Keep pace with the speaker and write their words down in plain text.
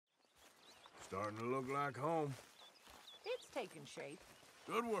Starting to look like home. It's taking shape.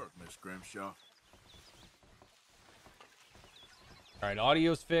 Good work, Miss Grimshaw. All right,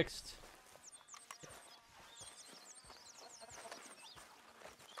 audio's fixed.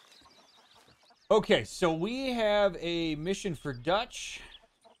 Okay, so we have a mission for Dutch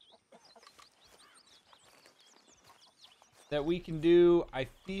that we can do. I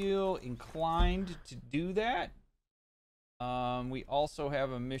feel inclined to do that. We also have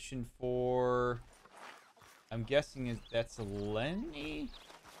a mission for, I'm guessing that's Lenny?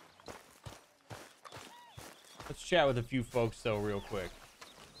 Let's chat with a few folks, though, real quick.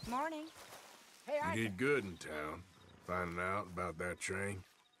 Morning. Hey, You did good in town, finding out about that train.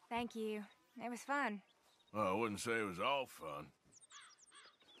 Thank you. It was fun. Well, I wouldn't say it was all fun.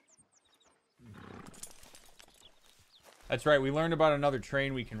 That's right, we learned about another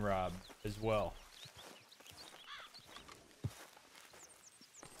train we can rob as well.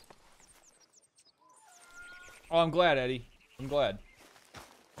 Oh, I'm glad, Eddie. I'm glad.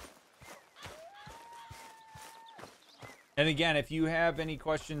 And again, if you have any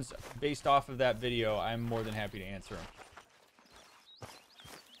questions based off of that video, I'm more than happy to answer them.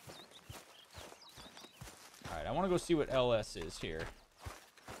 Alright, I want to go see what LS is here.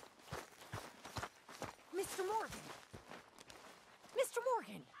 Mr. Morgan. Mr.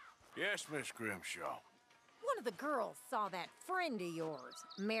 Morgan. Yes, Miss Grimshaw. One of the girls saw that friend of yours,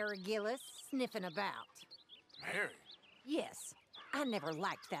 Mary Gillis, sniffing about. Mary? Yes. I never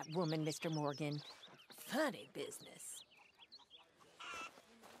liked that woman, Mr. Morgan. Funny business.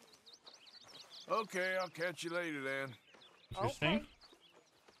 Okay, I'll catch you later then. Interesting. Okay.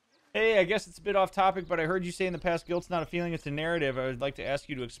 Hey, I guess it's a bit off topic, but I heard you say in the past, guilt's not a feeling, it's a narrative. I would like to ask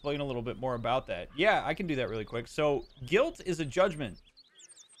you to explain a little bit more about that. Yeah, I can do that really quick. So, guilt is a judgment.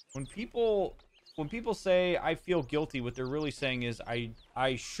 When people say, I feel guilty, what they're really saying is,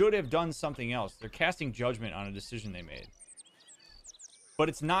 I should have done something else. They're casting judgment on a decision they made. But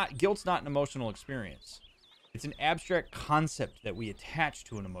it's not, guilt's not an emotional experience. It's an abstract concept that we attach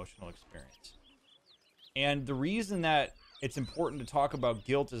to an emotional experience. And the reason that it's important to talk about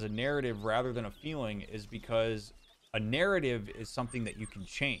guilt as a narrative rather than a feeling is because a narrative is something that you can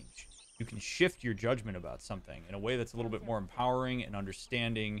change. You can shift your judgment about something in a way that's a little bit more empowering and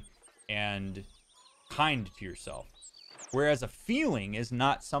understanding and kind to yourself. Whereas a feeling is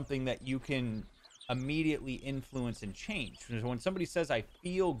not something that you can immediately influence and change. When somebody says, I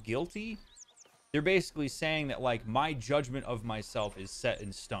feel guilty, they're basically saying that, like, my judgment of myself is set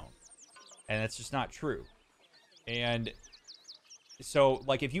in stone. And that's just not true. And so,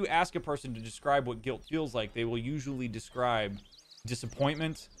 like, if you ask a person to describe what guilt feels like, they will usually describe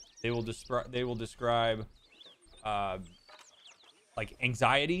disappointment. They will describe, like,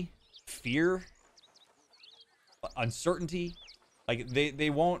 anxiety, fear, uncertainty. Like, they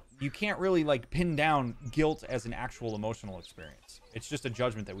won't, you can't really, like, pin down guilt as an actual emotional experience. It's just a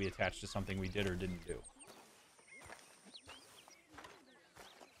judgment that we attach to something we did or didn't do.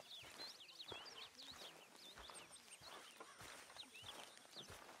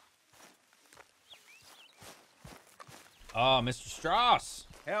 Mr. Strauss.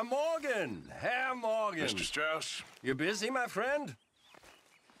 Herr Morgan! Herr Morgan! Mr. Strauss? You busy, my friend?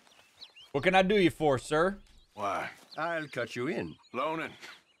 What can I do you for, sir? Why? I'll cut you in. Loaning?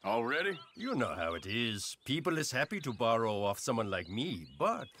 Already? You know how it is. People is happy to borrow off someone like me,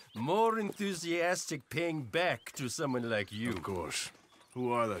 but more enthusiastic paying back to someone like you. Of course.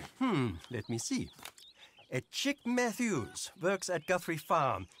 Who are they? Let me see. Chick Matthews works at Guthrie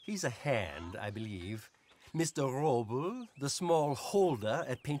Farm. He's a hand, I believe. Mr. Roble, the small holder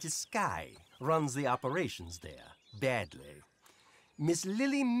at Painted Sky, runs the operations there, badly. Miss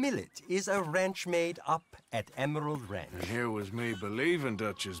Lily Millet is a ranch maid up at Emerald Ranch. And here was me believing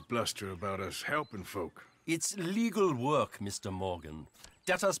Dutch's bluster about us helping folk. It's legal work, Mr. Morgan.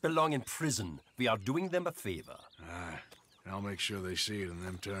 Debtors belong in prison. We are doing them a favor. Aye. I'll make sure they see it in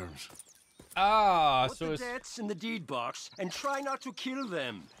them terms. Put So the it's... debts in the deed box and try not to kill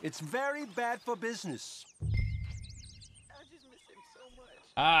them. It's very bad for business.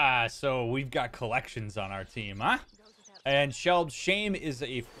 So we've got collections on our team, huh? And Shelb, shame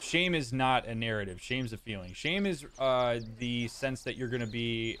is not a narrative. Shame's a feeling. Shame is the sense that you're going to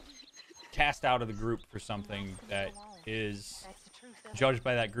be cast out of the group for something that is judged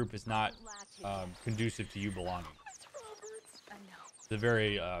by that group as not conducive to you belonging. It's a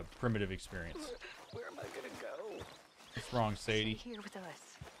very primitive experience. Where am I gonna go? What's wrong, Sadie? Here with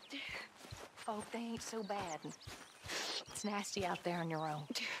us. Folk, they ain't so bad. It's nasty out there on your own.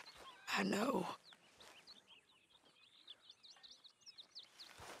 I know.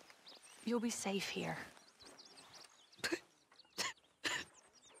 You'll be safe here.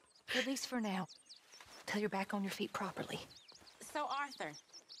 At least for now. Till you're back on your feet properly. So, Arthur,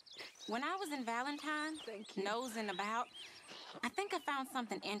 when I was in Valentine, nosing about, I think I found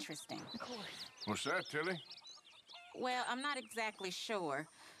something interesting. Of course. What's that, Tilly? Well, I'm not exactly sure.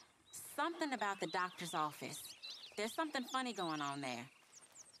 Something about the doctor's office. There's something funny going on there.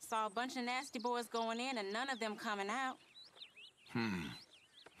 Saw a bunch of nasty boys going in and none of them coming out.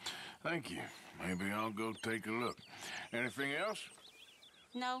 Thank you. Maybe I'll go take a look. Anything else?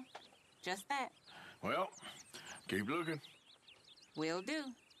 No, just that. Well, keep looking. Will do.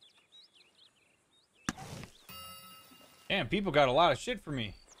 Damn, people got a lot of shit for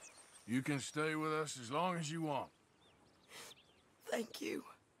me. You can stay with us as long as you want. Thank you.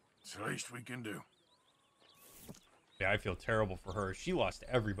 It's the least we can do. Yeah, I feel terrible for her. She lost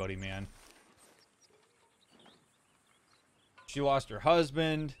everybody, man. She lost her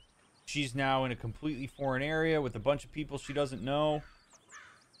husband. She's now in a completely foreign area with a bunch of people she doesn't know.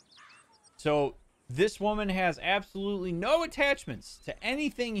 So this woman has absolutely no attachments to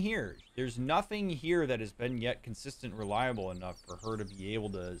anything here. There's nothing here that has been yet consistent, reliable enough for her to be able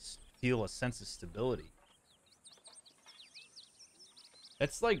to feel a sense of stability.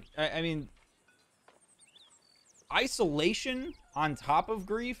 That's like, I mean, isolation on top of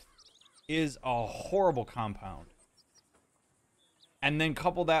grief is a horrible compound. And then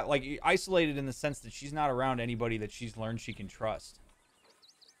couple that, like, isolated in the sense that she's not around anybody that she's learned she can trust.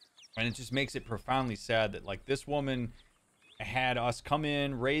 And it just makes it profoundly sad that, like, this woman had us come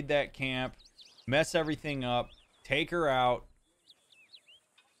in, raid that camp, mess everything up, take her out,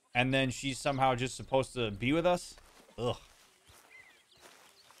 and then she's somehow just supposed to be with us? Ugh.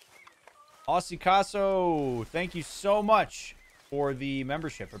 Osikaso, thank you so much for the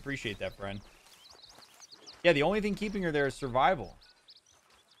membership. Appreciate that, friend. Yeah, the only thing keeping her there is survival.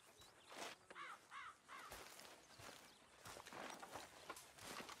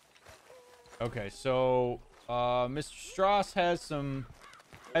 Okay, so Mr. Strauss has some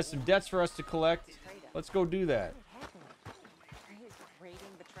debts for us to collect. Let's go do that. Is reading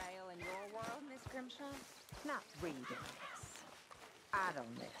betrayal in your world, Miss Grimshaw? Not reading this.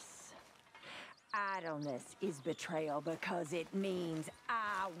 Idleness. Idleness is betrayal because it means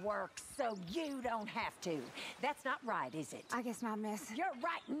I work so you don't have to. That's not right, is it? I guess not, miss. You're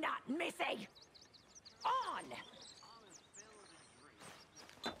right, not Missy! On!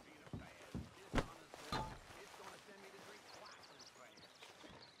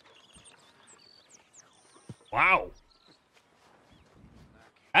 Wow.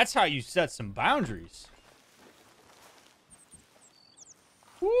 That's how you set some boundaries.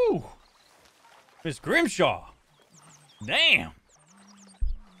 Woo. Miss Grimshaw. Damn.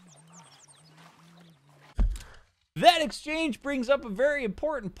 That exchange brings up a very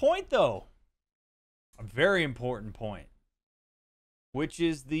important point, though. A very important point. Which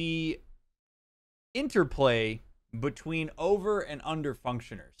is the interplay between over and under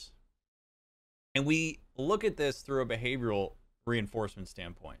functioners. And we look at this through a behavioral reinforcement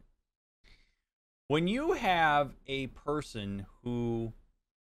standpoint. When you have a person who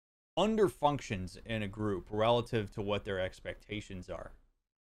underfunctions in a group relative to what their expectations are,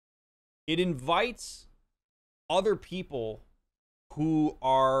 it invites other people who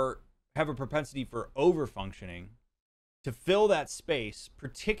have a propensity for overfunctioning to fill that space,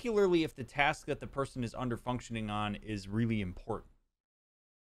 particularly if the task that the person is underfunctioning on is really important.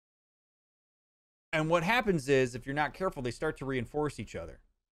 And what happens is, if you're not careful, they start to reinforce each other.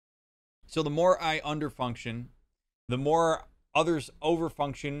 So the more I underfunction, the more others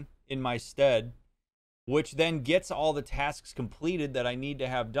overfunction in my stead, which then gets all the tasks completed that I need to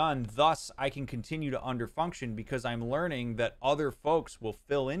have done. Thus, I can continue to underfunction because I'm learning that other folks will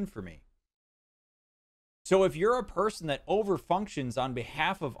fill in for me. So if you're a person that overfunctions on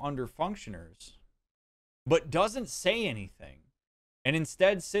behalf of underfunctioners, but doesn't say anything, and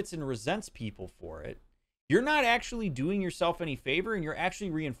instead sits and resents people for it, you're not actually doing yourself any favor, and you're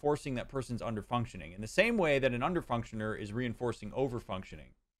actually reinforcing that person's underfunctioning in the same way that an underfunctioner is reinforcing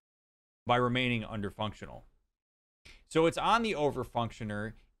overfunctioning by remaining underfunctional. So it's on the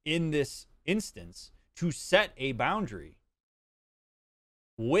overfunctioner in this instance to set a boundary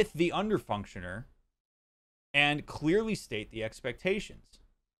with the underfunctioner and clearly state the expectations,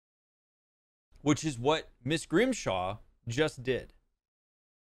 which is what Miss Grimshaw just did.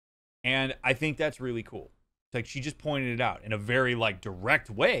 And I think that's really cool. It's like she just pointed it out in a very like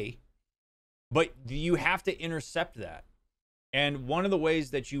direct way, but you have to intercept that. And one of the ways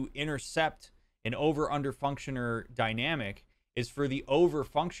that you intercept an over-under functioner dynamic is for the over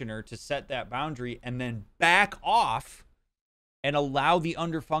functioner to set that boundary and then back off and allow the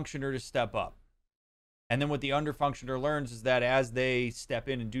under functioner to step up. And then what the underfunctioner learns is that as they step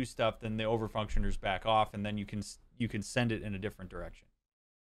in and do stuff, then the overfunctioners back off, and then you can send it in a different direction.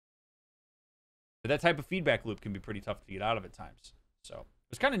 But that type of feedback loop can be pretty tough to get out of at times. So it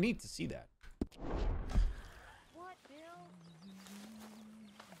was kind of neat to see that. What, Bill?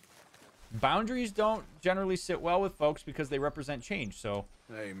 Boundaries don't generally sit well with folks because they represent change. So,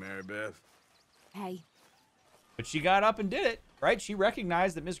 Hey, Mary Beth. Hey. but she got up and did it, right? She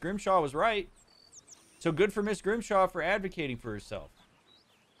recognized that Miss Grimshaw was right. So good for Miss Grimshaw for advocating for herself.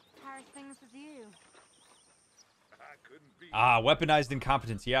 How are things with you? Weaponized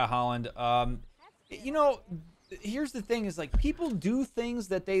incompetence. Yeah, Holland. You know, here's the thing is like people do things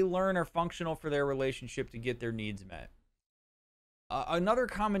that they learn are functional for their relationship to get their needs met. Another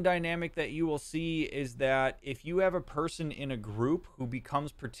common dynamic that you will see is that if you have a person in a group who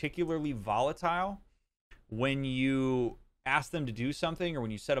becomes particularly volatile when you ask them to do something or when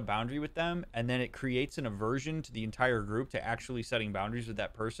you set a boundary with them, and then it creates an aversion to the entire group to actually setting boundaries with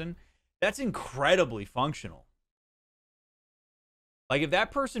that person, that's incredibly functional. Like if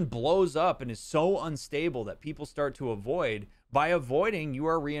that person blows up and is so unstable that people start to avoid, by avoiding, you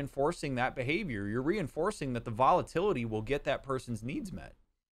are reinforcing that behavior. You're reinforcing that the volatility will get that person's needs met.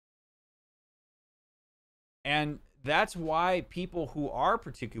 And that's why people who are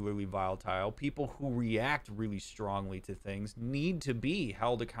particularly volatile, people who react really strongly to things, need to be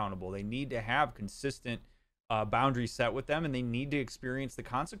held accountable. They need to have consistent boundaries set with them, and they need to experience the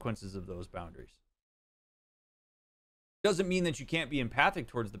consequences of those boundaries. Doesn't mean that you can't be empathic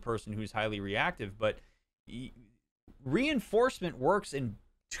towards the person who's highly reactive, but reinforcement works in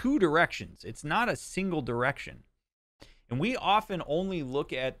two directions. It's not a single direction. And we often only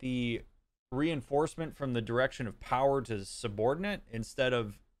look at the reinforcement from the direction of power to subordinate instead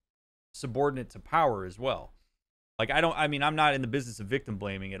of subordinate to power as well. Like I'm not in the business of victim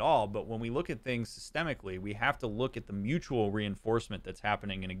blaming at all, but when we look at things systemically, we have to look at the mutual reinforcement that's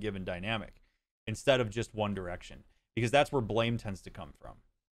happening in a given dynamic instead of just one direction, because that's where blame tends to come from.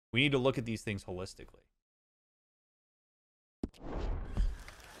 We need to look at these things holistically.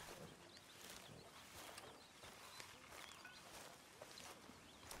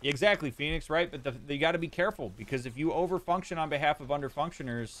 Exactly, Phoenix, right? But you got to be careful, because if you overfunction on behalf of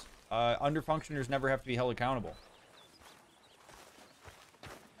underfunctioners, underfunctioners never have to be held accountable.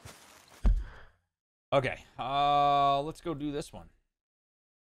 Okay, let's go do this one.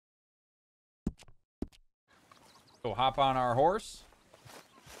 Go hop on our horse.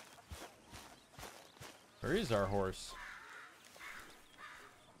 Where is our horse?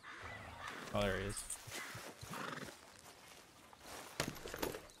 Oh, there he is.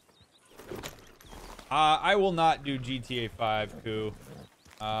 I will not do GTA 5, Koo.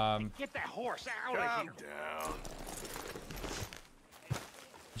 Get that horse out of here. Down.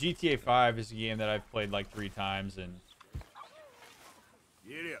 GTA 5 is a game that I've played like 3 times, and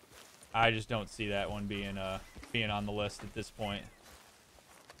Get up. I just don't see that one being on the list at this point.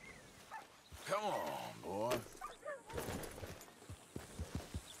 Come on, boy.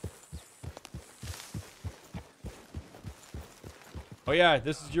 Oh yeah,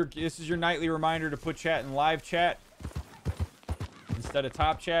 this is your nightly reminder to put chat in live chat instead of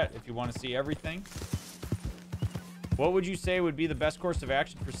top chat if you want to see everything. What would you say would be the best course of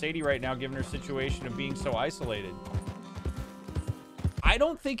action for Sadie right now, given her situation of being so isolated? I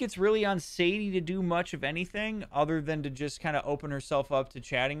don't think it's really on Sadie to do much of anything other than to just kind of open herself up to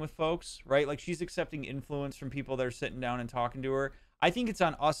chatting with folks, right? Like she's accepting influence from people that are sitting down and talking to her. I think it's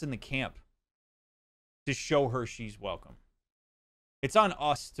on us in the camp to show her she's welcome. It's on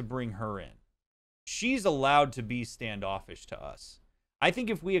us to bring her in. She's allowed to be standoffish to us. I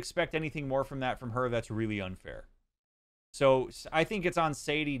think if we expect anything more from her, that's really unfair. So I think it's on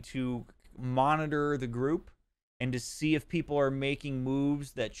Sadie to monitor the group and to see if people are making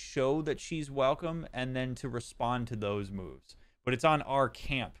moves that show that she's welcome, and then to respond to those moves. But it's on our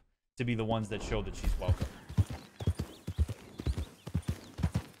camp to be the ones that show that she's welcome.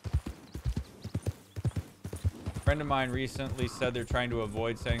 A friend of mine recently said they're trying to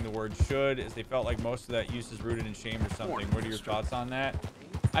avoid saying the word should, as they felt like most of that use is rooted in shame or something. What are your thoughts on that?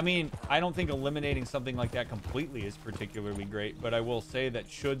 I mean, I don't think eliminating something like that completely is particularly great, but I will say that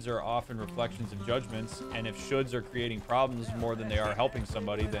shoulds are often reflections of judgments, and if shoulds are creating problems more than they are helping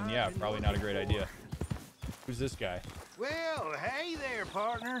somebody, then yeah, probably not a great idea. Who's this guy? Well, hey there,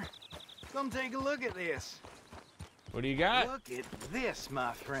 partner. Come take a look at this. What do you got? Look at this,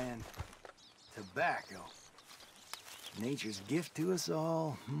 my friend. Tobacco. Nature's gift to us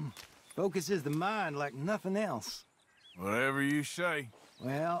all. Focuses the mind like nothing else. Whatever you say.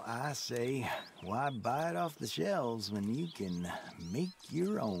 Well, I say, why buy it off the shelves when you can make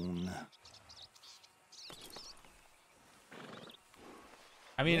your own?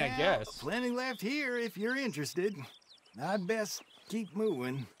 I mean, I Well, guess. Plenty left here if you're interested. I'd best keep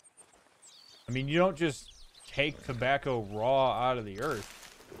moving. I mean, you don't just take tobacco raw out of the earth.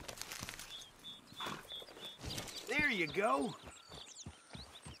 There you go.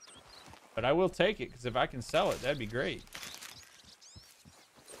 But I will take it, because if I can sell it, that'd be great.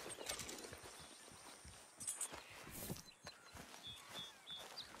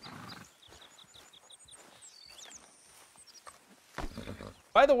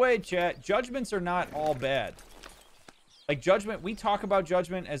 By the way, chat, judgments are not all bad. Like, judgment, we talk about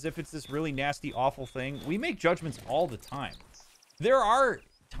judgment as if it's this really nasty, awful thing. We make judgments all the time. There are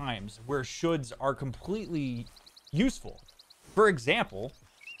times where shoulds are completely useful. For example,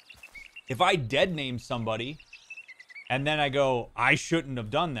 if I dead name somebody and then I go, I shouldn't have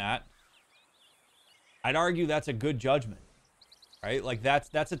done that, I'd argue that's a good judgment, right? Like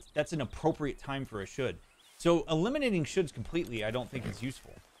that's an appropriate time for a should. So eliminating shoulds completely, I don't think is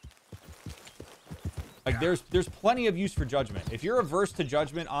useful. Like there's plenty of use for judgment. If you're averse to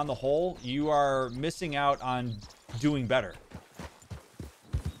judgment on the whole, you are missing out on doing better.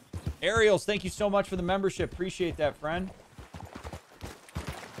 Ariels, thank you so much for the membership. Appreciate that, friend.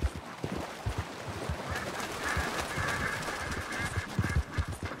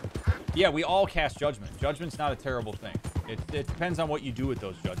 Yeah, we all cast judgment. Judgment's not a terrible thing. It depends on what you do with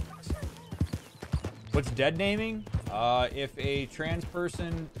those judgments. What's dead naming? If a trans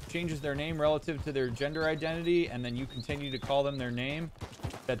person changes their name relative to their gender identity and then you continue to call them their name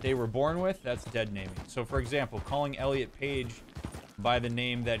that they were born with, that's dead naming. So, for example, calling Elliot Page by the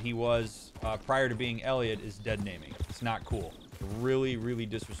name that he was prior to being Elliot is dead naming. It's not cool. It's really, really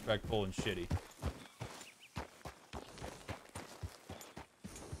disrespectful and shitty.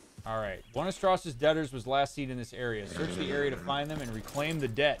 Alright. One of Strauss's debtors was last seen in this area. Search the area to find them and reclaim the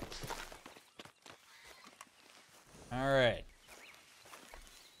debt. Alright.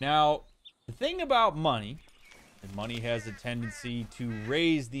 Now, the thing about money, and money has a tendency to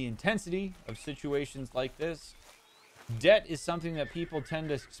raise the intensity of situations like this. Debt is something that people tend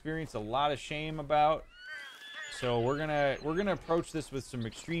to experience a lot of shame about. So we're gonna approach this with some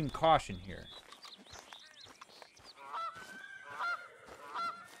extreme caution here.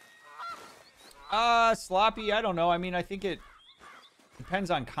 Sloppy, I don't know. I mean, I think it depends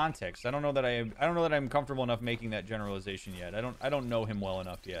on context. I don't know that I'm comfortable enough making that generalization yet. I don't know him well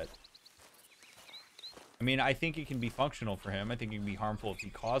enough yet. I mean, I think it can be functional for him. I think it can be harmful if he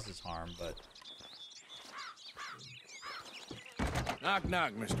causes harm, but Knock,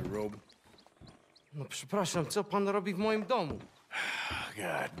 knock, Mr. Robe. No przepraszam, co pan robi w moim domu?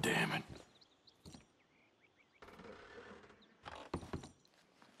 God damn it.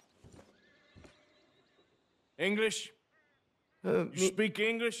 English? You speak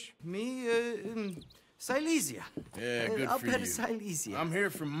English? Me, Silesia. Yeah, good for Upper you. Silesia. I'm here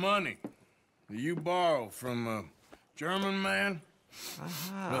for money that you borrow from a German man.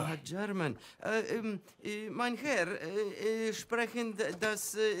 Aha, German. Mein Herr, sprechen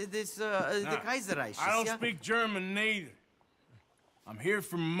das the Kaiserreich. I don't speak German neither. I'm here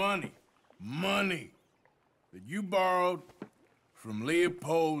for money. Money that you borrowed from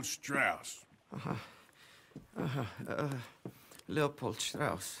Leopold Strauss. Leopold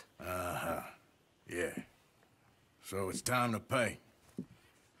Strauss. Uh-huh. Yeah. So it's time to pay.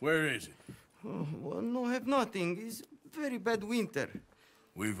 Where is it? Oh, well, no, have nothing. It's very bad winter.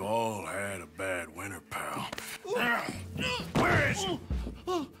 We've all had a bad winter, pal. Where is it?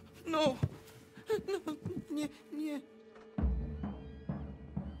 Oh, no. No, nie.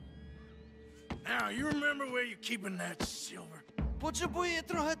 Now, you remember where you're keeping that silver? Potrzebuję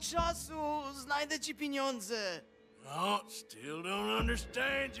trochę czasu. Znajdę ci pieniądze. No, still don't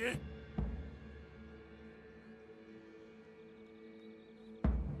understand you.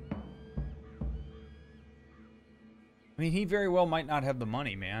 I mean, he very well might not have the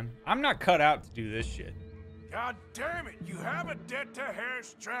money, man. I'm not cut out to do this shit. God damn it! You have a debt to Herr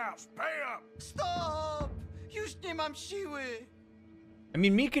Strauss. Pay up! Stop! Już nie mam siły. I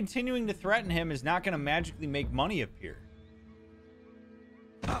mean, me continuing to threaten him is not going to magically make money appear.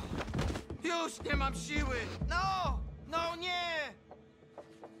 Już nie mam siły. No! No, nie!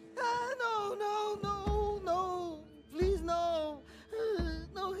 No. Please, no.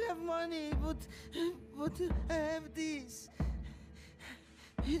 No have money, but I have this.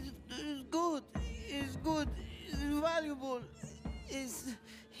 It's good. It's good. It's valuable. It's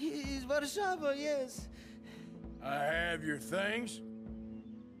Warszawa, yes. I have your things.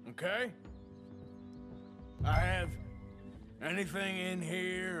 Okay? I have anything in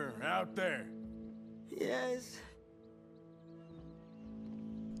here or out there. Yes.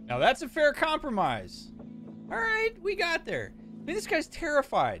 Now, that's a fair compromise. All right, we got there. I mean, this guy's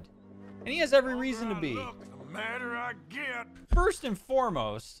terrified. And he has every reason to be. Look, the madder I get. First and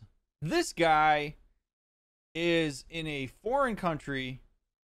foremost, this guy is in a foreign country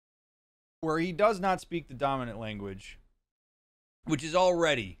where he does not speak the dominant language, which is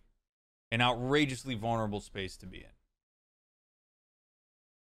already an outrageously vulnerable space to be in.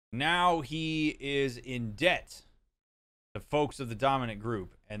 Now he is in debt to folks of the dominant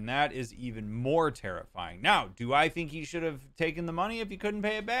group, and that is even more terrifying. Now, do I think he should have taken the money if he couldn't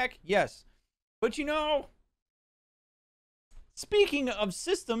pay it back? Yes. But you know, speaking of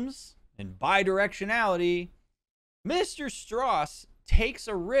systems and bidirectionality, Mr. Strauss takes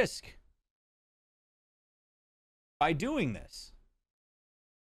a risk by doing this.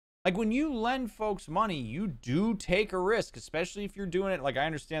 Like, when you lend folks money, you do take a risk, especially if you're doing it. Like, I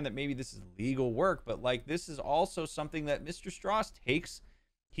understand that maybe this is legal work, but like, this is also something that Mr. Strauss takes.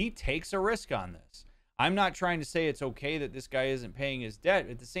 He takes a risk on this. I'm not trying to say it's okay that this guy isn't paying his debt.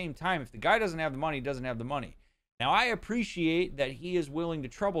 At the same time, if the guy doesn't have the money, he doesn't have the money. Now, I appreciate that he is willing to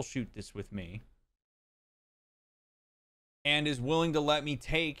troubleshoot this with me and is willing to let me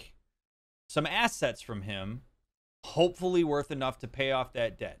take some assets from him, hopefully worth enough to pay off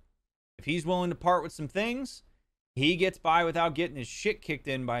that debt. If he's willing to part with some things, he gets by without getting his shit kicked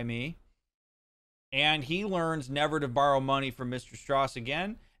in by me. And he learns never to borrow money from Mr. Strauss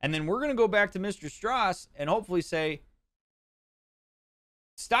again. And then we're going to go back to Mr. Strauss and hopefully say,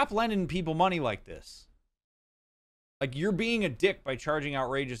 stop lending people money like this. Like, you're being a dick by charging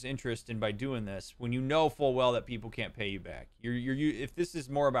outrageous interest and by doing this when you know full well that people can't pay you back. If this is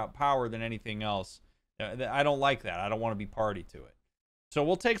more about power than anything else, I don't like that. I don't want to be party to it. So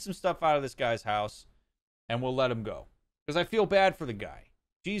we'll take some stuff out of this guy's house and we'll let him go. Because I feel bad for the guy.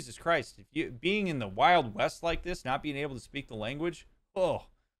 Jesus Christ. If you being in the Wild West like this, not being able to speak the language, oh,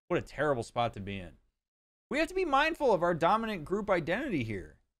 what a terrible spot to be in. We have to be mindful of our dominant group identity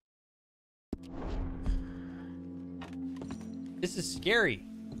here. This is scary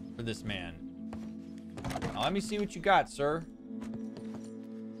for this man. Now, let me see what you got, sir.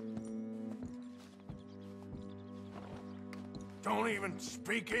 Don't even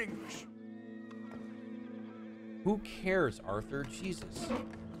speak English. Who cares, Arthur? Jesus.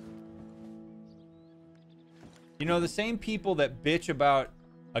 You know, the same people that bitch about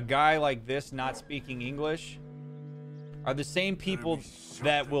a guy like this not speaking English are the same people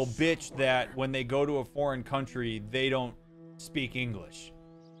that will bitch that when they go to a foreign country, they don't speak English.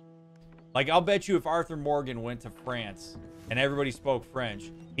 Like, I'll bet you if Arthur Morgan went to France and everybody spoke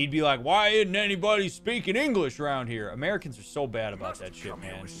French, he'd be like, why isn't anybody speaking English around here? Americans are so bad about that shit,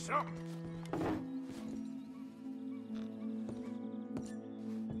 man.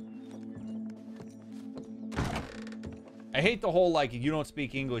 I hate the whole, like, if you don't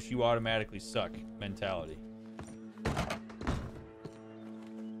speak English, you automatically suck mentality.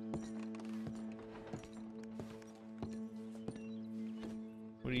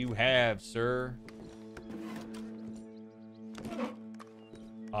 What do you have, sir?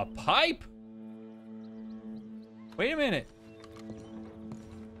 A pipe? Wait a minute.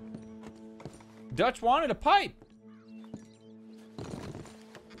 Dutch wanted a pipe.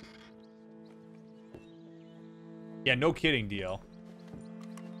 Yeah, no kidding, DL.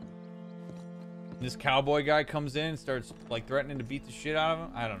 This cowboy guy comes in and starts, like, threatening to beat the shit out of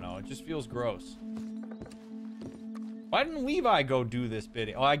him. I don't know. It just feels gross. Why didn't Levi go do this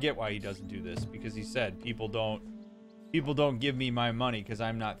bidding? Oh, I get why he doesn't do this. Because he said, people don't give me my money because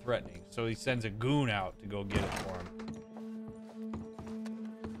I'm not threatening. So he sends a goon out to go get it for him.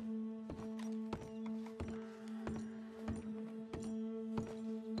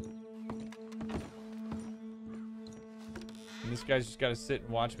 And this guy's just got to sit and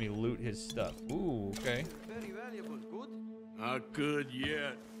watch me loot his stuff. Ooh, okay. Very valuable. Good? Not good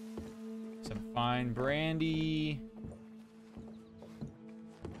yet. Some fine brandy.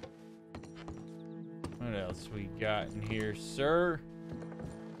 What else we got in here, sir?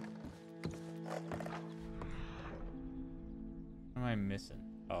 What am I missing?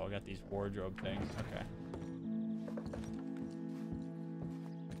 Oh, I got these wardrobe things. Okay.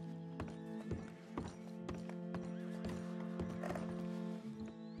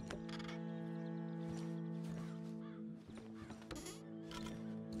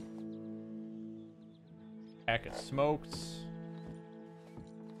 Pack of smokes.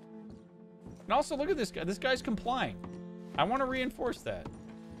 And also, look at this guy. This guy's complying. I want to reinforce that.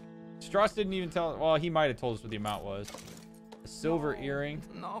 Strauss didn't even tell... Well, he might have told us what the amount was. A silver earring.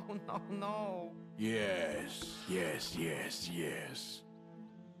 No, no, no. Yes, yes, yes, yes.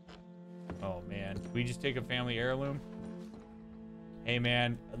 Oh, man. Did we just take a family heirloom? Hey,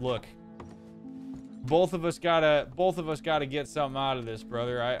 man. Look. both of us gotta get something out of this,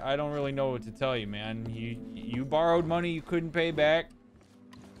 brother. I don't really know what to tell you, man. You borrowed money you couldn't pay back.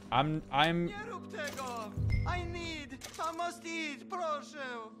 I must eat, proszę.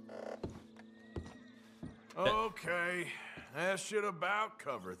 Okay, that should about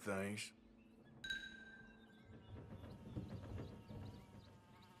cover things.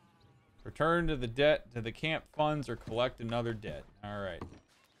 Return to the camp funds or collect another debt. All right.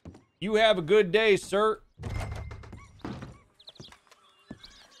 You have a good day, sir.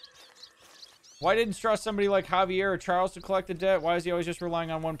 Why didn't trust somebody like Javier or Charles to collect the debt? Why is he always just relying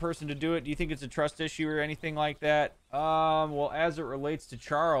on one person to do it? Do you think it's a trust issue or anything like that? Well, as it relates to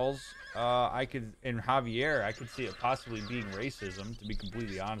Charles, and Javier, I could see it possibly being racism, to be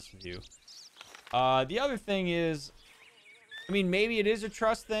completely honest with you. The other thing is, I mean, maybe it is a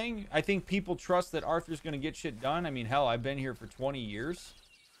trust thing. I think people trust that Arthur's going to get shit done. I mean, hell, I've been here for 20 years.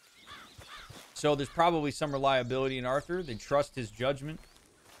 So there's probably some reliability in Arthur. They trust his judgment.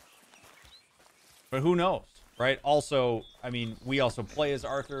 But who knows, right? Also, I mean, we also play as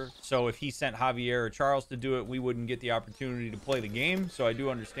Arthur. So if he sent Javier or Charles to do it, we wouldn't get the opportunity to play the game. So I do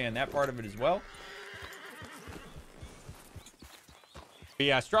understand that part of it as well. But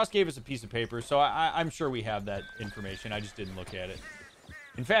yeah, Strauss gave us a piece of paper, so I'm sure we have that information. I just didn't look at it.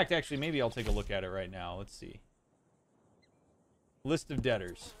 In fact, actually, maybe I'll take a look at it right now. Let's see. List of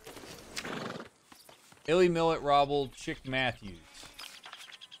debtors. Illy Millet, Robble, Chick Matthews.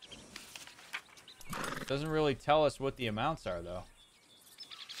 Doesn't really tell us what the amounts are, though.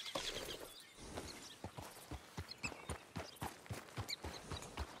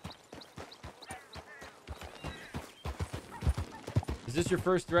 Is this your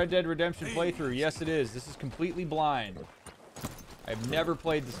first Red Dead Redemption playthrough? Yes, it is. This is completely blind. I've never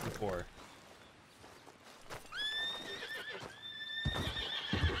played this before.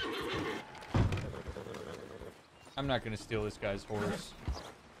 I'm not going to steal this guy's horse.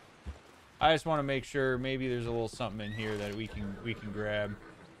 I just want to make sure maybe there's a little something in here that we can grab.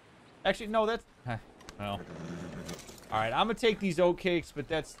 Actually, no, that's... well. Alright, I'm going to take these oat cakes, but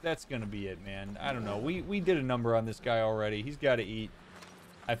that's going to be it, man. I don't know. We did a number on this guy already. He's got to eat.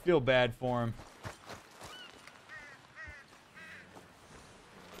 I feel bad for him.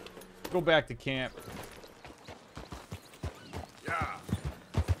 Go back to camp. Yeah.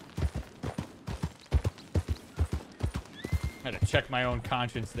 I had to check my own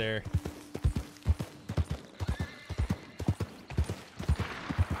conscience there.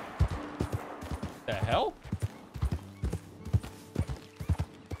 The hell?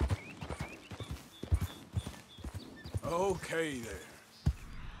 Okay there.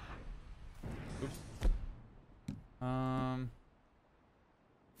 Oops.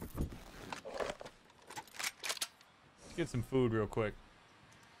 Let's get some food real quick.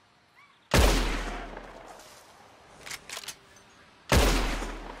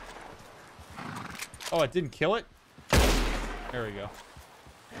 Oh, it didn't kill it? There we go.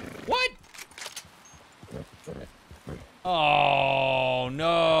 What? Oh,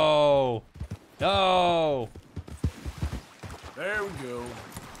 no. No. There we go.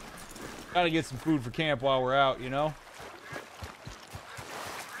 Gotta get some food for camp while we're out, you know?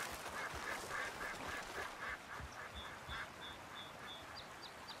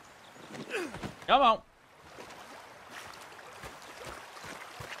 Come on.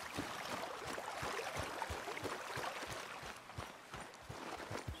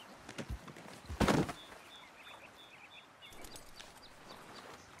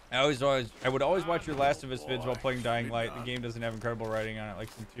 I would always watch your Last of Us vids while playing Dying Light. The game doesn't have incredible writing on it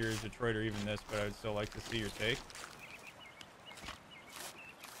like some Tears, Detroit, or even this, but I would still like to see your take.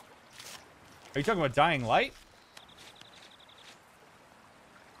 Are you talking about Dying Light?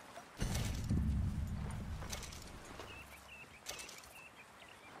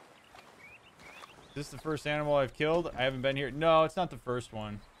 Is this the first animal I've killed? I haven't been here. No, it's not the first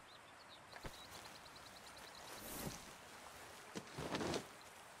one.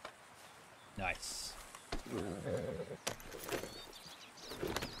 Nice.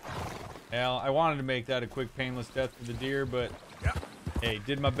 Well, I wanted to make that a quick, painless death for the deer, but hey,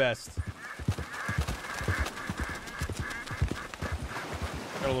 did my best.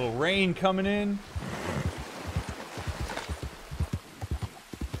 Got a little rain coming in.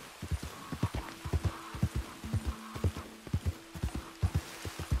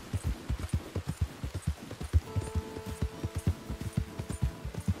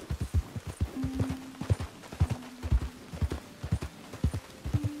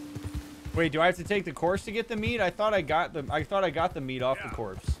 Wait, do I have to take the corpse to get the meat? I thought I got the meat off the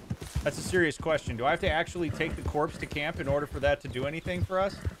corpse. That's a serious question. Do I have to actually take the corpse to camp in order for that to do anything for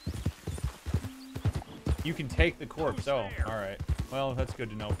us? You can take the corpse. Oh, all right. Well, that's good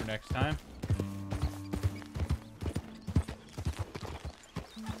to know for next time.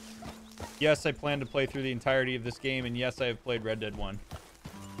 Yes, I plan to play through the entirety of this game, and yes, I have played Red Dead 1.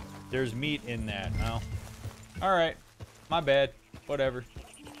 There's meat in that. Oh. All right. My bad. Whatever.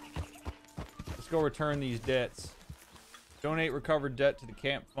 Let's go return these debts. Donate recovered debt to the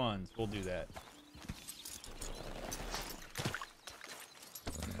camp funds. We'll do that.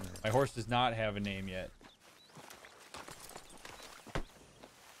 My horse does not have a name yet.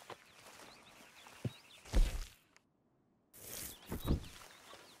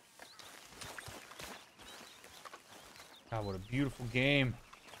 God, what a beautiful game.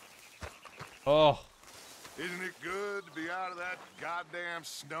 Oh. Isn't it good to be out of that goddamn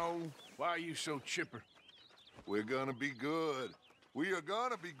snow? Why are you so chipper? We're gonna be good. We are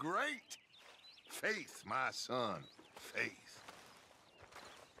gonna be great. Faith, my son. Faith.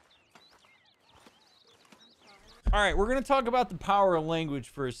 All right, we're going to talk about the power of language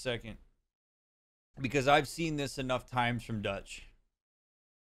for a second. Because I've seen this enough times from Dutch.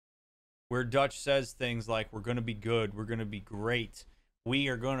 Where Dutch says things like, we're going to be good, we're going to be great, we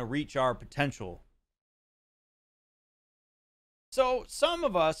are going to reach our potential. So some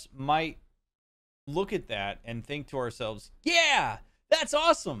of us might look at that and think to ourselves, yeah, that's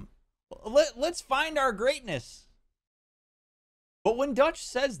awesome. Let's find our greatness. But when Dutch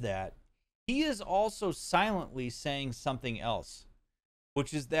says that, he is also silently saying something else,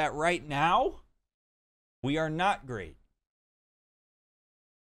 which is that right now, we are not great.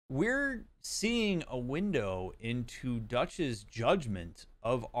 We're seeing a window into Dutch's judgment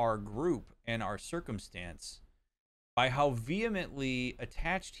of our group and our circumstance by how vehemently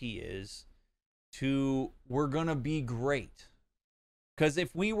attached he is to we're going to be great. Because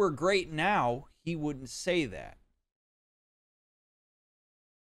if we were great now, he wouldn't say that.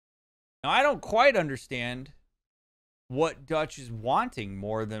 Now, I don't quite understand what Dutch is wanting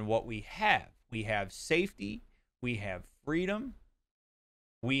more than what we have. We have safety. We have freedom.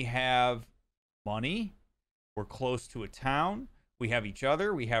 We have money. We're close to a town. We have each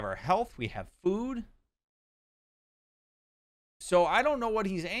other. We have our health. We have food. So I don't know what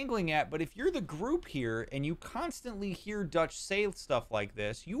he's angling at, but if you're the group here and you constantly hear Dutch say stuff like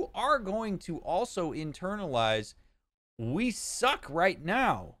this, you are going to also internalize, we suck right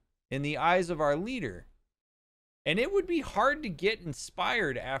now in the eyes of our leader. And it would be hard to get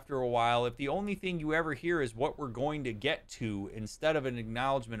inspired after a while if the only thing you ever hear is what we're going to get to instead of an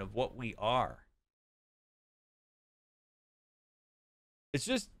acknowledgement of what we are. It's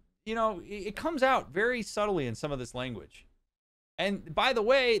just, you know, it comes out very subtly in some of this language. And by the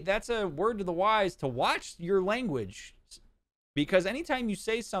way, that's a word to the wise to watch your language. Because anytime you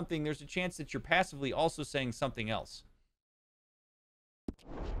say something, there's a chance that you're passively also saying something else.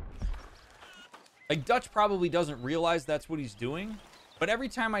 Like, Dutch probably doesn't realize that's what he's doing. But every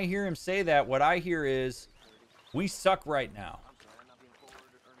time I hear him say that, what I hear is, we suck right now.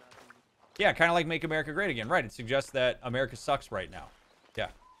 Yeah, kind of like Make America Great Again. Right, it suggests that America sucks right now. Yeah.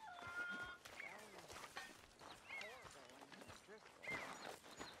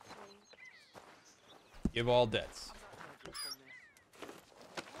 Give all debts.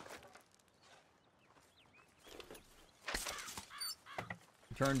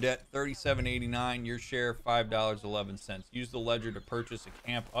 Return debt $37.89. Your share $5.11. Use the ledger to purchase a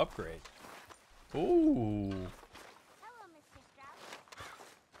camp upgrade. Ooh.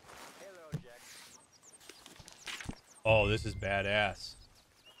 Oh, this is badass.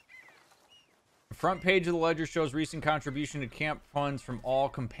 The front page of the ledger shows recent contribution to camp funds from all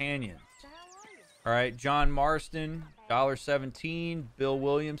companions. All right, John Marston, $1.17. Bill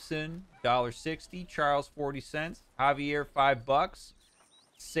Williamson, $1.60. Charles, 40 cents. Javier, $5.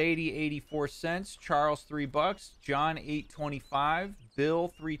 Sadie, 84 cents. Charles, $3. John, 8.25.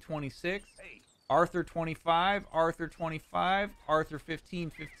 Bill, 3.26. Arthur, 25. Arthur, 25. Arthur,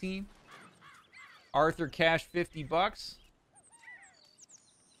 15.15. Arthur, cash, $50.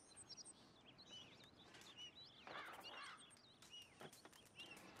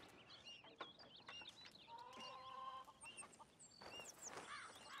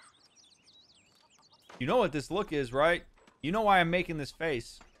 You know what this look is, right? You know why I'm making this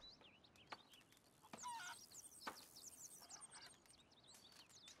face.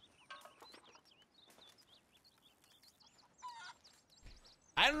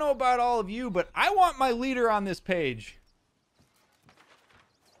 I don't know about all of you, but I want my leader on this page.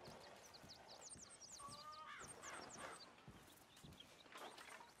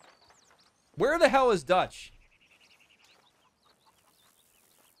 Where the hell is Dutch?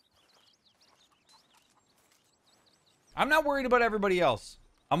 I'm not worried about everybody else.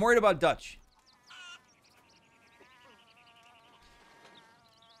 I'm worried about Dutch.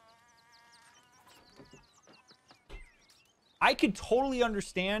 I could totally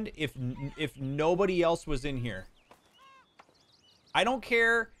understand if nobody else was in here. I don't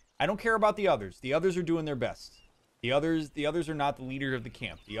care. I don't care about the others. The others are doing their best. The others are not the leader of the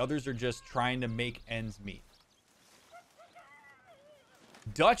camp. The others are just trying to make ends meet.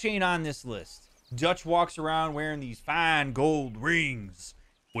 Dutch ain't on this list. Dutch walks around wearing these fine gold rings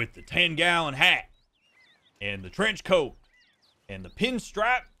with the 10-gallon hat and the trench coat and the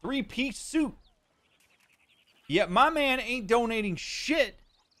pinstripe 3-piece suit. Yet my man ain't donating shit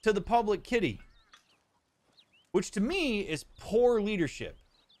to the public kitty, which to me is poor leadership.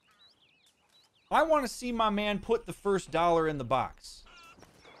 I want to see my man put the first dollar in the box.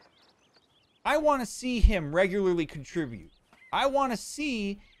 I want to see him regularly contribute. I want to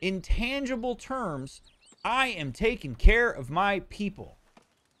see, in tangible terms, I am taking care of my people.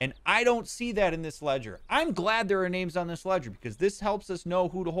 And I don't see that in this ledger. I'm glad there are names on this ledger because this helps us know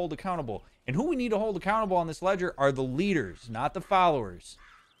who to hold accountable. And who we need to hold accountable on this ledger are the leaders, not the followers.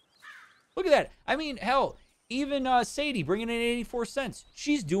 Look at that. I mean, hell, even Sadie bringing in 84 cents.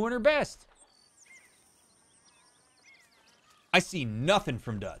 She's doing her best. I see nothing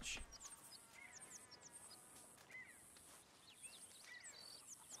from Dutch.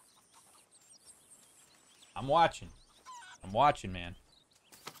 I'm watching. I'm watching, man.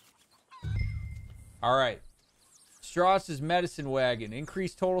 All right. Strauss's medicine wagon.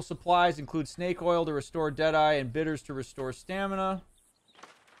 Increased total supplies include snake oil to restore deadeye and bitters to restore stamina.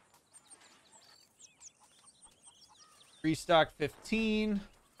 Restock 15.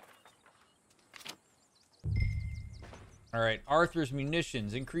 All right. Arthur's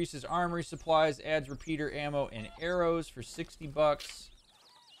munitions. Increases armory supplies, adds repeater ammo and arrows for 60 bucks.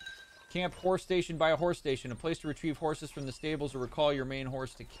 Camp horse station. Buy a horse station. A place to retrieve horses from the stables or recall your main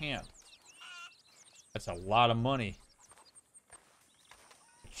horse to camp. That's a lot of money.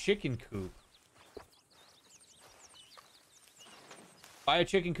 Chicken coop. Buy a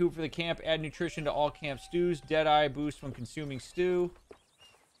chicken coop for the camp. Add nutrition to all camp stews. Deadeye boost when consuming stew.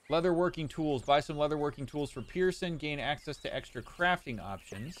 Leather working tools. Buy some leather working tools for Pearson. Gain access to extra crafting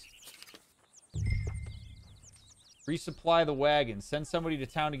options. Resupply the wagon. Send somebody to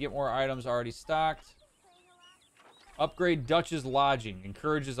town to get more items already stocked. Upgrade Dutch's lodging.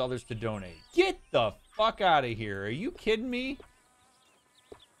 Encourages others to donate. Get the fuck out of here. Are you kidding me?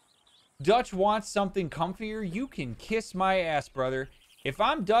 Dutch wants something comfier? You can kiss my ass, brother. If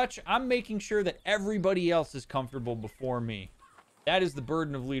I'm Dutch, I'm making sure that everybody else is comfortable before me. That is the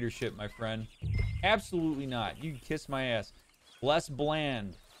burden of leadership, my friend. Absolutely not. You can kiss my ass. Less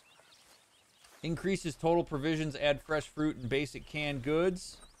bland. Increases total provisions. Add fresh fruit and basic canned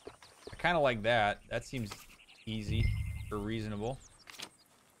goods. I kind of like that. That seems easy or reasonable.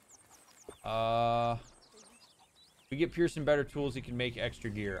 We get Pearson better tools, he can make extra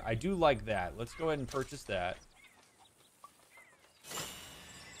gear. I do like that. Let's go ahead and purchase that.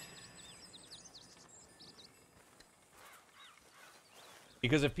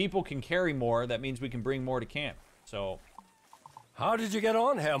 Because if people can carry more, that means we can bring more to camp. So, how did you get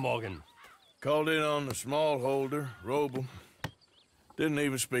on, Herr Morgan? Called in on the smallholder, Roble. Didn't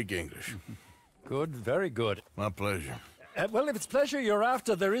even speak English. Good, very good. My pleasure. Well, if it's pleasure you're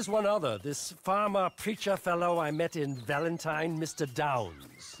after, there is one other. This farmer preacher fellow I met in Valentine, Mr.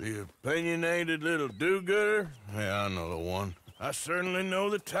 Downs. The opinionated little do-gooder? Yeah, I know the one. I certainly know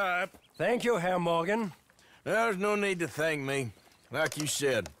the type. Thank you, Herr Morgan. There's no need to thank me. Like you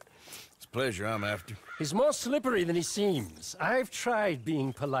said, it's pleasure I'm after. He's more slippery than he seems. I've tried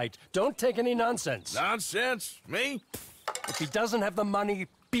being polite. Don't take any nonsense. Nonsense? Me? If he doesn't have the money,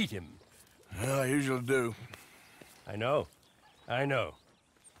 beat him. Well, I usually do. I know. I know.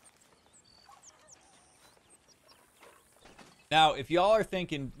 now, if y'all are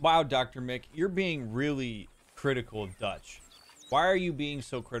thinking, wow, Dr. Mick, you're being really critical of Dutch. Why are you being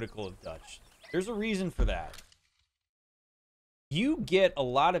so critical of Dutch? There's a reason for that. You get a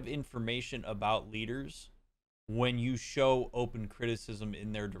lot of information about leaders when you show open criticism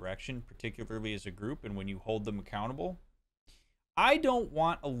in their direction, particularly as a group, and when you hold them accountable. I don't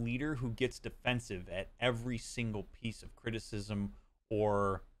want a leader who gets defensive at every single piece of criticism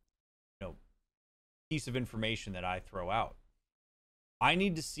or, piece of information that I throw out. I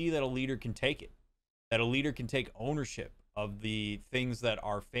need to see that a leader can take it, that a leader can take ownership of the things that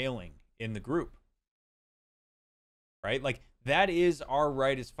are failing in the group. Right? Like, that is our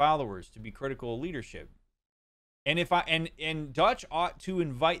right as followers, to be critical of leadership. And if and Dutch ought to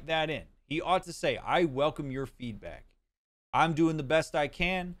invite that in. He ought to say, I welcome your feedback. I'm doing the best I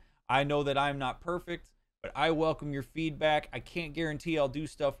can. I know that I'm not perfect, but I welcome your feedback. I can't guarantee I'll do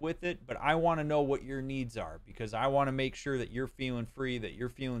stuff with it, but I want to know what your needs are, because I want to make sure that you're feeling free, that you're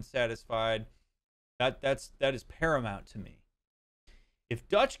feeling satisfied. That is paramount to me. If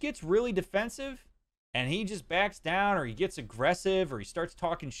Dutch gets really defensive and he just backs down, or he gets aggressive, or he starts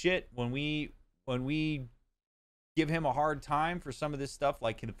talking shit when we give him a hard time for some of this stuff,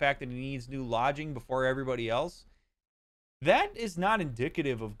 like the fact that he needs new lodging before everybody else, that is not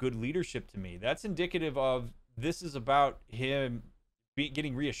indicative of good leadership to me. That's indicative of this is about him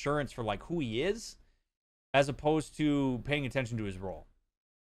getting reassurance for like who he is, as opposed to paying attention to his role.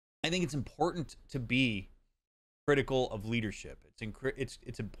 I think it's important to be critical of leadership.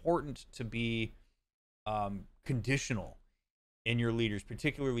 It's important to be conditional in your leaders,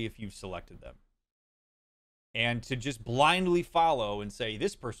 particularly if you've selected them. And to just blindly follow and say,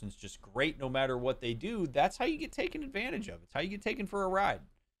 this person's just great no matter what they do, that's how you get taken advantage of. It's how you get taken for a ride.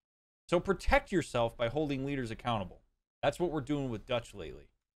 So protect yourself by holding leaders accountable. That's what we're doing with Dutch lately.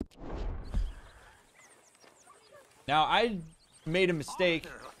 Now, I made a mistake.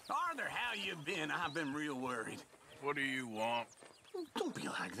 Arthur, how you been? I've been real worried. What do you want? Don't be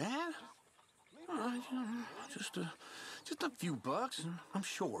like that. Just a few bucks, and I'm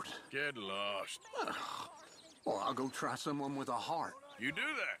short. Get lost. Well, I'll go try someone with a heart. You do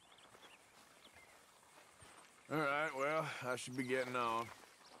that. All right, well, I should be getting on.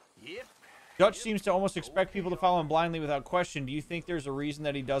 Yep. Dutch seems to almost expect people to follow him blindly without question. Do you think there's a reason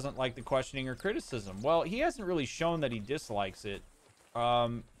that he doesn't like the questioning or criticism? Well, he hasn't really shown that he dislikes it.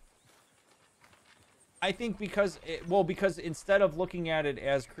 I think because instead of looking at it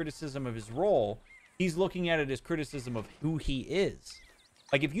as criticism of his role, he's looking at it as criticism of who he is.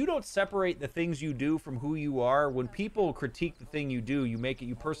 Like, if you don't separate the things you do from who you are, when people critique the thing you do, you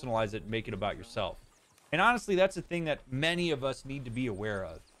personalize it and make it about yourself. And honestly, that's a thing that many of us need to be aware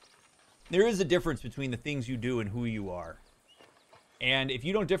of. There is a difference between the things you do and who you are. And if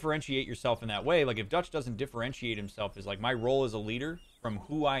you don't differentiate yourself in that way, like if Dutch doesn't differentiate himself as like, my role as a leader from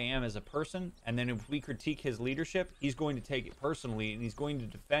who I am as a person, and then if we critique his leadership, he's going to take it personally, and he's going to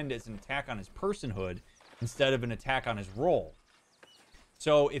defend it as an attack on his personhood instead of an attack on his role.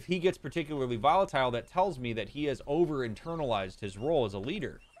 So if he gets particularly volatile, that tells me that he has over-internalized his role as a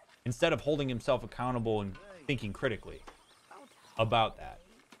leader instead of holding himself accountable and thinking critically about that.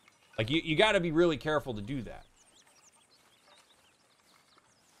 Like, you got to be really careful to do that.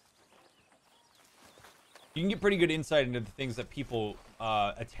 You can get pretty good insight into the things that people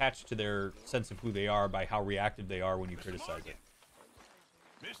attach to their sense of who they are by how reactive they are when you criticize it.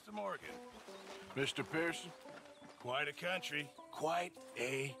 Mr. Morgan. Mr. Pearson? Quite a country. Quite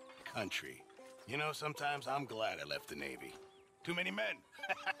a country. You know, sometimes I'm glad I left the Navy. Too many men.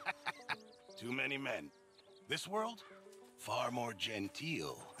 Too many men. This world, far more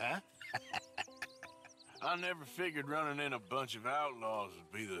genteel, huh? I never figured running in a bunch of outlaws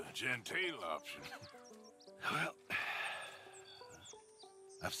would be the genteel option. Well,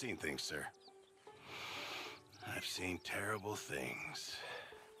 I've seen things, sir. I've seen terrible things.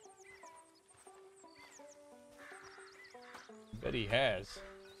 Bet he has.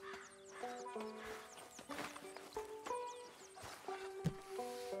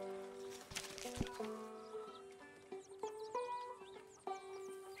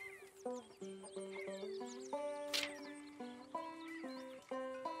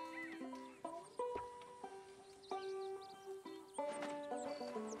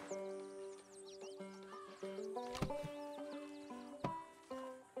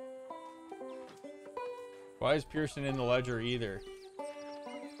 Why is Pearson in the ledger either?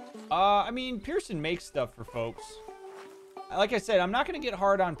 I mean, Pearson makes stuff for folks. Like I said, I'm not going to get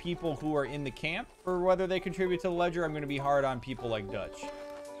hard on people who are in the camp for whether they contribute to the ledger. I'm going to be hard on people like Dutch.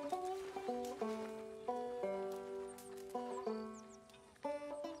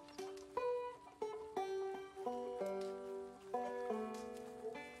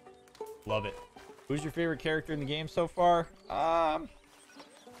 Love it. Who's your favorite character in the game so far?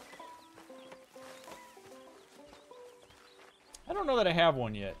 I don't know that I have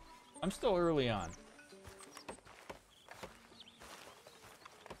one yet. I'm still early on.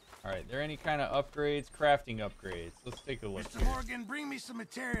 All right, there any kind of upgrades? Crafting upgrades. Let's take a look. Mr. Morgan, bring me some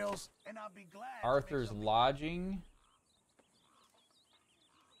materials, and I'll be glad. Arthur's lodging.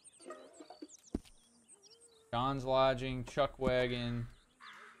 John's lodging. Chuck wagon.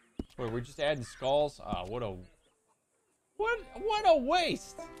 Wait, we're just adding skulls. Ah, what a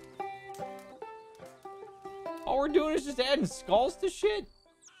waste. All we're doing is just adding skulls to shit.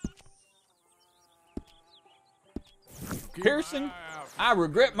 Pearson, I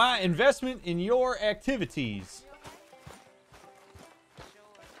regret my investment in your activities.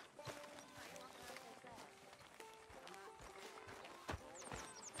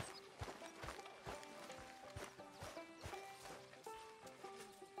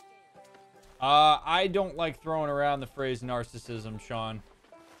 I don't like throwing around the phrase narcissism, Sean.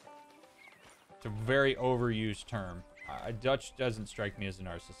 It's a very overused term. Dutch doesn't strike me as a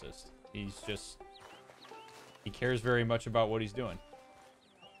narcissist. He's just... He cares very much about what he's doing.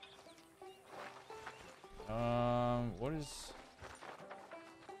 What is...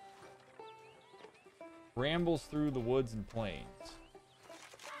 Rambles through the woods and plains.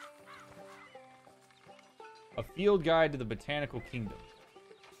 A field guide to the botanical kingdom.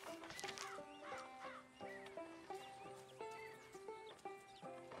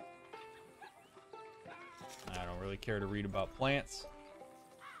 I don't really care to read about plants.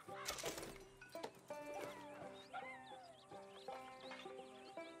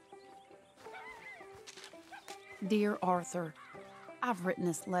 Dear Arthur, I've written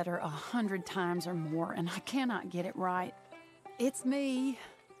this letter 100 times or more, and I cannot get it right. It's me.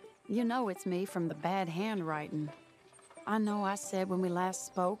 You know it's me from the bad handwriting. I know I said when we last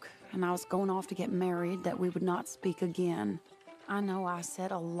spoke, and I was going off to get married, that we would not speak again. I know I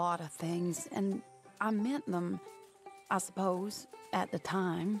said a lot of things, and I meant them, I suppose, at the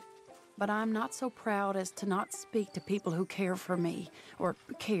time. But I'm not so proud as to not speak to people who care for me, or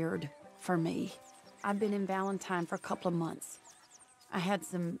cared for me. I've been in Valentine for a couple of months. I had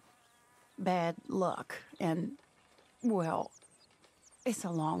some bad luck, and, well, it's a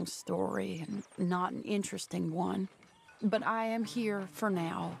long story and not an interesting one. But I am here for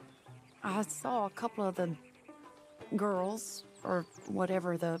now. I saw a couple of the girls, or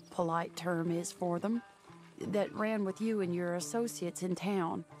whatever the polite term is for them, that ran with you and your associates in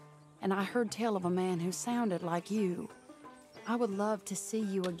town. And I heard tell of a man who sounded like you. I would love to see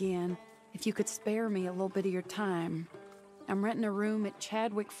you again, if you could spare me a little bit of your time. I'm renting a room at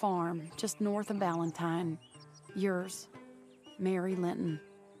Chadwick Farm, just north of Valentine. Yours, Mary Linton.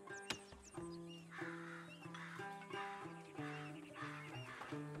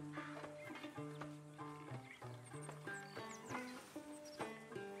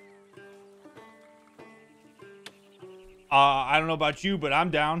 I don't know about you, but I'm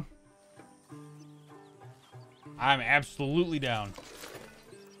down. I'm absolutely down.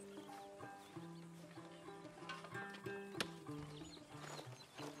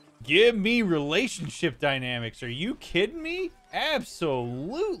 Give me relationship dynamics. Are you kidding me?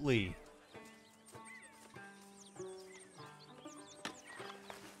 Absolutely.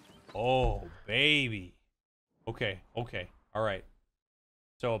 Oh, baby. Okay. All right.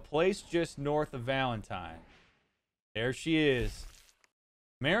 So a place just north of Valentine. There she is.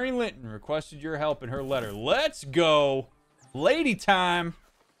 Mary Linton requested your help in her letter. Let's go. Lady time.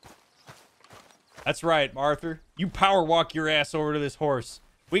 That's right, Arthur. You power walk your ass over to this horse.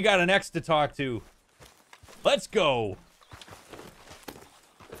 We got an ex to talk to. Let's go.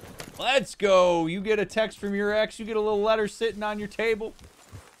 Let's go. You get a text from your ex. You get a little letter sitting on your table.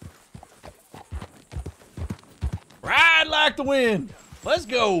 Ride like the wind. Let's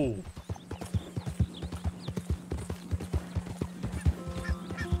go.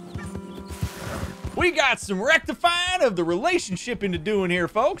 We got some rectifying of the relationship into doing here,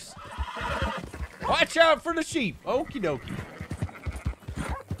 folks. Watch out for the sheep. Okie dokie.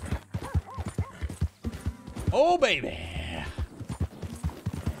 Oh, baby.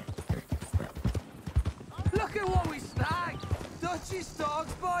 Look at what we snagged! Dutchy's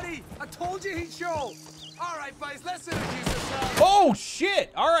dog's body! I told you he'd show! Alright, boys, let's introduce ourselves. Oh,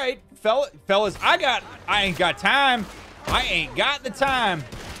 shit. All right, fellas, I ain't got time. I ain't got the time.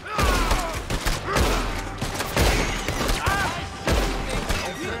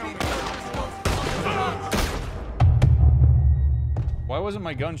 Why wasn't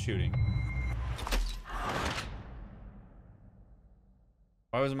my gun shooting?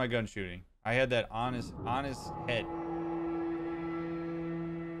 Why wasn't my gun shooting? I had that honest head.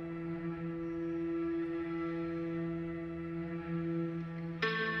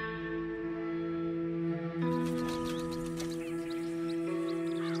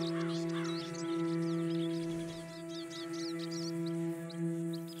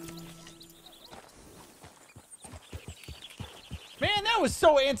 Man, that was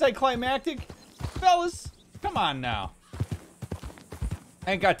so anticlimactic. Fellas, come on now.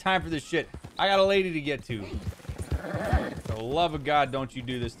 I ain't got time for this shit. I got a lady to get to. For the love of God, don't you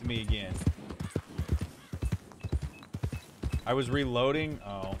do this to me again. I was reloading.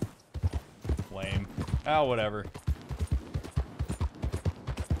 Oh. Lame. Oh, whatever.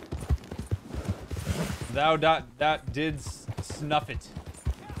 Thou did snuff it.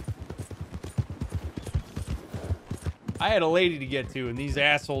 I had a lady to get to, and these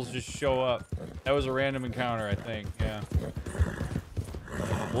assholes just show up. That was a random encounter, I think. Yeah.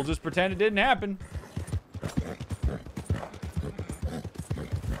 We'll just pretend it didn't happen.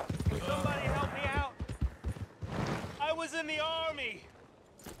 Somebody help! in the army.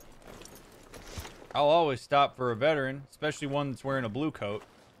 I'll always stop for a veteran, especially one that's wearing a blue coat.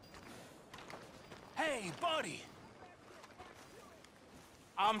 Hey, buddy.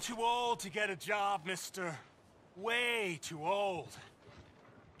 I'm too old to get a job, mister. Way too old.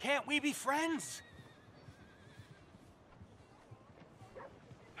 Can't we be friends?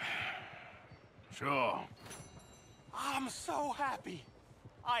 Sure. I'm so happy.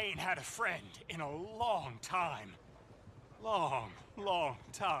 I ain't had a friend in a long time. Long, long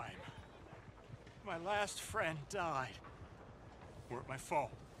time. My last friend died. Weren't my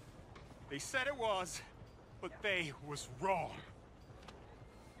fault. They said it was, but they was wrong.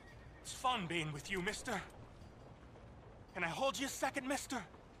 It's fun being with you, mister. Can I hold you a second, mister?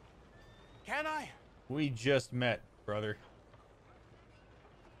 Can I? We just met, brother.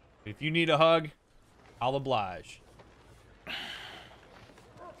 If you need a hug, I'll oblige.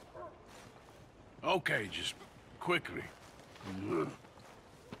 Okay, just quickly.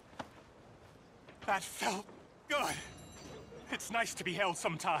 That felt good. It's nice to be held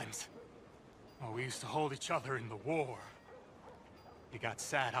sometimes. Oh, we used to hold each other in the war. You got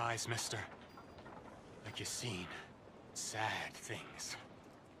sad eyes, mister. Like you seen sad things.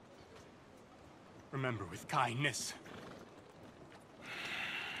 Remember with kindness.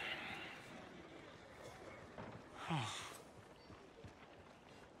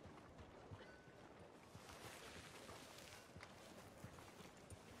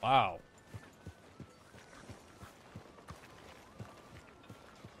 Wow.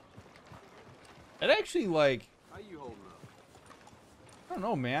 That actually, like, How you holding up? I don't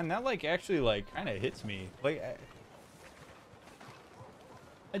know, man. That, like, actually, like, kind of hits me. Like,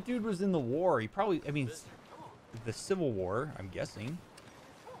 that dude was in the war. He probably, I mean, the Civil War, I'm guessing.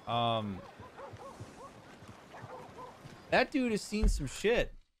 That dude has seen some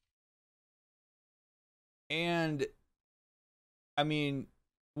shit. And, I mean,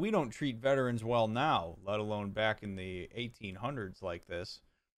 we don't treat veterans well now, let alone back in the 1800s like this.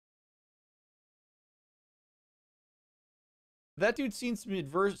 That dude's seen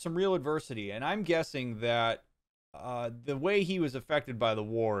some real adversity, and I'm guessing that the way he was affected by the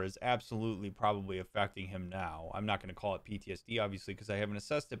war is absolutely probably affecting him now. I'm not going to call it PTSD, obviously, because I haven't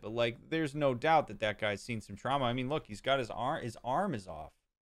assessed it, but, like, there's no doubt that that guy's seen some trauma. I mean, look, he's got his arm is off.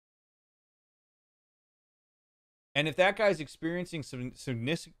 And if that guy's experiencing some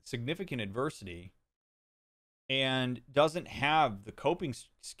significant adversity and doesn't have the coping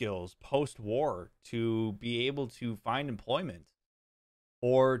skills post-war to be able to find employment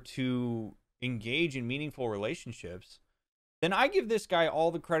or to engage in meaningful relationships, then I give this guy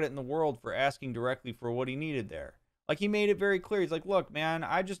all the credit in the world for asking directly for what he needed there. Like, he made it very clear. He's like, look, man,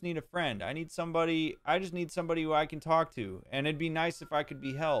 I just need a friend. I just need somebody who I can talk to, and it'd be nice if I could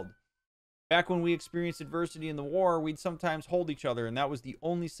be held. Back when we experienced adversity in the war, we'd sometimes hold each other, and that was the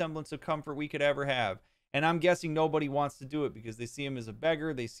only semblance of comfort we could ever have. And I'm guessing nobody wants to do it because they see him as a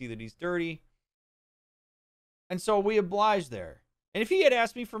beggar. They see that he's dirty. And so we oblige there. And if he had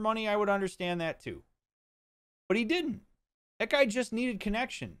asked me for money, I would understand that too. But he didn't. That guy just needed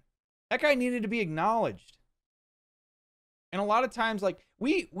connection. That guy needed to be acknowledged. And a lot of times, like,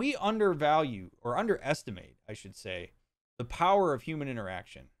 we undervalue, or underestimate, I should say, the power of human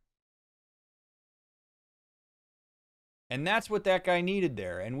interaction. And that's what that guy needed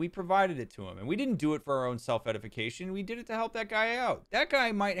there, and we provided it to him. And we didn't do it for our own self-edification. We did it to help that guy out. That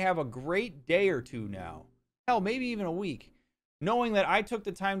guy might have a great day or two now. Hell, maybe even a week, knowing that I took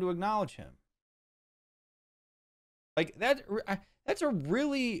the time to acknowledge him. Like, that's a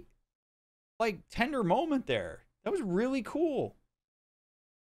really, like, tender moment there. That was really cool.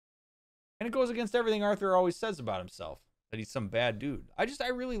 And it goes against everything Arthur always says about himself, that he's some bad dude. I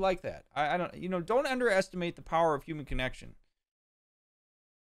really like that. I don't underestimate the power of human connection.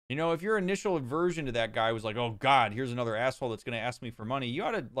 You know, if your initial aversion to that guy was like, oh God, here's another asshole that's going to ask me for money, you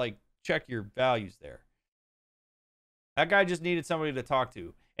ought to, like, check your values there. That guy just needed somebody to talk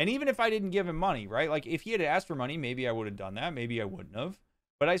to. And even if I didn't give him money, right? Like, if he had asked for money, maybe I would have done that. Maybe I wouldn't have.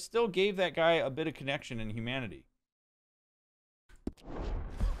 But I still gave that guy a bit of connection and humanity.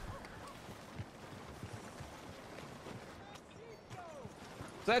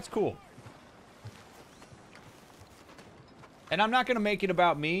 So that's cool. And I'm not going to make it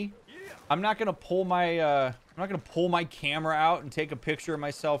about me. I'm not going to pull my camera out and take a picture of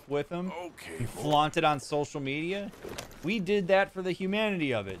myself with him and flaunt it on social media. We did that for the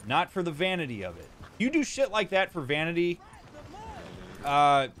humanity of it, not for the vanity of it. You do shit like that for vanity,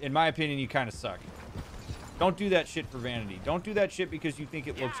 in my opinion, you kind of suck. Don't do that shit for vanity. Don't do that shit because you think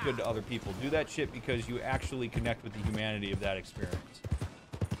it looks good to other people. Do that shit because you actually connect with the humanity of that experience.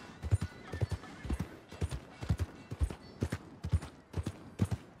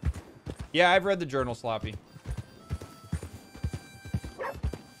 Yeah, I've read the journal, Sloppy.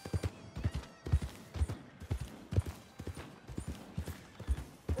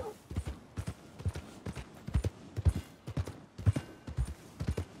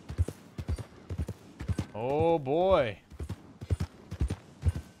 Oh, boy.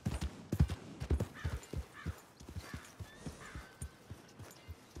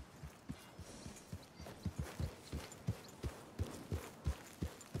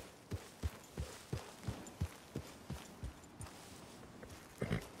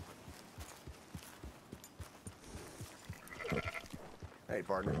 Hey,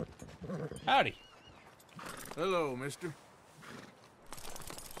 partner. Howdy. Hello, mister.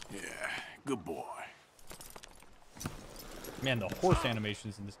 Yeah, good boy. Man, the horse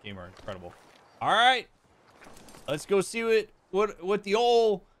animations in this game are incredible. All right, let's go see what the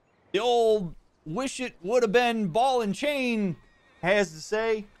old wish it would have been ball and chain has to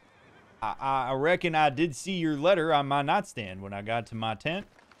say. I reckon I did see your letter on my nightstand when I got to my tent.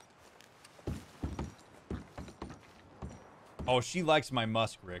 Oh, she likes my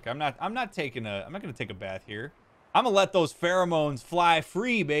musk, Rick. I'm not gonna take a bath here. I'm gonna let those pheromones fly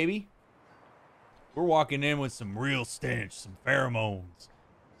free, baby. We're walking in with some real stench, some pheromones.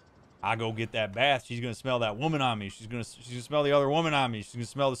 I go get that bath. She's gonna smell that woman on me. She's gonna smell the other woman on me. She's gonna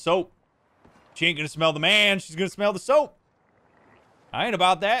smell the soap. She ain't gonna smell the man. She's gonna smell the soap. I ain't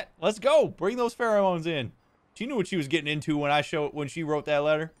about that. Let's go. Bring those pheromones in. She knew what she was getting into when she wrote that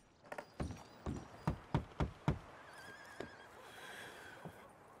letter.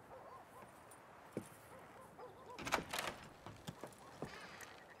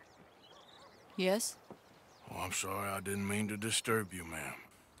 Yes? Oh, I'm sorry, I didn't mean to disturb you, ma'am.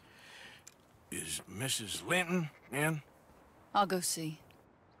 Is Mrs. Linton in? I'll go see.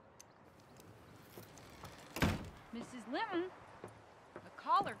 Mrs. Linton, a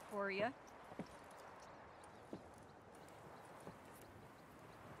collar for you.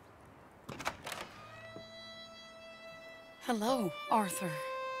 Hello, Arthur.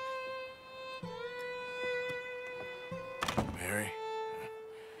 Mary?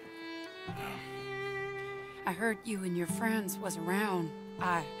 I heard you and your friends was around.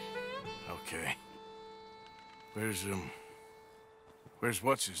 Okay. Where's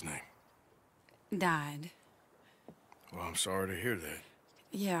what's his name? Died. Well, I'm sorry to hear that.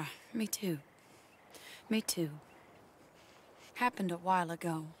 Yeah, me too. Me too. Happened a while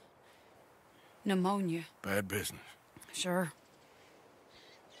ago. Pneumonia. Bad business. Sure.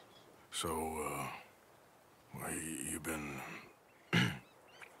 So, well, you've been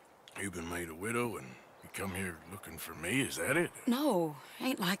made a widow and you come here looking for me, is that it? No,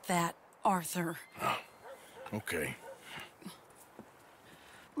 ain't like that, Arthur. Oh, okay.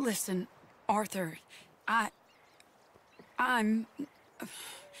 Listen, Arthur, I'm...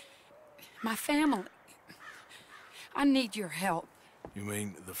 my family. I need your help. You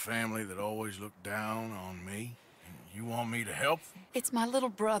mean the family that always looked down on me? And you want me to help them? It's my little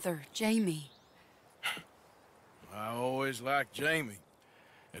brother, Jamie. I always liked Jamie,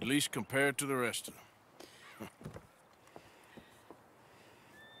 at least compared to the rest of them.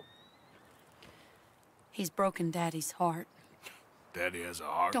 He's broken Daddy's heart. Daddy has a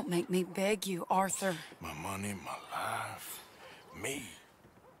heart. Don't make me beg you, Arthur. My money, my life, me.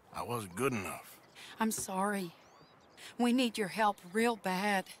 I wasn't good enough. I'm sorry. We need your help real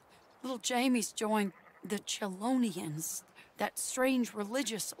bad. Little Jamie's joined the Chelonians, that strange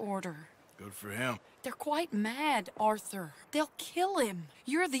religious order. Good for him. They're quite mad, Arthur. They'll kill him.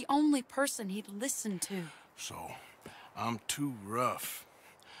 You're the only person he'd listen to. So, I'm too rough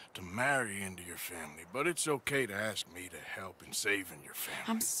to marry into your family, but it's okay to ask me to help in saving your family.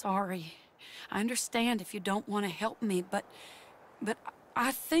 I'm sorry. I understand if you don't want to help me, but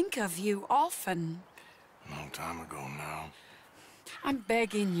I think of you often. Long time ago now. I'm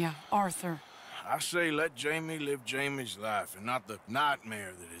begging you, Arthur. I say let Jamie live Jamie's life and not the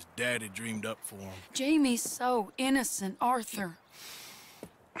nightmare that his daddy dreamed up for him. Jamie's so innocent, Arthur.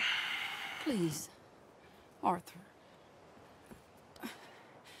 Please, Arthur.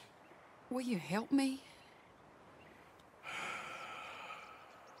 Will you help me?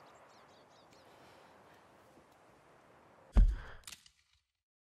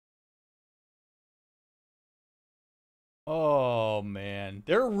 Oh, man.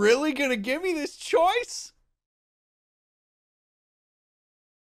 They're really gonna give me this choice?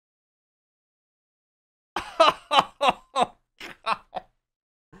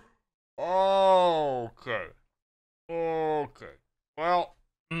 Okay. Okay. Well,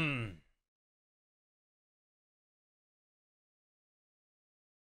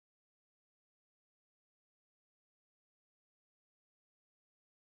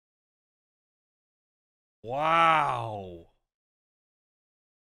 Wow.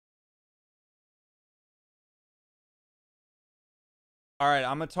 All right,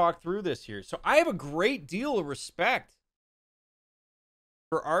 I'm going to talk through this here. So I have a great deal of respect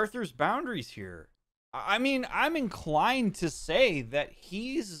for Arthur's boundaries here. I mean, I'm inclined to say that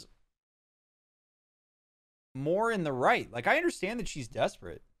he's more in the right. Like, I understand that she's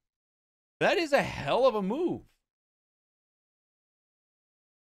desperate. That is a hell of a move.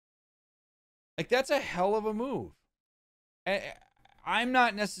 Like, that's a hell of a move. I'm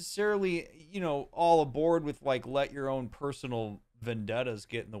not necessarily, you know, all aboard with, like, let your own personal vendettas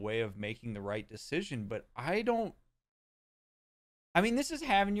get in the way of making the right decision, but I mean, this is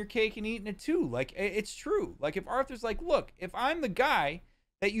having your cake and eating it too. Like, it's true. Like, if Arthur's like, look, if I'm the guy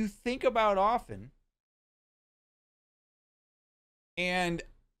that you think about often, and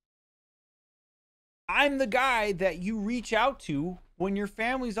I'm the guy that you reach out to when your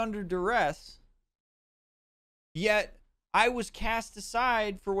family's under duress, yet I was cast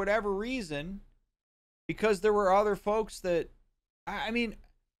aside for whatever reason because there were other folks that, I mean,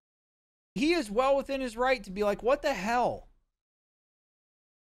 he is well within his right to be like, what the hell?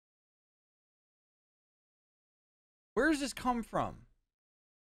 Where does this come from?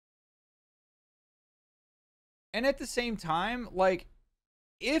 And at the same time, like,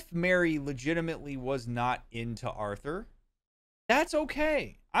 if Mary legitimately was not into Arthur, that's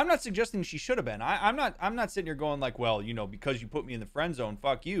okay. I'm not suggesting she should have been. I'm not sitting here going like, well, you know, because you put me in the friend zone,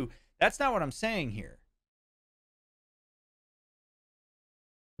 fuck you. That's not what I'm saying here.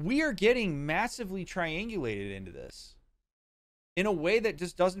 We are getting massively triangulated into this in a way that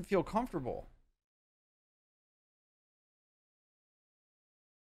just doesn't feel comfortable.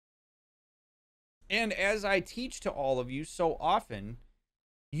 And as I teach to all of you so often,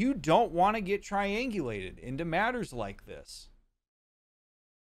 you don't want to get triangulated into matters like this.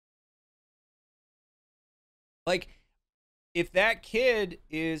 Like, if that kid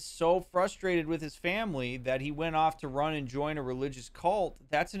is so frustrated with his family that he went off to run and join a religious cult,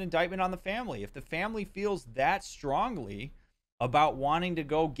 that's an indictment on the family. If the family feels that strongly about wanting to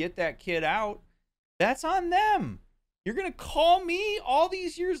go get that kid out, that's on them. You're going to call me all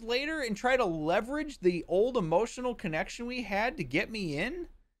these years later and try to leverage the old emotional connection we had to get me in?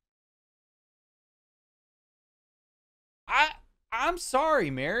 I'm sorry,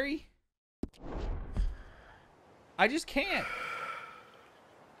 Mary. I just can't.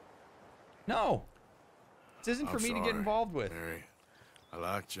 No. This isn't for me to get involved with. Mary, I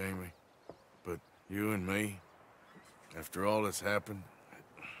like Jamie, but you and me, after all that's happened,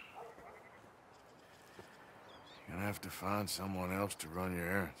 you're gonna have to find someone else to run your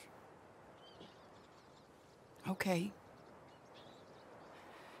errands. Okay.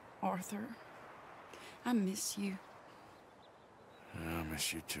 Arthur, I miss you. Yeah, I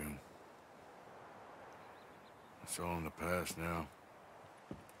miss you too. It's all in the past now.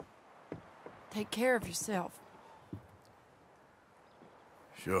 Take care of yourself.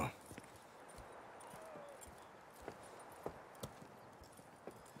 Sure.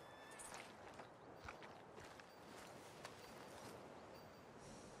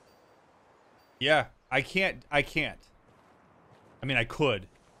 Yeah, I can't. I mean, I could.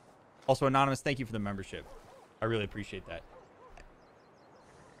 Also, Anonymous, thank you for the membership. I really appreciate that.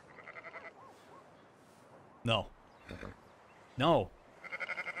 No. No.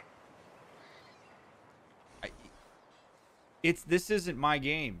 This isn't my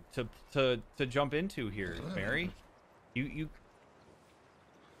game to jump into here, Mary. You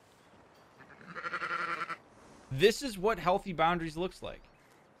This is what healthy boundaries looks like,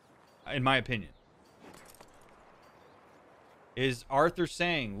 in my opinion. Is Arthur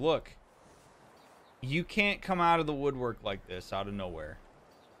saying, look, you can't come out of the woodwork like this out of nowhere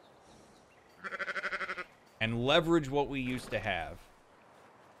and leverage what we used to have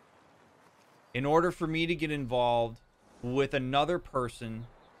in order for me to get involved with another person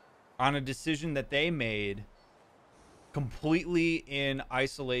on a decision that they made completely in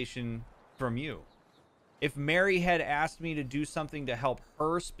isolation from you. If Mary had asked me to do something to help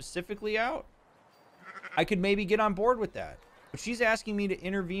her specifically out, I could maybe get on board with that. But she's asking me to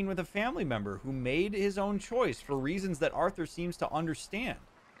intervene with a family member who made his own choice for reasons that Arthur seems to understand.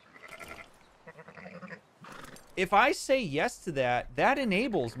 If I say yes to that, that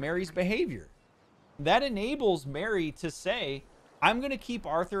enables Mary's behavior. That enables Mary to say, I'm going to keep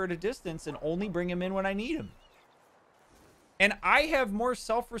Arthur at a distance and only bring him in when I need him. And I have more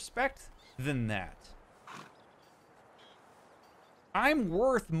self-respect than that. I'm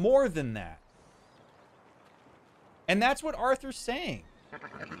worth more than that. And that's what Arthur's saying.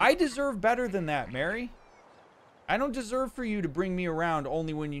 I deserve better than that, Mary. I don't deserve for you to bring me around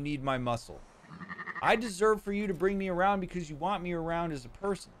only when you need my muscle. I deserve for you to bring me around because you want me around as a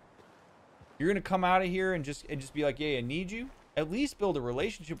person. You're going to come out of here and just be like, yeah, I need you. At least build a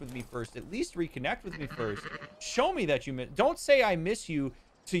relationship with me first. At least reconnect with me first. Show me that you miss. Don't say I miss you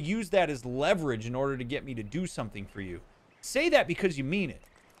to use that as leverage in order to get me to do something for you. Say that because you mean it.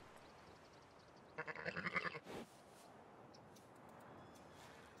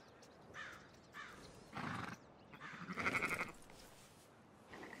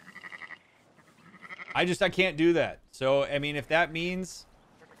 I can't do that. So, I mean, if that means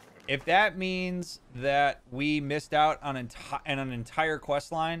that we missed out on an entire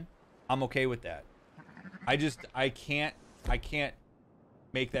quest line, I'm okay with that. I can't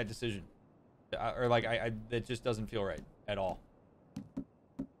make that decision. Or like, it just doesn't feel right at all.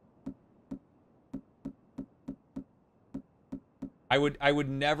 I would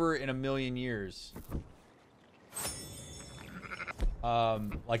never in a million years,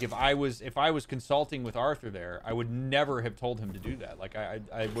 like if I was consulting with Arthur there, I would never have told him to do that. Like I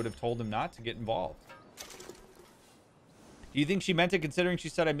would have told him not to get involved. Do you think she meant it considering she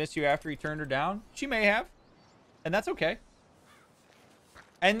said I miss you after he turned her down? She may have. And that's okay.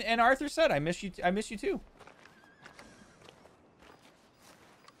 And Arthur said I miss you too.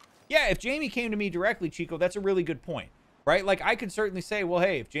 Yeah, if Jamie came to me directly, Chico, that's a really good point. Right? Like I could certainly say, well,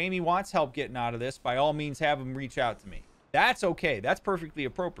 hey, if Jamie wants help getting out of this, by all means have him reach out to me. That's okay. That's perfectly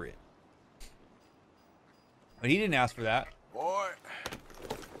appropriate. But he didn't ask for that. Boy.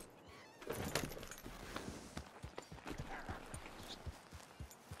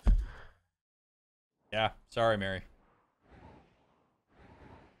 Yeah, sorry, Mary.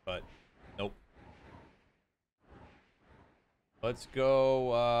 But, nope. Let's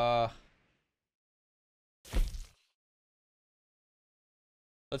go,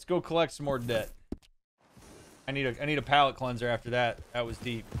 let's go collect some more debt. I need a palate cleanser after that. That was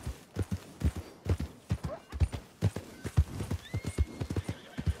deep.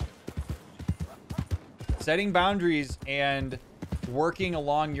 Setting boundaries and working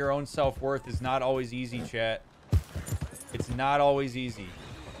along your own self-worth is not always easy, chat. It's not always easy.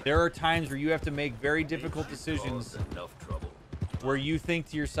 There are times where you have to make very difficult decisions where you think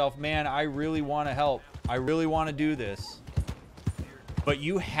to yourself, man, I really want to help. I really want to do this. But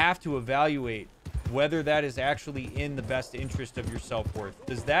you have to evaluate whether that is actually in the best interest of your self-worth.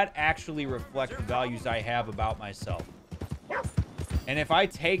 Does that actually reflect the values I have about myself? And if I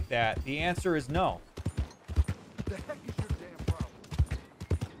take that, the answer is no. The heck is your damn problem?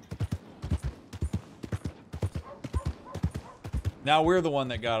 Now we're the one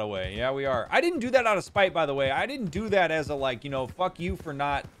that got away. Yeah, we are. I didn't do that out of spite, by the way. I didn't do that as a, like, you know, fuck you for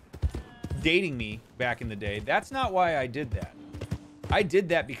not dating me back in the day. That's not why I did that. I did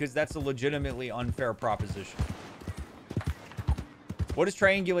that because that's a legitimately unfair proposition. What does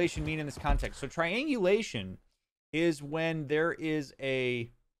triangulation mean in this context? So triangulation is when there is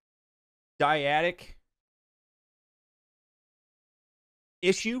a dyadic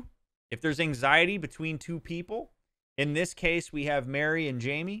issue. If there's anxiety between two people, in this case, we have Mary and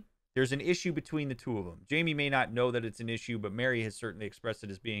Jamie. There's an issue between the two of them. Jamie may not know that it's an issue, but Mary has certainly expressed it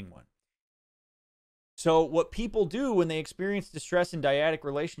as being one. So what people do when they experience distress in dyadic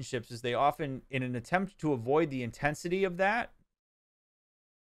relationships is they often, in an attempt to avoid the intensity of that,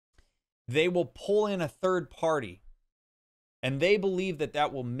 they will pull in a third party. And they believe that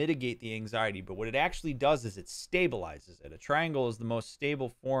that will mitigate the anxiety. But what it actually does is it stabilizes it. A triangle is the most stable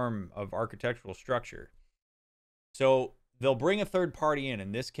form of architectural structure. So they'll bring a third party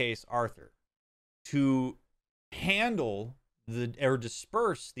in this case, Arthur, to handle or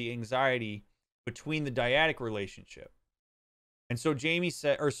disperse the anxiety between the dyadic relationship. And so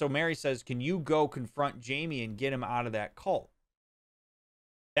Mary says, can you go confront Jamie and get him out of that cult?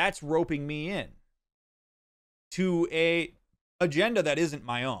 That's roping me in to a agenda that isn't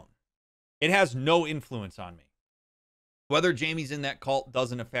my own. It has no influence on me. Whether Jamie's in that cult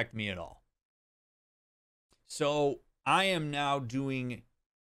doesn't affect me at all. So I am now doing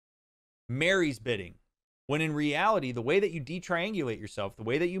Mary's bidding. When in reality, the way that you detriangulate yourself, the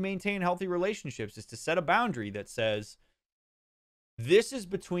way that you maintain healthy relationships is to set a boundary that says, this is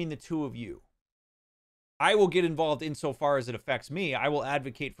between the two of you. I will get involved insofar as it affects me. I will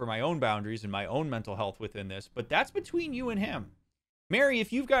advocate for my own boundaries and my own mental health within this, but that's between you and him. Mary,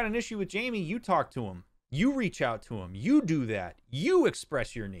 if you've got an issue with Jamie, you talk to him. You reach out to him. You do that. You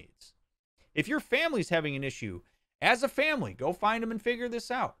express your needs. If your family's having an issue, as a family, go find them and figure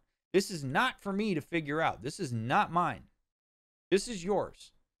this out. This is not for me to figure out. This is not mine. This is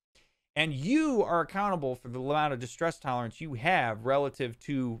yours. And you are accountable for the amount of distress tolerance you have relative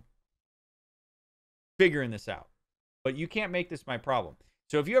to figuring this out. But you can't make this my problem.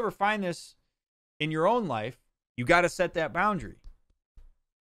 So if you ever find this in your own life, you got to set that boundary.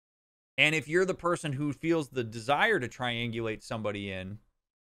 And if you're the person who feels the desire to triangulate somebody in,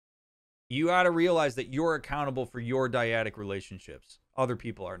 you got to realize that you're accountable for your dyadic relationships. Other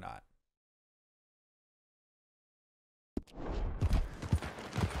people are not.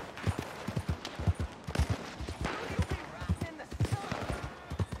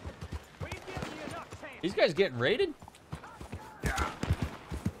 These guys getting raided? Hey,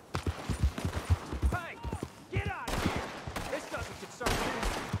 get out of here! This doesn't concern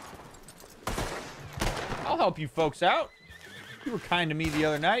you. I'll help you folks out. You were kind to me the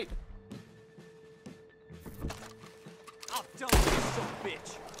other night. I'll done with this son of a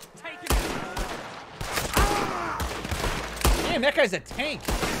bitch. Take him out. Damn, that guy's a tank.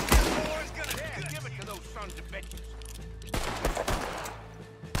 Give it to those sons of bitches.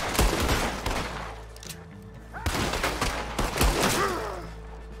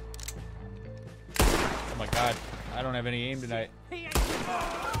 Oh my god, I don't have any aim tonight.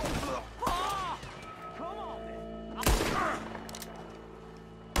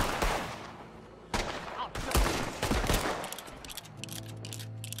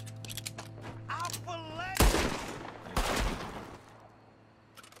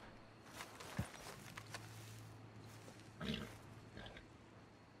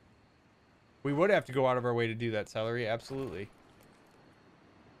 We would have to go out of our way to do that, Celery. Absolutely.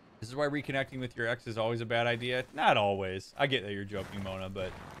 This is why reconnecting with your ex is always a bad idea. Not always. I get that you're joking, Mona,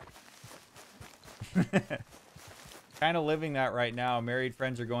 but... kind of living that right now. Married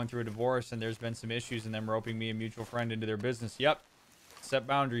friends are going through a divorce, and there's been some issues in them roping me, a mutual friend, into their business. Yep. Set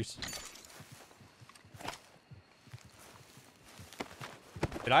boundaries.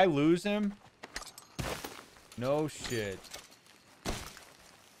 Did I lose him? No shit.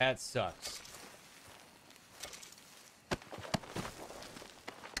 That sucks.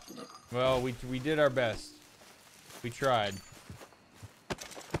 Well, we did our best. We tried.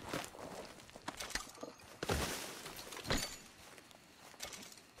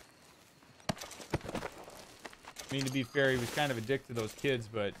 I mean, to be fair, he was kind of addicted to those kids,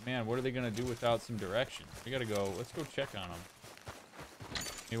 but man, what are they gonna do without some direction? We gotta go. Let's go check on him.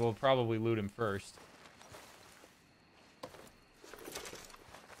 Maybe we'll probably loot him first.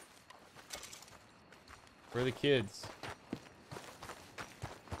 Where are the kids?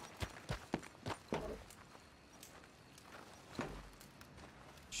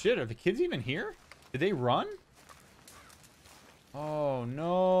 Shit, are the kids even here? Did they run? Oh,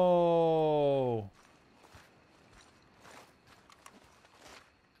 no.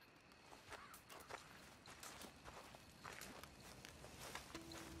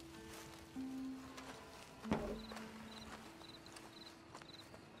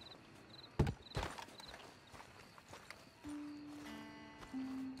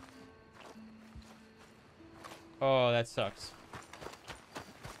 Oh, that sucks.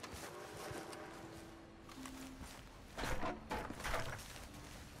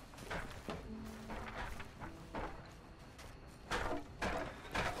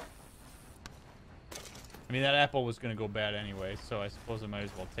 I mean, that apple was going to go bad anyway, so I suppose I might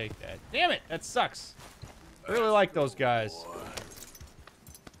as well take that. Damn it! That sucks. I really like those guys.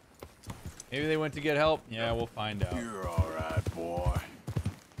 Maybe they went to get help? Yeah, we'll find out. You're alright, boy.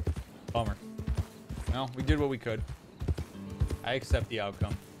 Bummer. Well, we did what we could. I accept the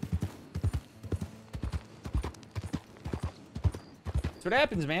outcome. That's what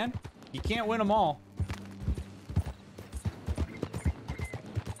happens, man. You can't win them all.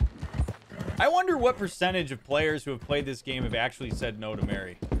 I wonder what percentage of players who have played this game have actually said no to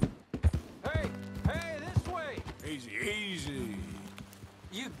Mary. Hey, this way! Easy, easy.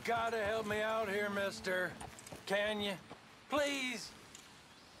 You gotta help me out here, mister. Can you? Please?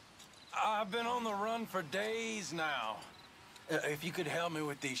 I've been on the run for days now. If you could help me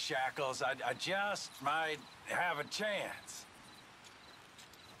with these shackles, I just might have a chance.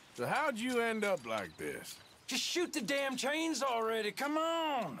 So how'd you end up like this? Just shoot the damn chains already, come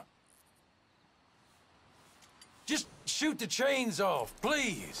on! Just shoot the chains off,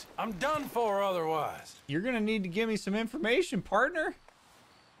 please. I'm done for otherwise. You're gonna need to give me some information, partner.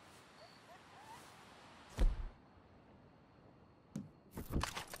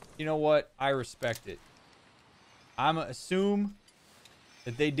 You know what? I respect it. I'ma assume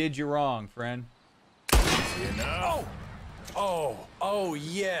that they did you wrong, friend. You know? Oh,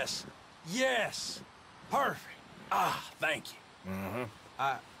 yes. Yes. Perfect. Ah, thank you. Mm-hmm.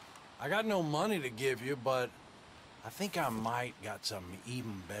 I got no money to give you, but I think I might got something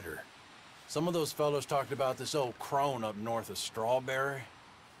even better. Some of those fellows talked about this old crone up north of Strawberry.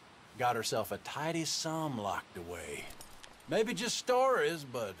 Got herself a tidy sum locked away. Maybe just stories,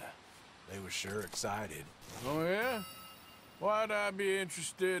 but They were sure excited. Oh, yeah? Why'd I be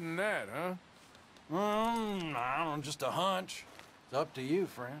interested in that, huh? I don't know, just a hunch. It's up to you,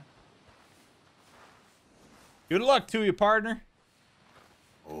 friend. Good luck to you, partner.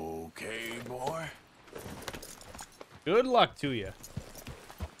 Okay, boy. Good luck to you.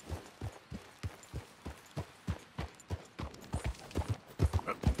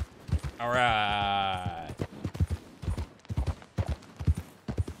 All right.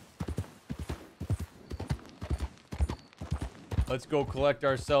 Let's go collect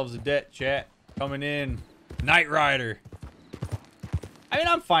ourselves a debt, chat. Coming in. Knight Rider. I mean,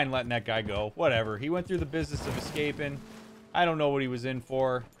 I'm fine letting that guy go. Whatever. He went through the business of escaping. I don't know what he was in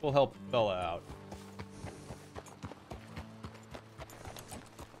for. We'll help the fella out.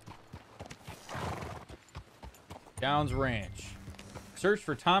 Downs Ranch. Search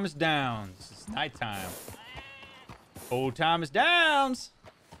for Thomas Downs. It's nighttime. Oh, Thomas Downs!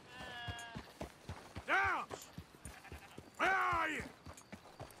 Downs! Where are you?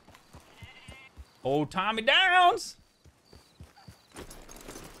 Oh, Tommy Downs!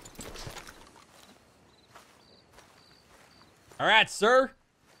 All right, sir.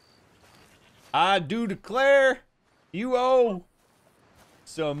 I do declare you owe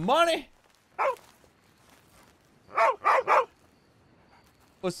some money.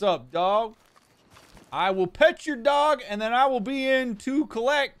 What's up, dog? I will pet your dog, and then I will be in to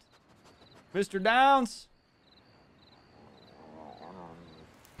collect. Mr. Downs.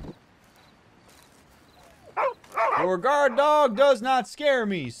 Your guard dog does not scare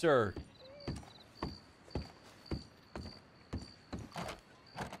me, sir.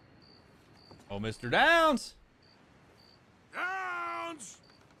 Oh, Mr. Downs. Downs!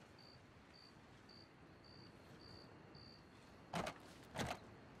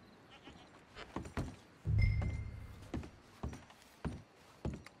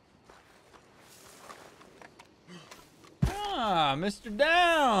 Ah, Mr.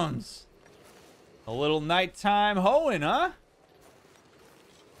 Downs. A little nighttime hoeing, huh?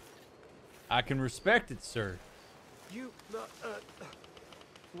 I can respect it, sir. You,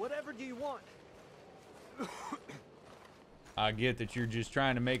 whatever do you want? I get that you're just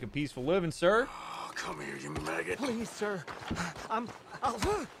trying to make a peaceful living, sir. Oh, come here, you maggot. Please, sir. I'll...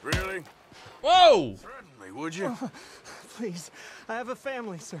 Really? Whoa! Certainly, would you? Please, I have a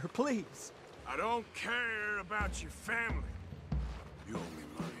family, sir. Please. I don't care about your family. You owe me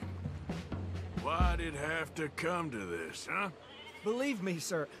money. Why'd it have to come to this, huh? Believe me,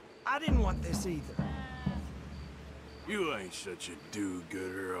 sir. I didn't want this either. You ain't such a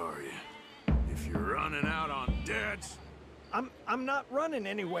do-gooder, are you? If you're running out on debts... I'm not running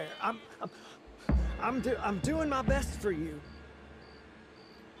anywhere. I'm doing my best for you.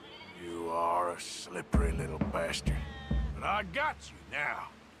 You are a slippery little bastard. But I got you now.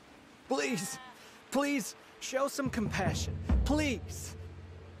 Please, please, show some compassion. Please.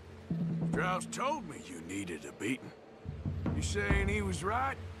 Strauss told me you needed a beating. You saying he was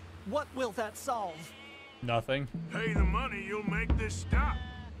right? What will that solve? Nothing. Pay the money, you'll make this stop.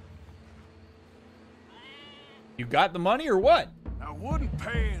 You got the money or what? Now, wouldn't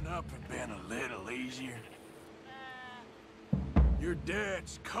paying up have been a little easier? Your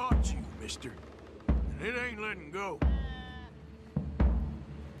dad's caught you, mister. And it ain't letting go.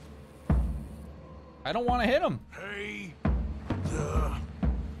 I don't want to hit him. Pay the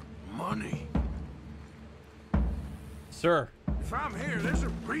money. Sir. If I'm here, there's a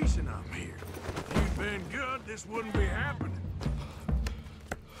reason I'm here. If you'd been good, this wouldn't be happening.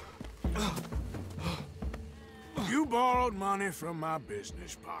 You borrowed money from my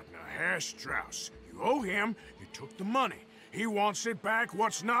business partner, Herr Strauss. You owe him, you took the money. He wants it back,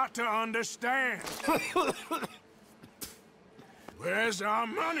 what's not to understand? Where's our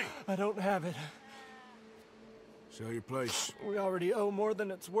money? I don't have it. Sell your place. We already owe more than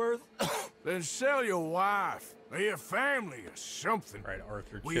it's worth. Then sell your wife, or your family, or something. Right,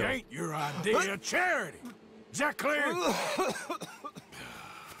 Arthur, We chill. ain't your idea of charity. Is that clear?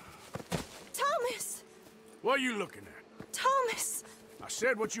 Thomas! What are you looking at? Thomas! I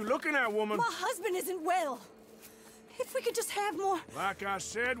said what you looking at, woman. My husband isn't well. If we could just have more... Like I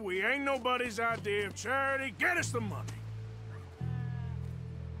said, we ain't nobody's idea of charity. Get us the money.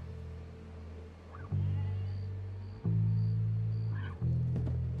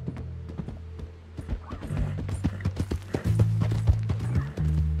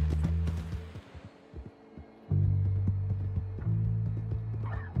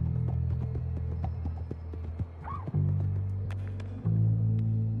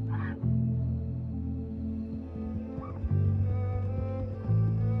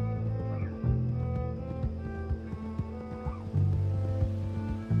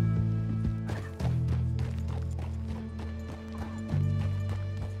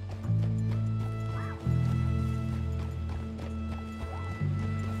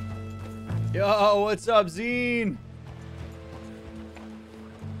 Yo, what's up, Zine?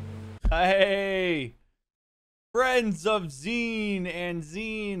 Hey, friends of Zine and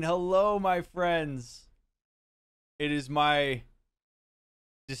Zine. Hello, my friends. It is my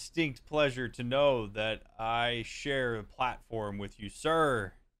distinct pleasure to know that I share a platform with you,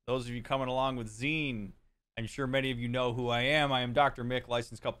 sir. Those of you coming along with Zine, I'm sure many of you know who I am. I am Dr. Mick,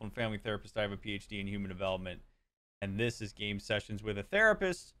 licensed couple and family therapist. I have a PhD in human development. And this is Game Sessions with a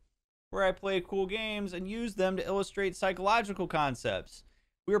Therapist, where I play cool games and use them to illustrate psychological concepts.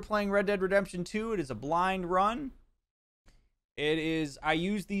 We are playing Red Dead Redemption 2. It is a blind run. I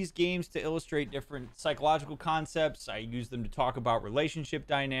use these games to illustrate different psychological concepts. I use them to talk about relationship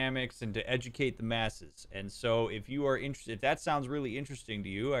dynamics and to educate the masses. And so if you are interested, if that sounds really interesting to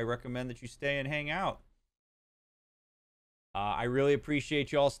you, I recommend that you stay and hang out. I really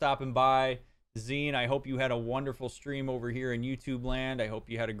appreciate you all stopping by. Zine, I hope you had a wonderful stream over here in YouTube land. I hope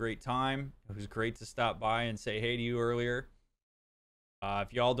you had a great time. It was great to stop by and say hey to you earlier.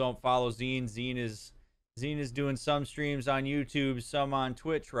 If y'all don't follow Zine, Zine is doing some streams on YouTube, some on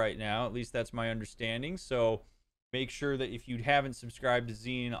Twitch right now. At least that's my understanding. So make sure that if you haven't subscribed to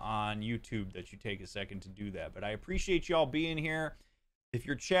Zine on YouTube, that you take a second to do that. But I appreciate y'all being here. If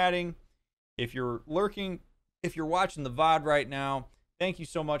you're chatting, if you're lurking, if you're watching the VOD right now, thank you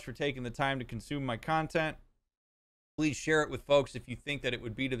so much for taking the time to consume my content. Please share it with folks if you think that it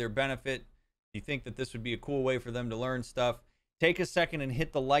would be to their benefit. If you think that this would be a cool way for them to learn stuff. Take a second and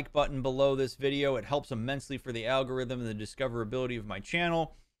hit the like button below this video. It helps immensely for the algorithm and the discoverability of my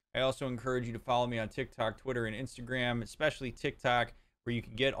channel. I also encourage you to follow me on TikTok, Twitter, and Instagram, especially TikTok, where you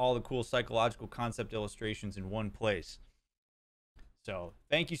can get all the cool psychological concept illustrations in one place. So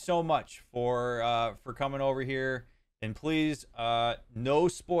thank you so much for coming over here. And please, no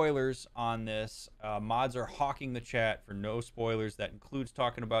spoilers on this. Mods are hawking the chat for no spoilers. That includes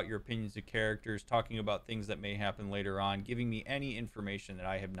talking about your opinions of characters, talking about things that may happen later on, giving me any information that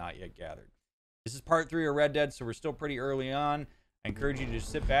I have not yet gathered. This is part 3 of Red Dead, so we're still pretty early on. I encourage you to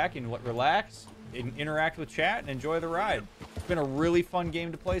just sit back and relax, and interact with chat, and enjoy the ride. It's been a really fun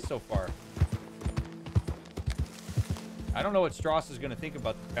game to play so far. I don't know what Strauss is going to think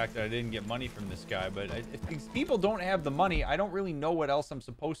about the fact that I didn't get money from this guy, but if these people don't have the money, I don't really know what else I'm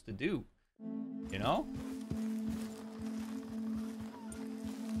supposed to do. You know?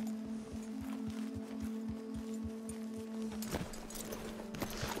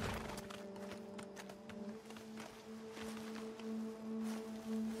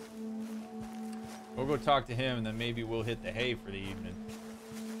 We'll go talk to him, and then maybe we'll hit the hay for the evening.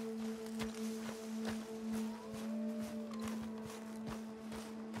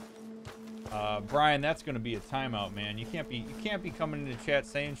 Brian, that's gonna be a timeout, man. You can't be coming into chat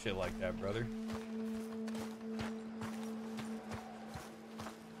saying shit like that, brother.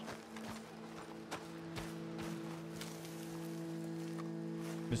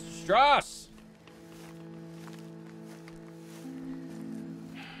 Mr. Strauss!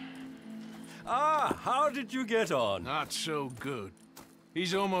 Ah, how did you get on? Not so good.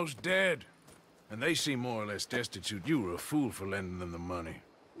 He's almost dead. And they seem more or less destitute. You were a fool for lending them the money.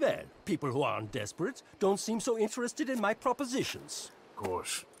 Well, people who aren't desperate don't seem so interested in my propositions. Of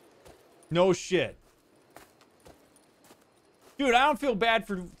course. No shit. Dude, I don't feel bad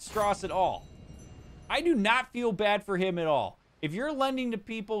for Strauss at all. I do not feel bad for him at all. If you're lending to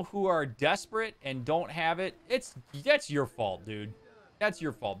people who are desperate and don't have it, that's your fault, dude. That's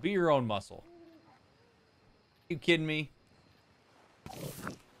your fault. Be your own muscle. You kidding me? You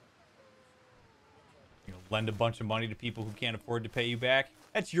know, lend a bunch of money to people who can't afford to pay you back?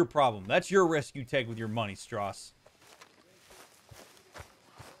 That's your problem. That's your risk you take with your money, Strauss.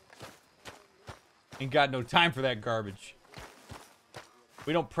 Ain't got no time for that garbage.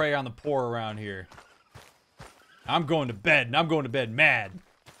 We don't prey on the poor around here. I'm going to bed, and I'm going to bed mad.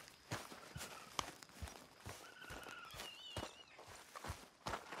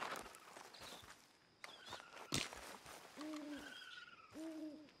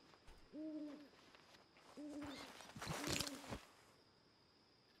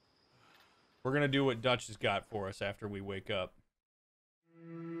 We're going to do what Dutch has got for us after we wake up.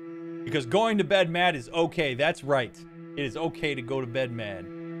 Because going to bed mad is okay. That's right. It is okay to go to bed mad.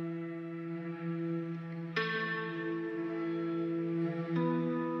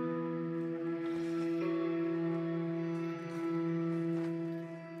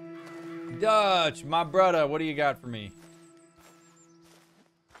 Dutch, my brother, what do you got for me?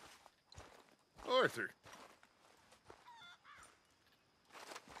 Arthur.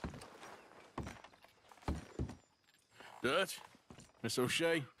 Dutch? Miss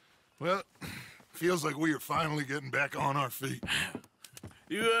O'Shea? Well, feels like we are finally getting back on our feet.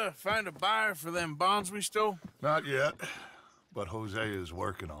 You, find a buyer for them bonds we stole? Not yet, but Jose is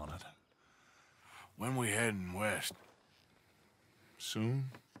working on it. When we heading west?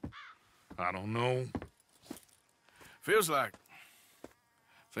 Soon? I don't know. Feels like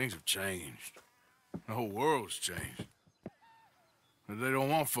things have changed. The whole world's changed. They don't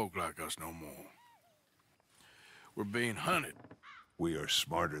want folk like us no more. We're being hunted. We are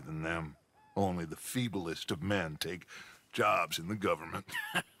smarter than them. Only the feeblest of men take jobs in the government.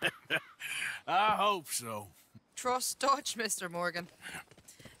 I hope so. Trust Dutch, Mr. Morgan.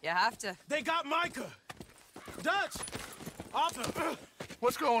 You have to. They got Micah! Dutch! Arthur!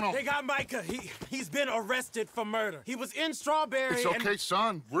 What's going on? They got Micah. He's been arrested for murder. He was in Strawberry. It's okay,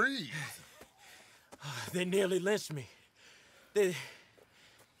 son. Breathe. They nearly lynched me.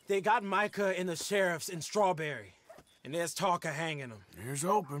 They got Micah and the sheriffs in Strawberry. And there's talk of hanging him. Here's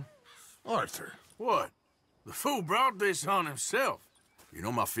hoping. Arthur. What? The fool brought this on himself. You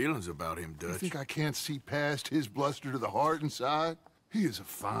know my feelings about him, Dutch. You think I can't see past his bluster to the heart inside? He is a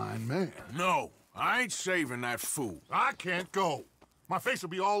fine man. No, I ain't saving that fool. I can't go. My face will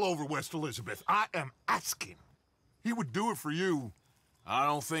be all over West Elizabeth. I am asking. He would do it for you. I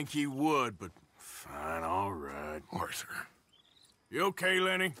don't think he would, but fine, all right. Arthur. You okay,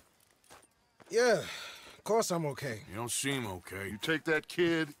 Lenny? Yeah, of course I'm okay. You don't seem okay. You take that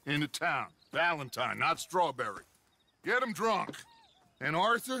kid into town. Valentine, not Strawberry. Get him drunk. And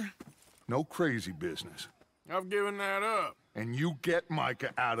Arthur, no crazy business. I've given that up. And you get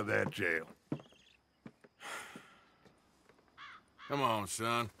Micah out of that jail. Come on,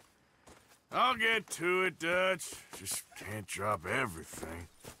 son. I'll get to it, Dutch. Just can't drop everything.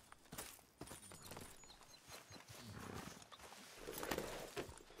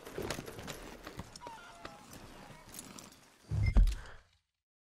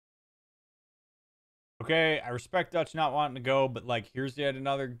 Okay, I respect Dutch not wanting to go, but like, here's yet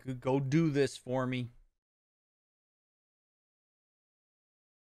another go do this for me.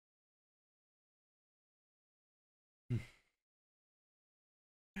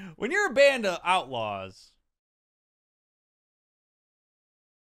 When you're a band of outlaws,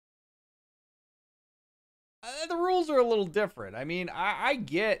 the rules are a little different. I mean, I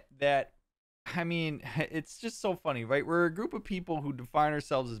get that. I mean, it's just so funny, right? We're a group of people who define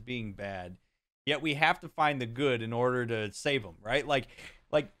ourselves as being bad, yet we have to find the good in order to save them, right? Like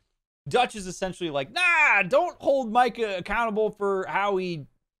Dutch is essentially like, nah, don't hold Micah accountable for how he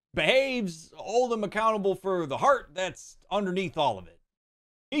behaves. Hold him accountable for the heart that's underneath all of it.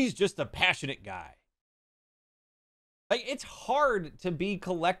 He's just a passionate guy. Like, it's hard to be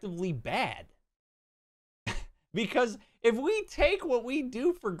collectively bad. Because if we take what we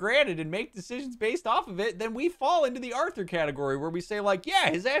do for granted and make decisions based off of it, then we fall into the Arthur category where we say, like, yeah,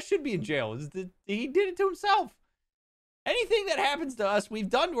 his ass should be in jail. He did it to himself. Anything that happens to us, we've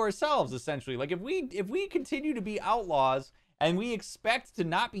done to ourselves, essentially. Like, if we continue to be outlaws and we expect to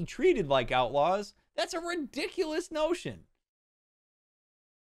not be treated like outlaws, that's a ridiculous notion.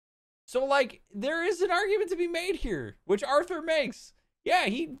 So, like, there is an argument to be made here, which Arthur makes. Yeah,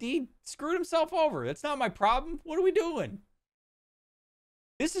 he screwed himself over. That's not my problem. What are we doing?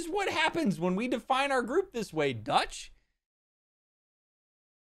 This is what happens when we define our group this way, Dutch.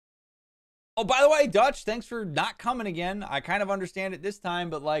 Oh, by the way, Dutch, thanks for not coming again. I kind of understand it this time,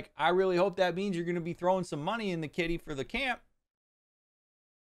 but, like, I really hope that means you're going to be throwing some money in the kitty for the camp.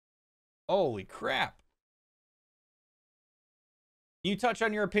 Holy crap. You touch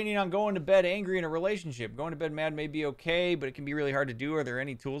on your opinion on going to bed angry in a relationship. Going to bed mad may be okay, but it can be really hard to do. Are there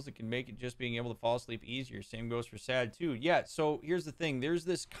any tools that can make it just being able to fall asleep easier? Same goes for sad too. Yeah, so here's the thing. There's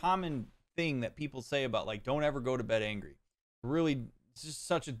this common thing that people say about, like, don't ever go to bed angry. Really, it's just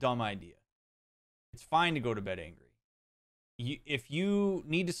such a dumb idea. It's fine to go to bed angry. If you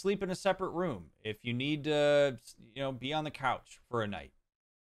need to sleep in a separate room, if you need to, be on the couch for a night,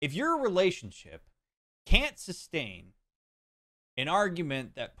 if your relationship can't sustain an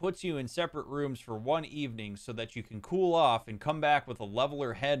argument that puts you in separate rooms for one evening so that you can cool off and come back with a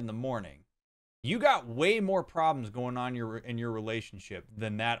leveler head in the morning, you got way more problems going on in your relationship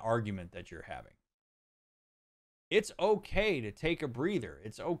than that argument that you're having. It's okay to take a breather.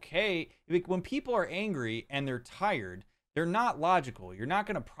 It's okay. Like, when people are angry and they're tired, they're not logical. You're not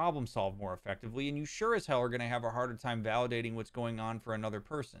going to problem solve more effectively, and you sure as hell are going to have a harder time validating what's going on for another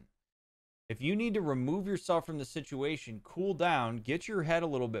person. If you need to remove yourself from the situation, cool down, get your head a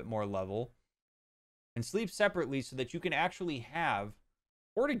little bit more level, and sleep separately so that you can actually have,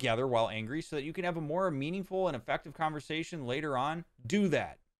 or together while angry, so that you can have a more meaningful and effective conversation later on, do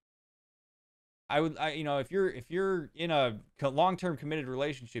that. If you're in a long-term committed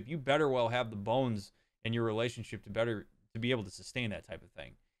relationship, you better well have the bones in your relationship to be able to sustain that type of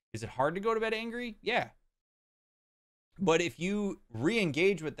thing. Is it hard to go to bed angry? Yeah. But if you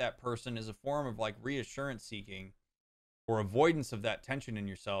re-engage with that person as a form of like reassurance seeking or avoidance of that tension in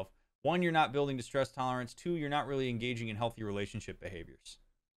yourself, one, you're not building distress tolerance. Two, you're not really engaging in healthy relationship behaviors.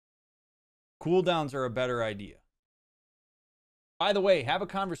 Cool downs are a better idea. By the way, have a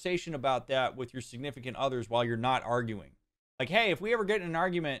conversation about that with your significant others while you're not arguing. Like, hey, if we ever get in an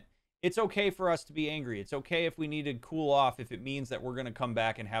argument, it's okay for us to be angry. It's okay if we need to cool off if it means that we're going to come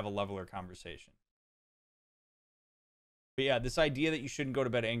back and have a leveler conversation. But yeah, this idea that you shouldn't go to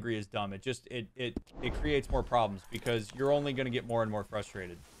bed angry is dumb. It just, it creates more problems because you're only going to get more and more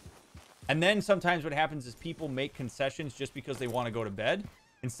frustrated. And then sometimes what happens is people make concessions just because they want to go to bed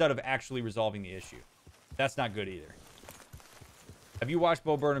instead of actually resolving the issue. That's not good either. Have you watched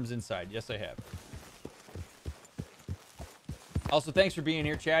Bo Burnham's Inside? Yes, I have. Also, thanks for being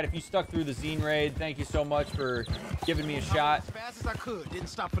here, Chad. If you stuck through the Zine raid, thank you so much for giving me a shot. As fast as I could. Didn't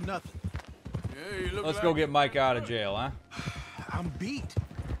stop for nothing. Yeah, you look Let's like go get Mike out of jail, huh? I'm beat.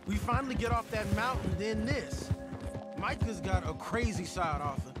 We finally get off that mountain, then this. Mike has got a crazy side,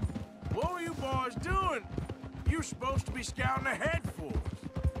 Arthur. What were you boys doing? You were supposed to be scouting ahead for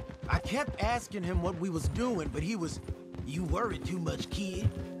us. I kept asking him what we was doing, but he was, "You worry too much, kid.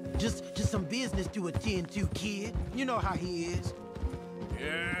 Just some business to attend to, kid. You know how he is."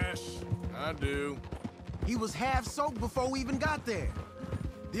 Yes, I do. He was half soaked before we even got there.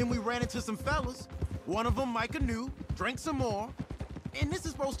 Then we ran into some fellas. One of them Micah knew, drank some more. And this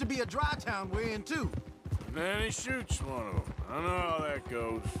is supposed to be a dry town we're in, too. And then he shoots one of them. I know how that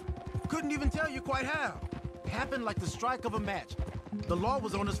goes. Couldn't even tell you quite how. Happened like the strike of a match. The law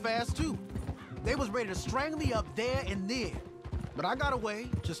was on us fast, too. They was ready to strangle me up there and then. But I got away,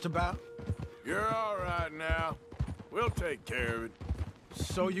 just about. You're all right now. We'll take care of it.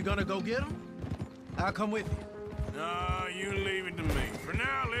 So you gonna go get him? I'll come with you. No, you leave it to me. For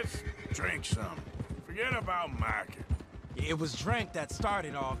now, let's drink some. Forget about Micah. It was drink that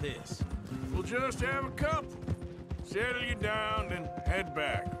started all this. We'll just have a couple. Settle you down, then head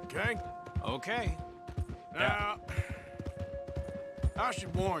back, okay? Okay. Now, I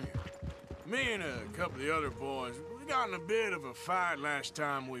should warn you. Me and a couple of the other boys, we got in a bit of a fight last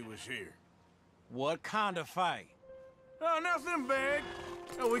time we was here. What kind of fight? Oh, nothing big.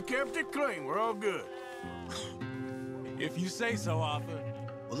 No, we kept it clean. We're all good. If you say so, Arthur.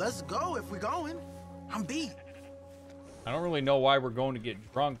 Well, let's go if we're going. I'm beat. I don't really know why we're going to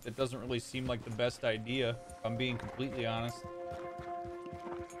get drunk. That doesn't really seem like the best idea, if I'm being completely honest.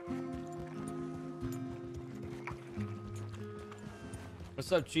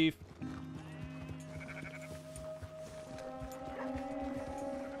 What's up, Chief?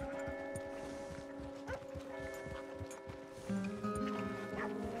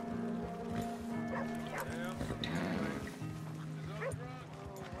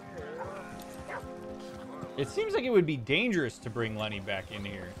 It seems like it would be dangerous to bring Lenny back in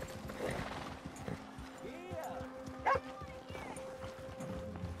here.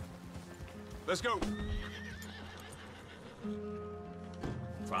 Let's go.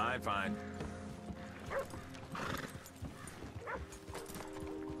 Fine, fine.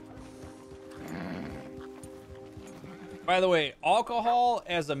 By the way, alcohol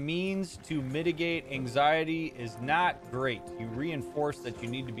as a means to mitigate anxiety is not great. You reinforce that you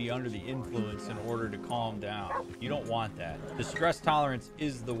need to be under the influence in order to calm down. You don't want that. Distress tolerance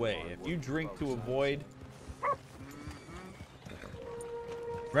is the way. If you drink to avoid...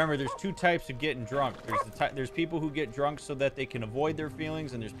 Remember, there's two types of getting drunk. There's people who get drunk so that they can avoid their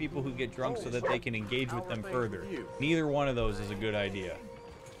feelings, and there's people who get drunk so that they can engage with them further. Neither one of those is a good idea.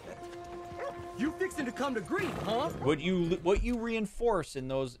 You fixing to come to grief, huh? What you reinforce in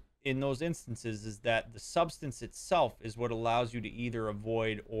those instances is that the substance itself is what allows you to either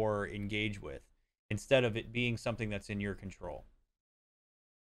avoid or engage with, instead of it being something that's in your control.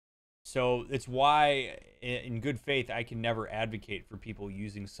 So it's why, in good faith, I can never advocate for people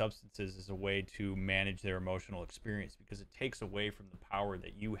using substances as a way to manage their emotional experience, because it takes away from the power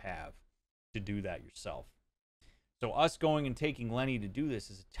that you have to do that yourself. So us going and taking Lenny to do this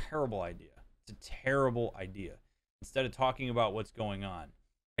is a terrible idea. It's a terrible idea. Instead of talking about what's going on.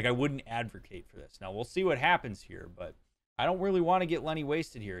 Like, I wouldn't advocate for this. Now, we'll see what happens here, but I don't really want to get Lenny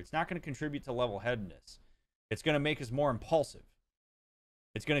wasted here. It's not going to contribute to level-headedness. It's going to make us more impulsive.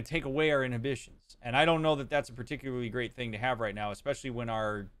 It's going to take away our inhibitions. And I don't know that that's a particularly great thing to have right now, especially when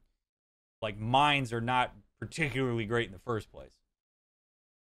our, like, minds are not particularly great in the first place.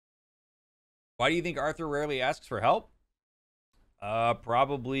 Why do you think Arthur rarely asks for help?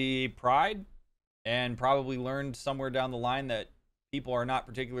 Probably pride, and probably learned somewhere down the line that people are not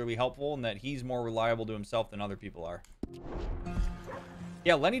particularly helpful and that he's more reliable to himself than other people are.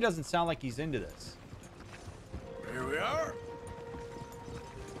 Yeah, Lenny doesn't sound like he's into this. Here we are.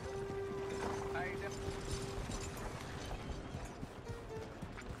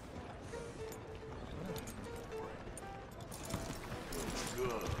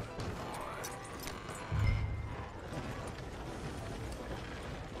 Good.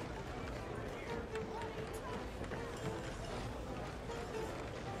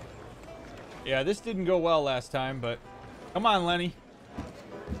 Yeah, this didn't go well last time, but come on, Lenny.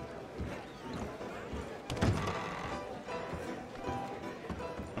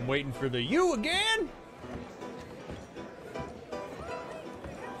 I'm waiting for the you again.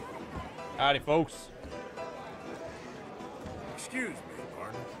 Howdy, folks. Excuse me,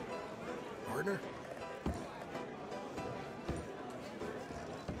 partner. Partner?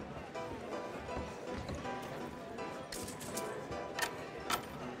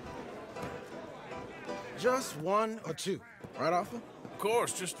 Just one or two, right, Arthur? Of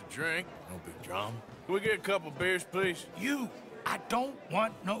course, just a drink. No big drama. Can we get a couple beers, please? I don't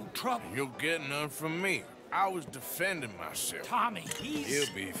want no trouble. You'll get none from me. I was defending myself. Tommy, he's...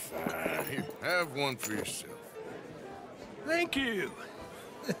 He'll be fine. Here, have one for yourself. Thank you.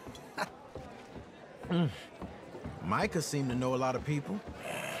 Micah seemed to know a lot of people.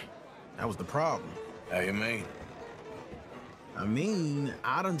 That was the problem. How you mean? I mean,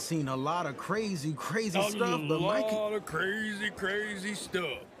 I done seen a lot of crazy stuff, but Micah... A lot of crazy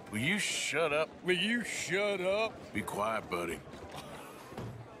stuff. Will you shut up? Will you shut up? Be quiet, buddy.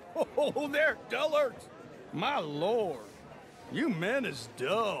 Oh, they're dullards. My lord. You men is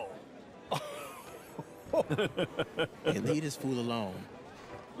dull. Hey, leave this fool alone.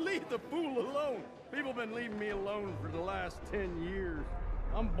 Leave the fool alone. People been leaving me alone for the last 10 years.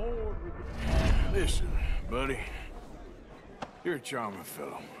 I'm bored with it. Listen, buddy. You're a charming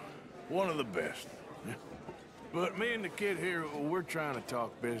fellow. One of the best. But me and the kid here, we're trying to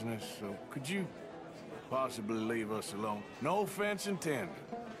talk business, so could you possibly leave us alone? No offense intended.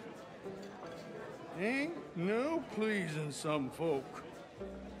 Ain't no pleasing some folk.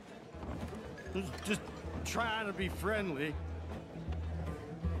 Just trying to be friendly.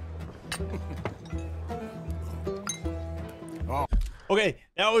 Oh. Okay,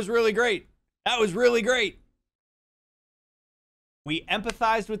 that was really great. That was really great. We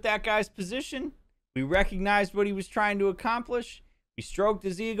empathized with that guy's position. We recognized what he was trying to accomplish. We stroked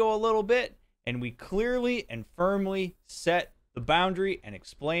his ego a little bit, and we clearly and firmly set the boundary and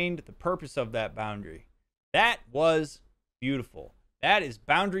explained the purpose of that boundary. That was beautiful. That is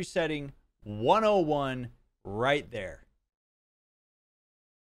boundary setting 101 right there.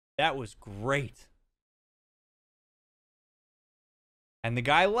 That was great. And the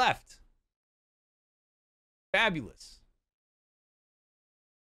guy left. Fabulous.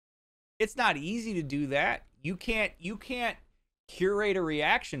 It's not easy to do that. You can't curate a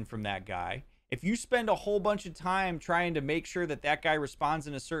reaction from that guy. If you spend a whole bunch of time trying to make sure that that guy responds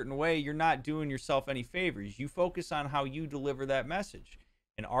in a certain way, you're not doing yourself any favors. You focus on how you deliver that message.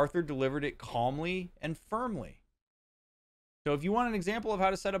 And Arthur delivered it calmly and firmly. So if you want an example of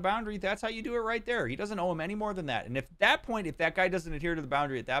how to set a boundary, that's how you do it right there. He doesn't owe him any more than that. And if that guy doesn't adhere to the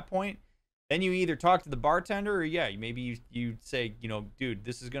boundary at that point, then you either talk to the bartender or, yeah, maybe you say, you know, dude,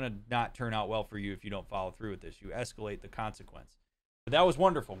 this is going to not turn out well for you if you don't follow through with this. You escalate the consequence. But that was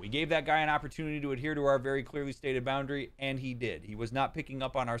wonderful. We gave that guy an opportunity to adhere to our very clearly stated boundary, and he did. He was not picking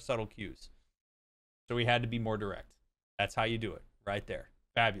up on our subtle cues. So we had to be more direct. That's how you do it, right there.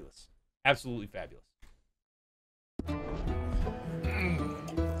 Fabulous. Absolutely fabulous.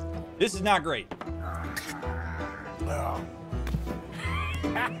 This is not great. Oh.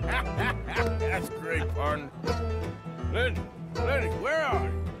 That's great, partner. Lenny, where are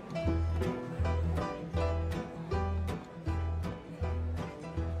you?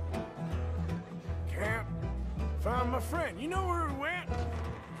 Can't find my friend. You know where he went?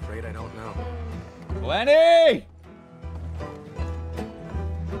 Afraid I don't know. Lenny!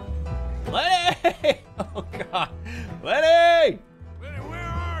 Lenny! Oh, God. Lenny! Lenny, where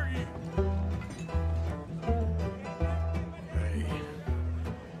are you?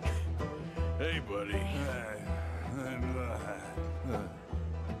 Hey, buddy.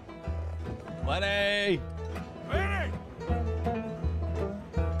 Lenny! Lenny!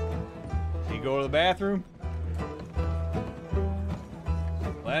 Can you go to the bathroom?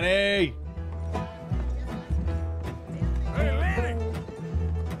 Lenny! Hey, Lenny!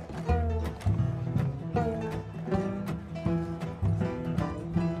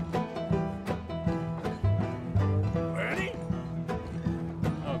 Lenny?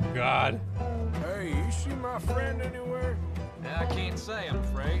 Oh, God. Hey, you see my friend anywhere? I can't say, I'm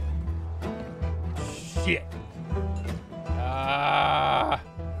afraid. Shit.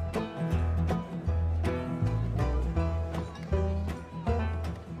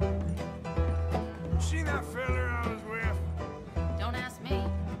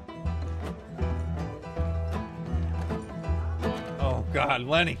 God,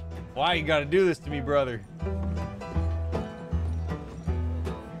 Lenny. Why you gotta do this to me, brother?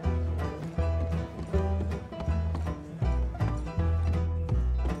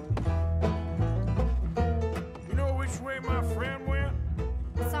 You know which way my friend went?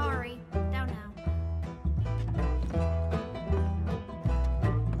 Sorry, don't know.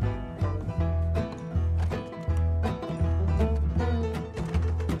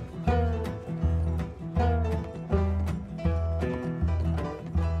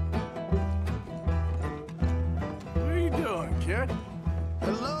 What are you doing, kid?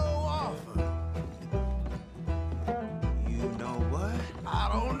 Hello, Arthur. You know what? I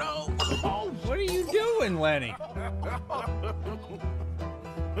don't know. What are you doing, Lenny?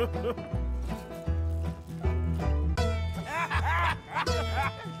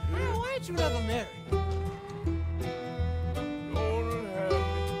 Why ain't you never married?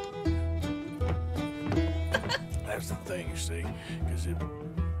 That's the thing, you see, because it...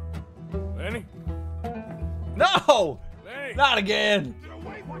 Lenny? No! Lenny! Not again!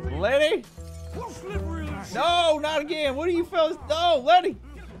 Lenny? No, not again! What are you fellas? No, Lenny!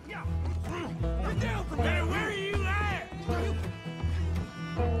 Lenny, where are you at?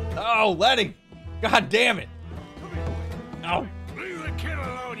 Oh, Lenny! God damn it! Oh. Leave the kid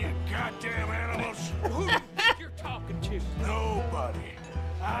alone, you goddamn animals! Who do you think you're talking to? Nobody.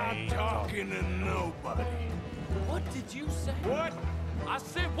 I'm talking to nobody. What did you say? What? I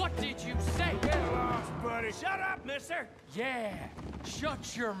said, what did you say? Get lost, buddy. Shut up, mister. Yeah,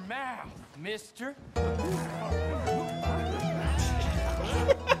 shut your mouth, mister.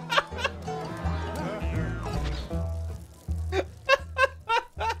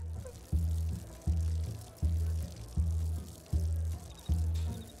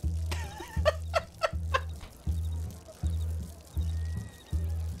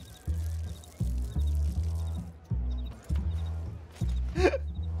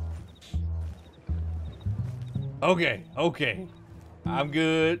 Okay, okay. I'm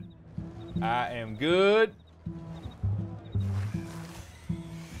good. I am good.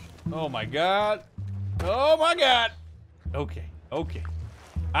 Oh my God. Oh my God. Okay, okay.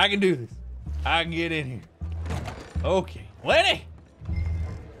 I can do this. I can get in here. Okay. Lenny!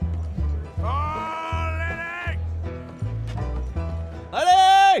 Oh, Lenny!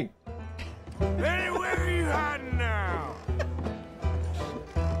 Lenny! Lenny, where are you hiding now?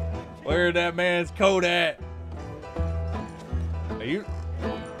 Where's that man's coat at? Are you?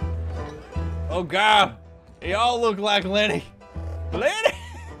 Oh God! They all look like Lenny. Lenny!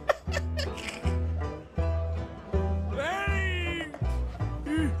 Lenny!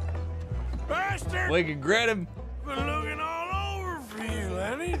 You bastard! We can get him. Been looking all over for you,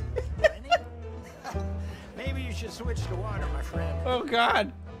 Lenny. Maybe you should switch to water, my friend. Oh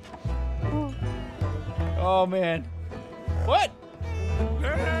God! Oh man! What?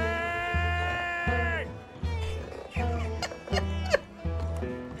 Lenny!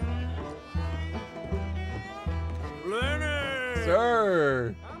 Lenny!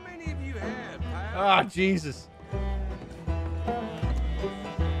 Sir! How many of you had, pal? Ah, Jesus!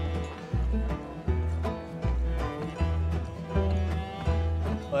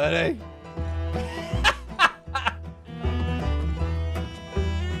 Lenny!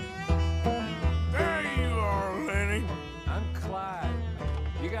 There you are, Lenny. I'm Clyde.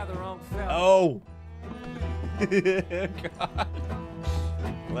 You got the wrong fella. Oh! God!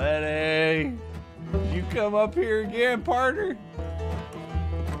 Lenny! You come up here again, partner?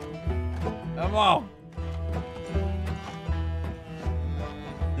 Come on!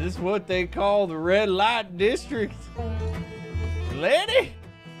 This is what they call the red light district. Lenny?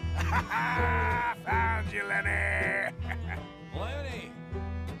 Found you, Lenny. Lenny!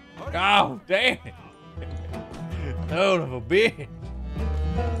 Oh, damn it. Son of a bitch.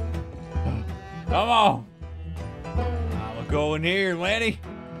 Come on. I'ma go in here, Lenny.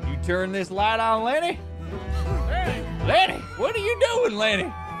 You turn this light on, Lenny. Hey! Lenny, what are you doing,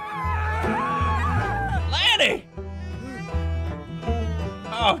 Lenny? Lenny!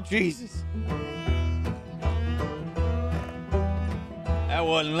 Oh, Jesus. That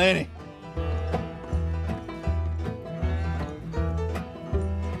wasn't Lenny.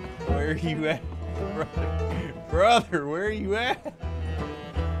 Where are you at? Brother, where are you at?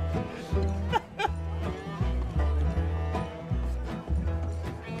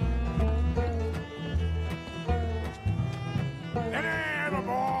 Lenny,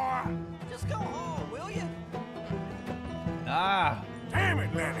 boy! Just go home, will you? Ah. Damn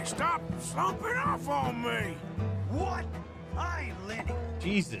it, Lenny, stop slumping off on me! What? I ain't Lenny.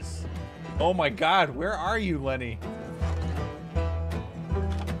 Jesus. Oh my God, where are you, Lenny?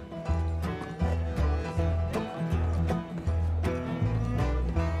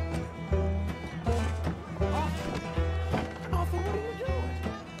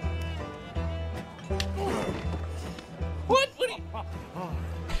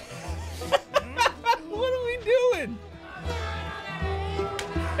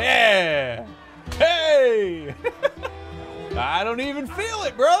 I don't even feel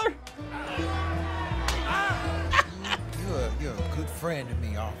it, brother. You're a good friend to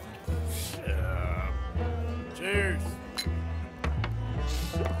me, Arthur. Cheers.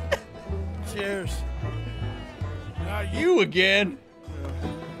 Cheers. Not you again.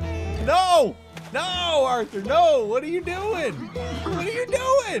 No! No, Arthur, no! What are you doing? What are you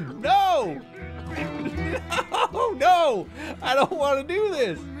doing? No! No, no! I don't want to do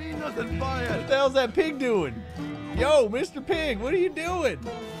this. Nothing by it. What the hell's that pig doing? Yo, Mr. Pig, what are you doing?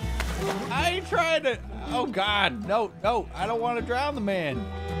 I ain't trying to... Oh, God, no, no. I don't want to drown the man.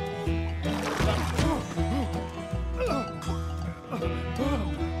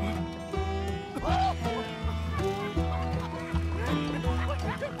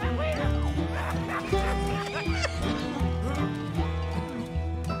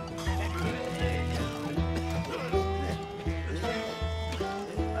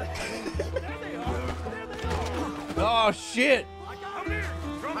 Oh, shit.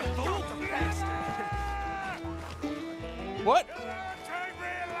 What?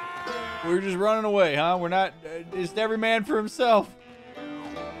 We're just running away, huh? We're not... it's every man for himself.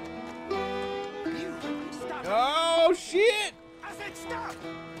 Oh, shit. I said stop.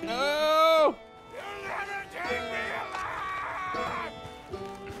 No. You're gonna take me alive.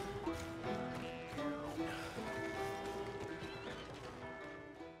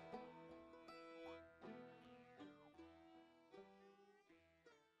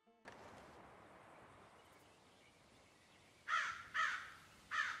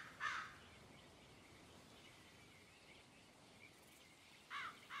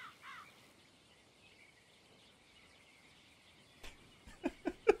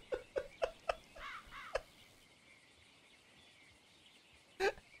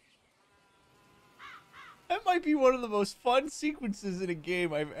 That might be one of the most fun sequences in a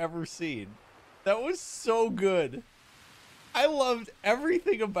game I've ever seen. That was so good. I loved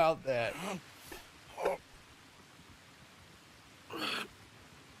everything about that. Oh,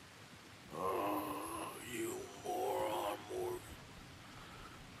 you moron, Morgan.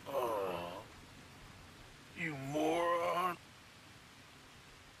 Oh, you moron.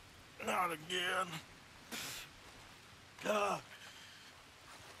 Not again.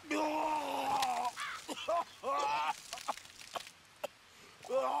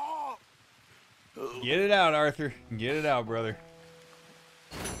 Get it out, Arthur. Get it out, brother.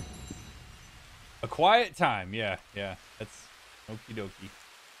 A quiet time. Yeah, yeah. That's okie dokie.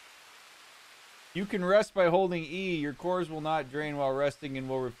 You can rest by holding E. Your cores will not drain while resting and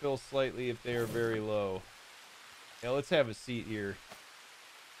will refill slightly if they are very low. Yeah, let's have a seat here.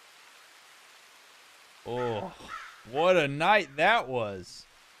 Oh, what a night that was.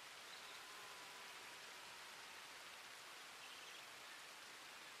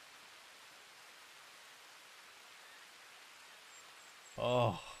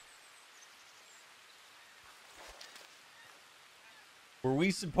 Oh. Were we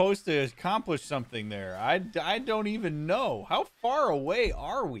supposed to accomplish something there? I don't even know. How far away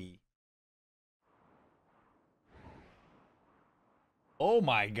are we? Oh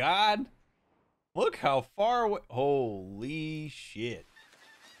my God. Look how far away. Holy shit.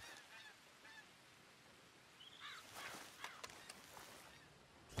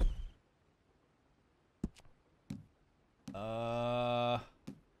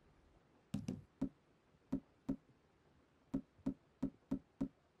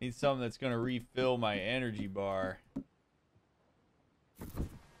 Need something that's gonna refill my energy bar.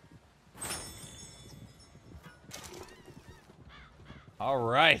 All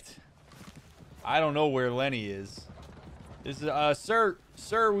right. I don't know where Lenny is. This is sir,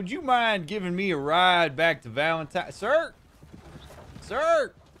 would you mind giving me a ride back to Valentine? Sir?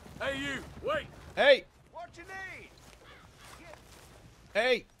 Hey, you, wait. Hey. What you need?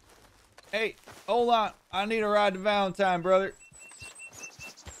 Hey, hold on. I need a ride to Valentine, brother.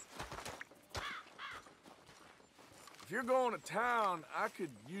 If you're going to town, I could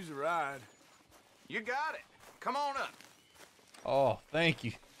use a ride. You got it. Come on up. Oh, thank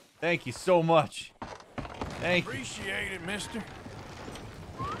you. Thank you so much. Thank you. Appreciate it, mister.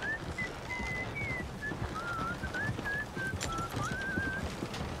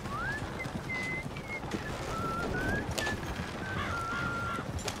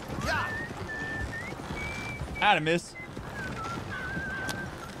 Howdy, miss.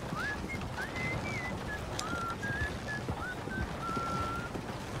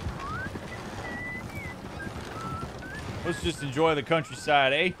 Let's just enjoy the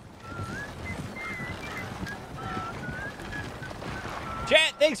countryside, eh?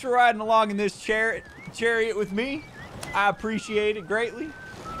 Chat, thanks for riding along in this chariot with me. I appreciate it greatly.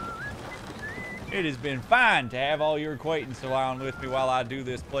 It has been fine to have all your acquaintance along with me while I do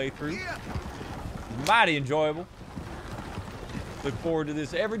this playthrough. Mighty enjoyable. Look forward to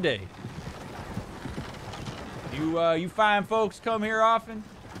this every day. You fine folks come here often?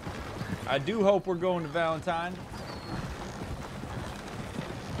 I do hope we're going to Valentine.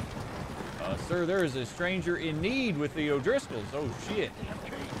 Sir, there is a stranger in need with the O'Driscolls. Oh, shit.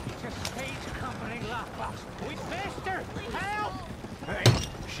 Just stage company lockbox. We faster! Help! Hey,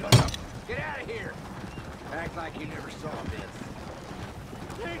 shut up. Get out of here. Act like you never saw this.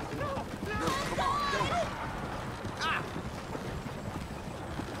 Please, no! Come on, go. Ah!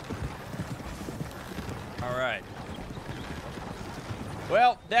 All right.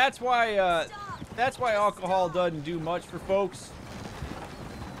 Well, that's why alcohol doesn't do much for folks.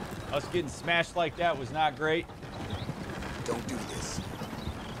 Us getting smashed like that was not great. Don't do this.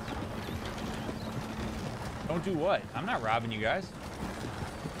 Don't do what? I'm not robbing you guys.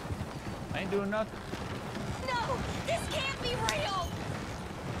 I ain't doing nothing. No, this can't be real.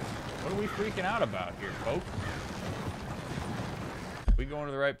 What are we freaking out about here, folks? We going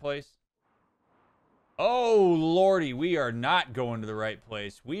to the right place? Oh, lordy, we are not going to the right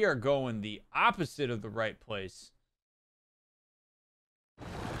place. We are going the opposite of the right place.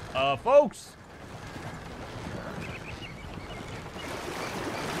 Folks.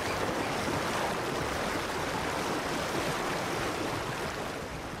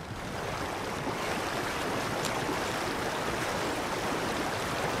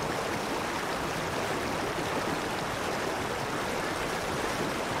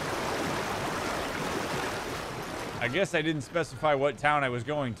 I guess I didn't specify what town I was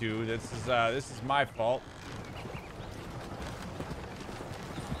going to. This is my fault.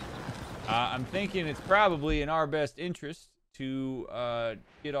 I'm thinking it's probably in our best interest to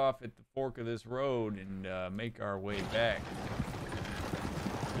get off at the fork of this road and make our way back.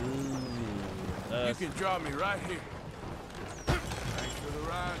 Ooh, You can drop me right here. Thanks for the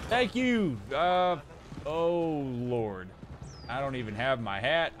ride. Thank you. Oh, Lord. I don't even have my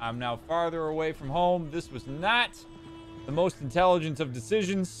hat. I'm now farther away from home. This was not the most intelligent of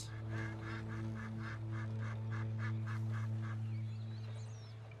decisions.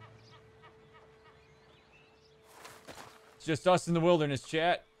 It's just us in the wilderness,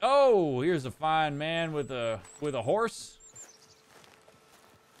 chat. Oh, here's a fine man with a horse.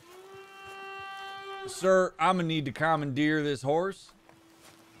 Sir, I'm gonna need to commandeer this horse.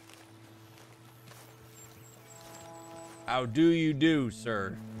 How do you do,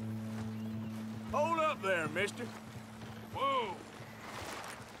 sir? Hold up there, mister. Whoa.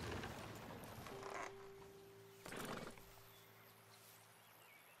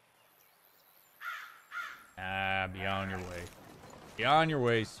 Be on your way. Be on your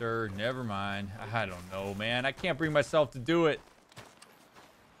way, sir. Never mind. I don't know, man. I can't bring myself to do it.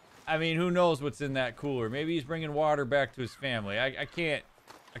 I mean, who knows what's in that cooler? Maybe he's bringing water back to his family. I can't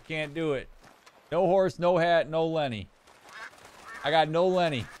do it. No horse, no hat, no Lenny. I got no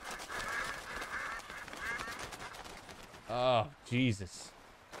Lenny. Oh, Jesus.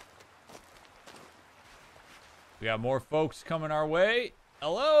 We got more folks coming our way.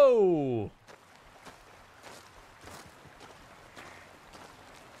 Hello.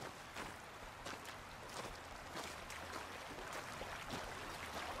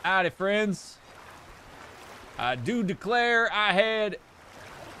 Howdy, friends. I do declare I had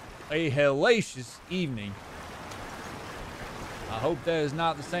a hellacious evening. I hope that is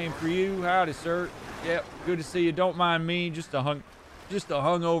not the same for you. Howdy, sir. Yep, good to see you. Don't mind me. Just a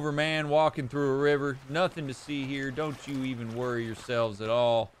hungover man walking through a river. Nothing to see here. Don't you even worry yourselves at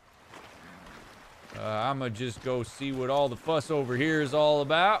all. I'ma just go see what all the fuss over here is all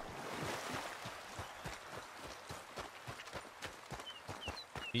about.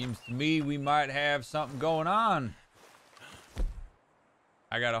 Seems to me we might have something going on.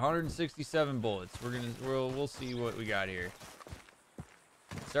 I got 167 bullets. We'll see what we got here.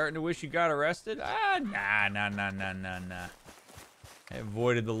 Starting to wish you got arrested? Nah. I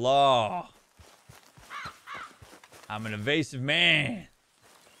avoided the law. I'm an evasive man.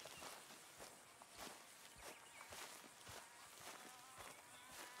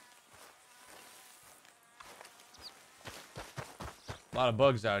 A lot of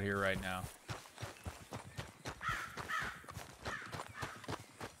bugs out here right now.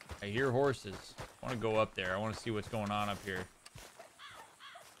 I hear horses. I want to go up there. I want to see what's going on up here.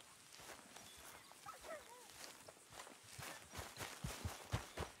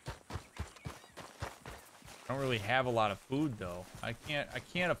 I don't really have a lot of food though. I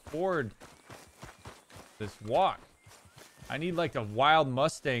can't afford this walk. I need like a wild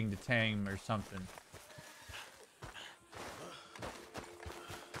Mustang to tame or something.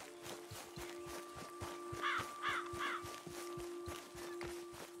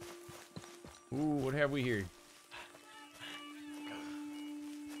 Ooh, what have we here?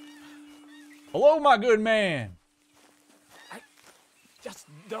 Hello, my good man. Just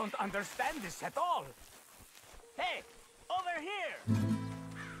don't understand this at all. Hey, over here!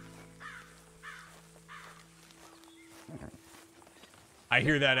 I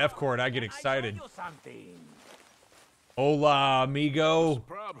hear that F chord, I get excited. You something. Hola, amigo.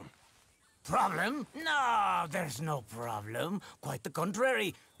 Problem? Problem? No, there's no problem. Quite the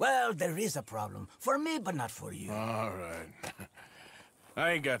contrary. Well, there is a problem. For me, but not for you. All right.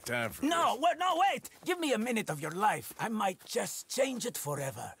 I ain't got time for No, wait! Give me a minute of your life. I might just change it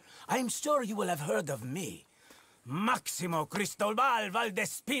forever. I'm sure you will have heard of me. Maximo Cristobal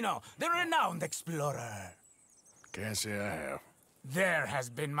Valdespino, the renowned explorer. Can't say I have. There has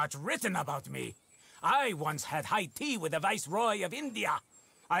been much written about me. I once had high tea with the Viceroy of India.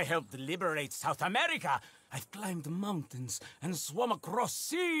 I helped liberate South America. I've climbed mountains and swum across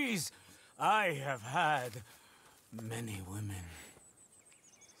seas. I have had many women.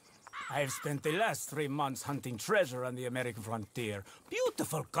 I've spent the last 3 months hunting treasure on the American frontier.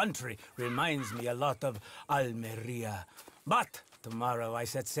 Beautiful country. Reminds me a lot of Almeria. But tomorrow I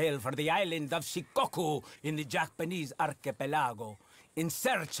set sail for the island of Shikoku in the Japanese archipelago in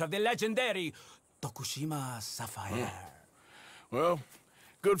search of the legendary Tokushima sapphire. Well,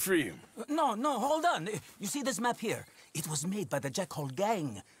 good for you. No, hold on. You see this map here? It was made by the Jack Hole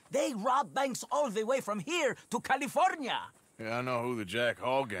gang. They rob banks all the way from here to California. Yeah, I know who the Jack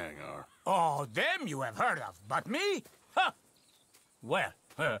Hall gang are. Oh, them you have heard of, but me? Huh. Well,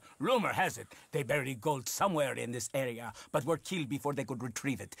 rumor has it they buried gold somewhere in this area, but were killed before they could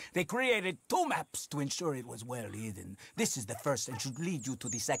retrieve it. They created 2 maps to ensure it was well hidden. This is the first and should lead you to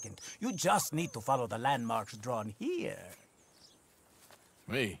the second. You just need to follow the landmarks drawn here.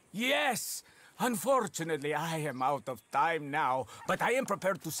 Me? Yes! Unfortunately, I am out of time now, but I am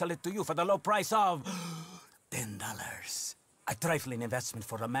prepared to sell it to you for the low price of $10. A trifling investment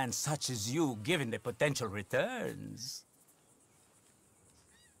for a man such as you, given the potential returns.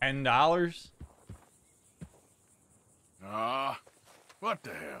 $10? What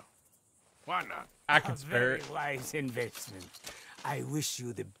the hell? Why not? I can spare it. Very wise investment. I wish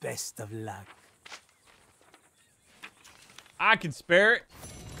you the best of luck. I can spare it.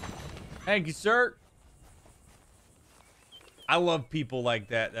 Thank you, sir. I love people like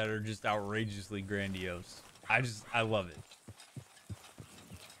that that are just outrageously grandiose. I love it.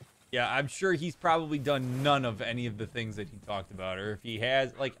 Yeah, I'm sure he's probably done none of any of the things that he talked about. Or if he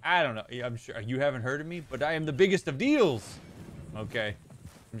has, like, I don't know. I'm sure you haven't heard of me, but I am the biggest of deals. Okay.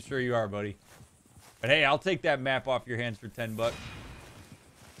 I'm sure you are, buddy. But hey, I'll take that map off your hands for 10 bucks.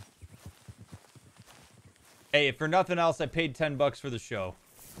 Hey, if for nothing else, I paid 10 bucks for the show.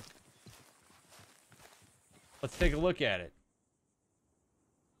 Let's take a look at it.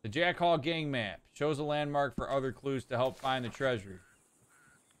 The Jack Hall gang map shows a landmark for other clues to help find the treasure.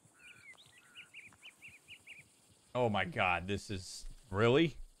 Oh my god, this is...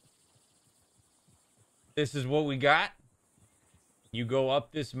 Really? This is what we got? You go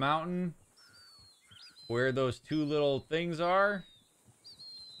up this mountain where those 2 little things are?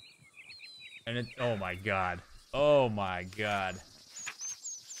 And it... Oh my god. Oh my god.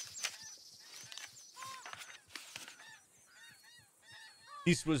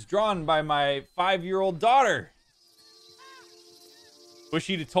 This was drawn by my 5-year-old daughter. Wish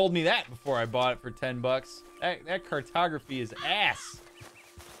she'd have told me that before I bought it for 10 bucks. That cartography is ass.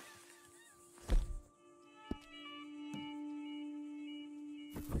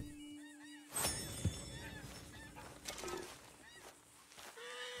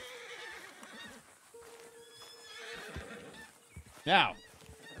 Now,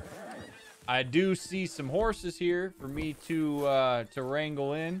 I do see some horses here for me to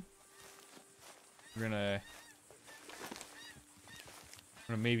wrangle in. We're gonna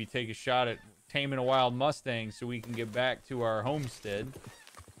maybe take a shot at taming a wild Mustang so we can get back to our homestead.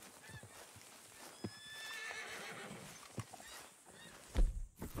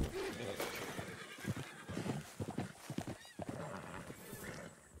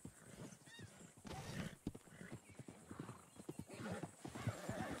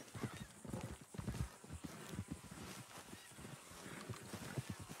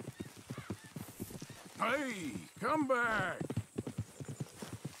 Hey, come back.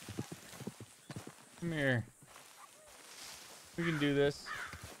 Come here. We can do this.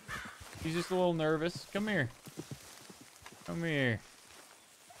 He's just a little nervous. Come here. Come here.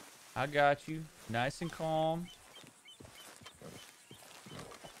 I got you. Nice and calm.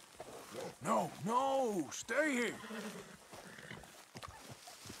 No, stay here.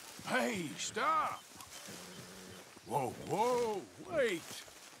 Hey, stop. Whoa, wait.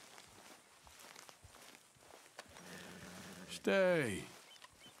 Stay.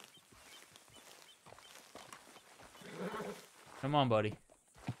 Come on, buddy.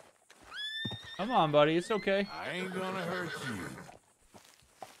 Come on, buddy. It's okay. I ain't gonna hurt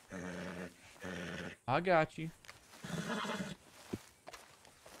you. I got you.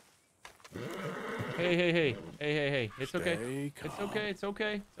 Hey, hey, hey. Hey, hey, hey. It's okay. It's okay. It's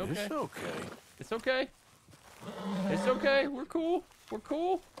okay. It's okay. It's okay. It's okay. It's okay. We're cool. We're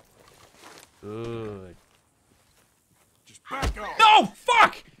cool. Good. Just back off. No!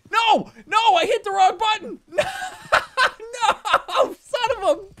 Fuck! No! No! I hit the wrong button! No! No! Son of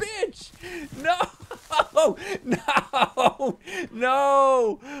a bitch! No! No!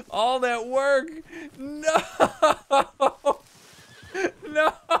 No! All that work! No!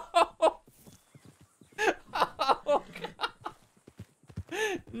 No! Oh, God.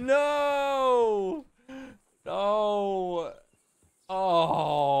 No! No!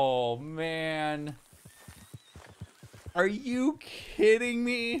 Oh, man. Are you kidding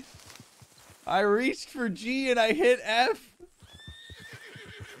me? I reached for G and I hit F?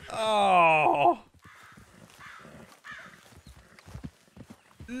 Oh.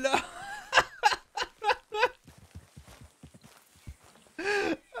 No.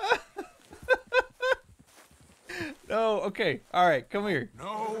 No, okay. All right, come here.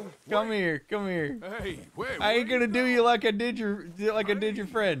 No. Come here. Come here. Hey, wait. I ain't gonna do you like I did your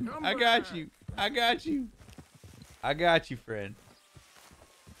friend. I got you. I got you. I got you, friend.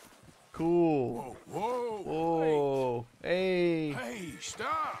 Cool. Whoa, whoa. Whoa. Hey. Hey,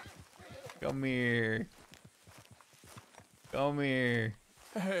 stop. Come here. Come here.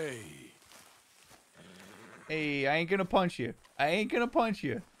 Hey. Hey, I ain't gonna punch you. I ain't gonna punch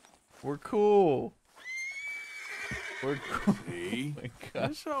you. We're cool. We're cool. See? Oh my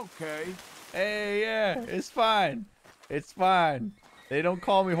God. It's okay. Hey, yeah, it's fine. It's fine. They don't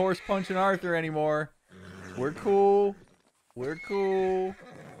call me horse punching Arthur anymore. We're cool. We're cool.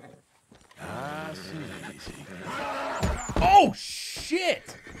 Nice and easy. Oh,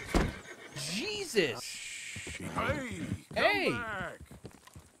 shit! Jesus! Hey, Hey! come back.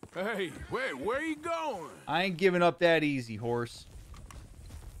 Hey, wait, where you going? I ain't giving up that easy, horse.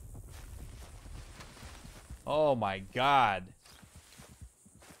 Oh my God!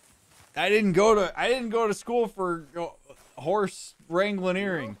 I didn't go to school for horse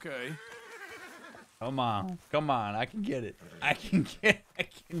wrangling. Okay. Come on, come on! I can get it. I can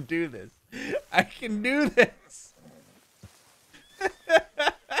do this. I can do this.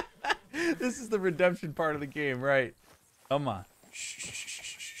 This is the redemption part of the game, right? Come on.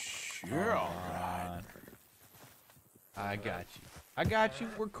 You're all right. I got you. I got you.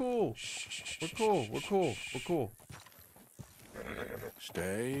 We're cool. We're cool. We're cool. We're cool.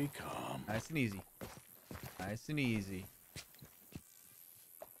 Stay calm. Nice and easy. Nice and easy.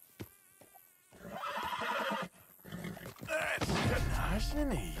 That's nice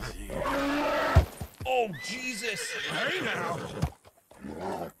and easy. Oh, Jesus. Hey, now.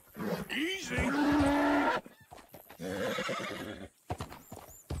 Easy.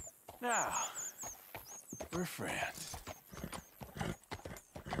 Now, we're friends.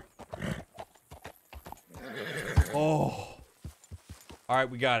 Oh. All right,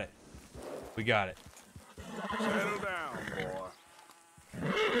 we got it. We got it. Settle down,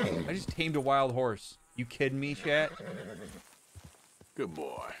 boy. I just tamed a wild horse. You kidding me, chat? Good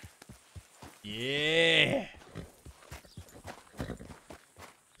boy. Yeah.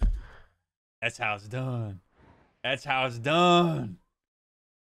 That's how it's done. That's how it's done.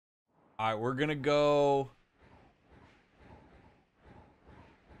 All right, we're gonna go.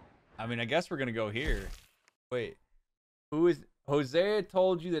 I mean, I guess we're gonna go here. Wait, who is Hosea?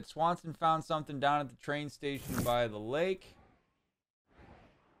 Told you that Swanson found something down at the train station by the lake.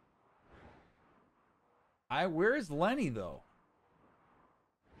 Where is Lenny though?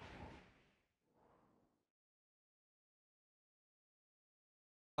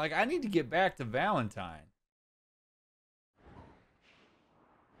 Like, I need to get back to Valentine.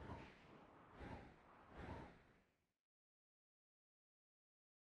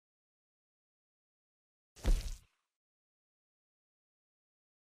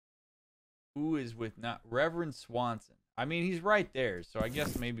 Who is with not Reverend Swanson? I mean, he's right there, so I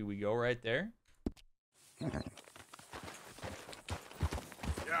guess maybe we go right there.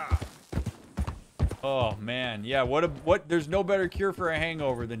 Yeah. Oh man, yeah. What? There's no better cure for a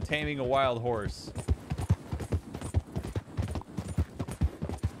hangover than taming a wild horse.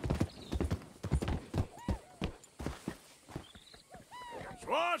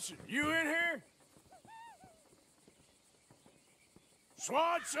 Swanson, you in here?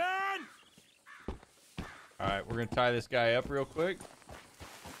 Swanson! All right, we're gonna tie this guy up real quick.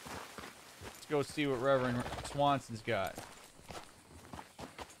 Let's go see what Reverend Swanson's got.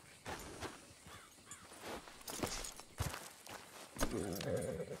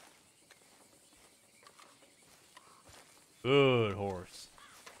 Good horse.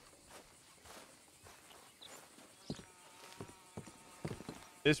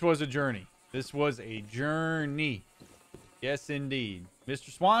 This was a journey. This was a journey. Yes, indeed. Mr.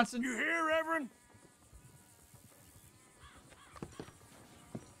 Swanson? You hear, Reverend?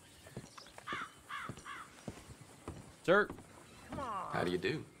 Sir? How do you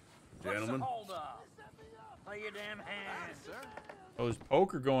do? Gentlemen. Hold up. Play your damn hand, sir. Oh, there's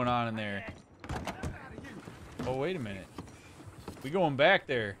poker going on in there. Oh, wait a minute. We going back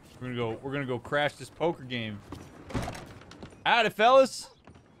there. We're gonna go crash this poker game. Howdy, fellas.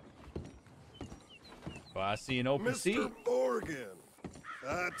 Oh, I see an open seat. Mr. Morgan,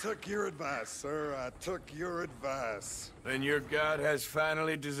 I took your advice, sir. I took your advice. Then your god has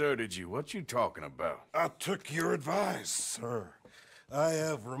finally deserted you. What you talking about? I took your advice, sir. I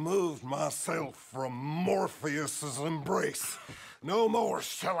have removed myself from Morpheus's embrace. No more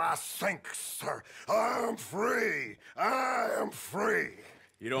shall I sink, sir. I am free. I am free.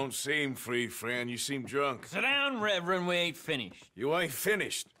 You don't seem free, friend. You seem drunk. Sit down, Reverend. We ain't finished. You ain't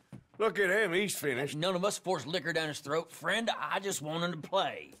finished. Look at him. He's finished. None of us forced liquor down his throat. Friend, I just want him to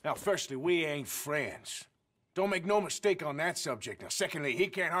play. Now, firstly, we ain't friends. Don't make no mistake on that subject. Now, secondly, he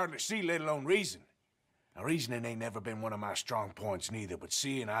can't hardly see, let alone reason. Now, reasoning ain't never been one of my strong points neither, but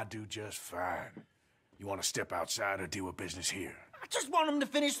seeing I do just fine. You want to step outside or deal with business here? I just want him to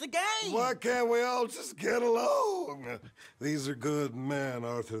finish the game. Why can't we all just get along? These are good men,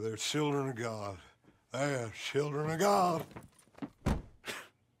 Arthur. They're children of God. They're children of God.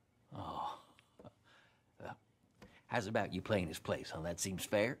 Oh. How's about you playing his place, huh? That seems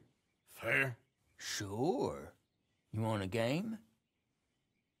fair? Fair? Sure. You want a game?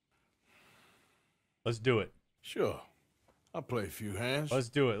 Let's do it. Sure. I'll play a few hands. Let's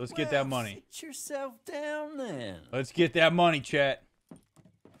do it. Let's get that money. Sit yourself down then. Let's get that money, chat.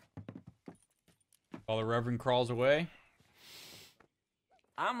 While the Reverend crawls away.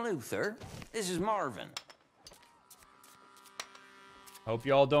 I'm Luther. This is Marvin. Hope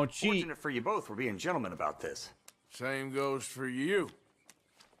y'all don't cheat. Fortunate for you both, we're being gentlemen about this. Same goes for you.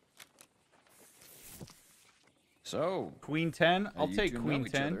 Oh. So, Queen 10? I'll you take two Queen know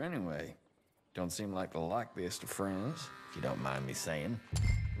each 10. other anyway. Don't seem like the likeliest of friends, if you don't mind me saying.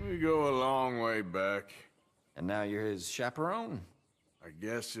 We go a long way back. And now you're his chaperone? I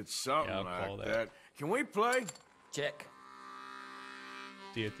guess it's something Yeah, I'll call like that. that. Can we play? Check.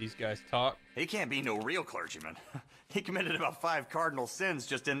 See if these guys talk. He can't be no real clergyman. He committed about 5 cardinal sins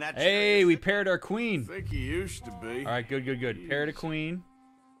just in that. Hey, we paired our queen. I think he used to be. All right, good, good, good. Paired a queen.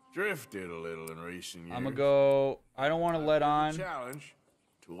 Drifted a little in recent years. I'm going to go... I don't want to let on. Challenge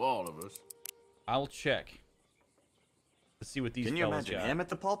to all of us. I'll check. Let's see what these Can you fellas imagine got. him at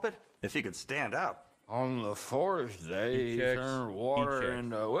the pulpit? If he could stand up. On the fourth day, He he checks. turned He water checks.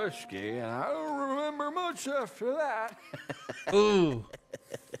 into whiskey, and I don't remember much after that. Ooh.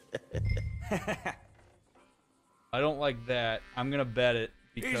 I don't like that. I'm going to bet it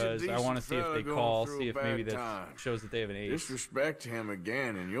because I want to see if they call, see if maybe that shows that they have an ace. Disrespect him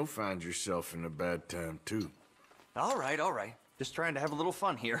again, and you'll find yourself in a bad time, too. All right, all right. Just trying to have a little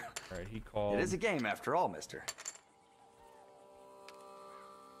fun here. All right, he called. It is a game after all, mister.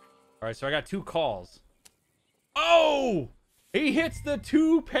 All right, so I got 2 calls. Oh! He hits the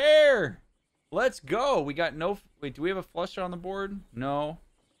 2 pair. Let's go. We got no... Wait, do we have a flush on the board? No.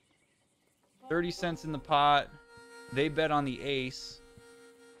 30 cents in the pot. They bet on the ace.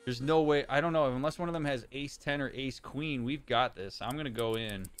 There's no way... I don't know. Unless one of them has ace 10 or ace queen, we've got this. I'm going to go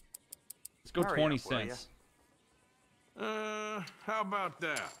in. Let's go Hurry 20 up, will ya? cents. How about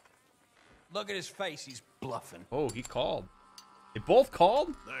that? Look at his face. He's bluffing. Oh, he called. They both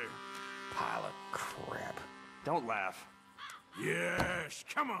called? There. Pile of crap. Don't laugh. Yes,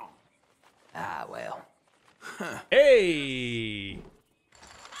 come on. Ah, well. Hey!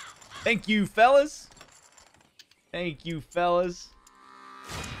 Thank you, fellas. Thank you, fellas.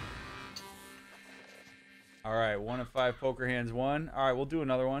 All right, 1 of 5 poker hands won. All right, we'll do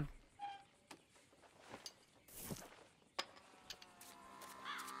another one.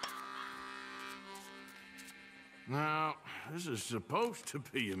 Now, this is supposed to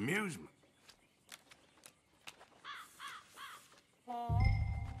be amusement.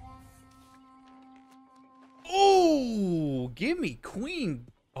 Ooh, give me queen.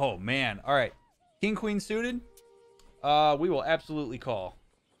 Oh, man. All right. King, queen suited. We will absolutely call.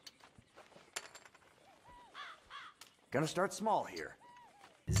 Gonna start small here.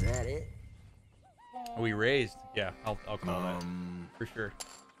 Is that it? Are we raised? Yeah, I'll call that. For sure.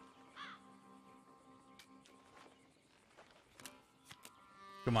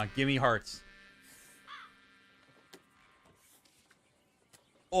 Come on, give me hearts.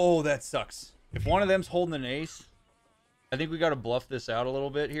 Oh, that sucks. If one of them's holding an ace, I think we got to bluff this out a little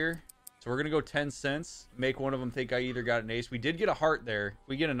bit here. So we're going to go 10 cents. Make one of them think I either got an ace. We did get a heart there. If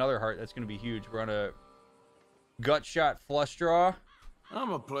we get another heart, that's going to be huge. We're on a gut shot flush draw. I'm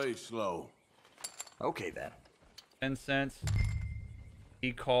going to play slow. Okay, then. 10 cents.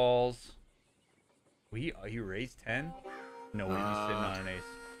 He calls. He raised 10? No, we're just sitting on an ace.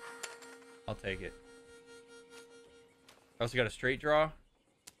 I'll take it. I also got a straight draw.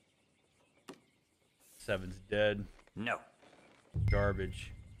 7's dead. No.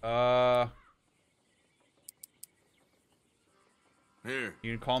 Garbage. Here.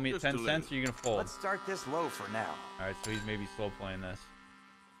 You can call me at 10 cents or you gonna fold? Let's start this low for now. Alright, so he's maybe slow playing this.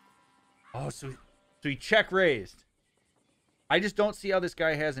 Oh, so he check raised. I just don't see how this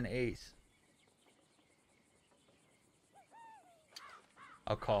guy has an ace.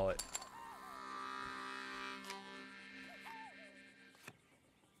 I'll call it.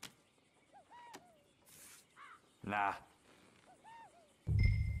 Nah.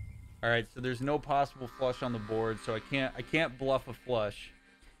 All right, so there's no possible flush on the board, so I can't bluff a flush.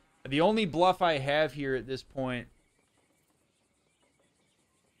 The only bluff I have here at this point.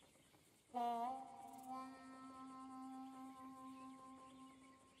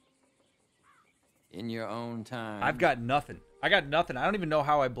 In your own time. I've got nothing. I got nothing. I don't even know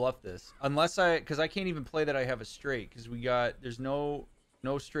how I bluff this, because I can't even play that I have a straight, because there's no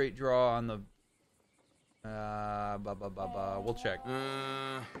straight draw on the. We'll check.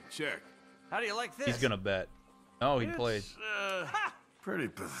 Check. How do you like this? He's gonna bet. Oh, he played. Pretty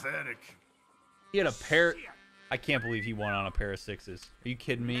pathetic. He had a pair. I can't believe he won on a pair of sixes. Are you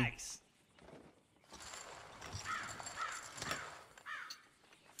kidding me? Nice.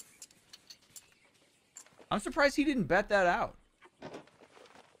 I'm surprised he didn't bet that out.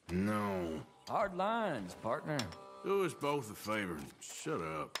 No. Hard lines, partner. Do us both a favor and shut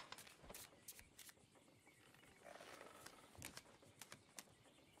up.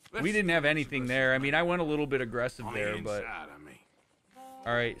 We didn't have anything there. I mean, I went a little bit aggressive On there, the but. inside, I mean.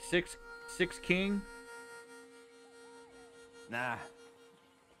 All right, six king. Nah.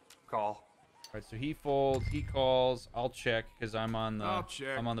 Call. All right, so he folds, he calls. I'll check because I'm on the. I'll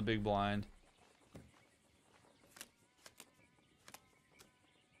check. I'm on the big blind.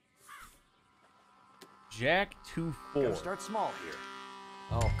 Jack 2-4. Gotta start small here.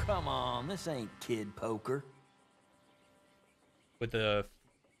 Oh, come on. This ain't kid poker. With a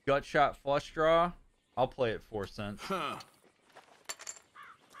gut shot flush draw, I'll play it 4 cents. Huh.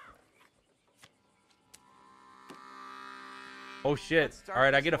 Oh shit! All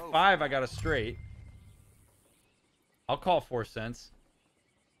right, I get a 5. I got a straight. I'll call 4 cents.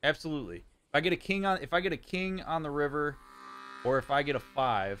 Absolutely. If I get a king on the river, or if I get a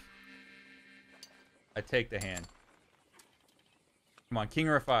 5, I take the hand. Come on, king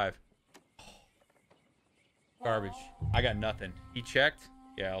or a 5. Garbage. I got nothing. He checked?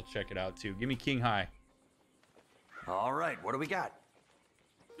 Yeah, I'll check it out too. Give me king high. All right, what do we got?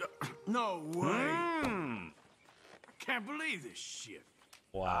 No way. Can't believe this shit.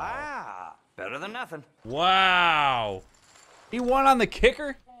 Wow. Ah, better than nothing. Wow. He won on the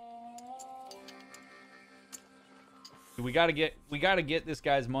kicker? We gotta get this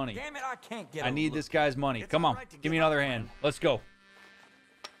guy's money. Damn it, I can't get I need this guy's money. Come on, give me another hand. Let's go.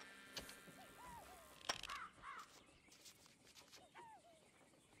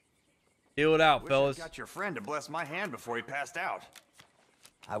 Deal it out, fellas. Got your friend to bless my hand before he passed out.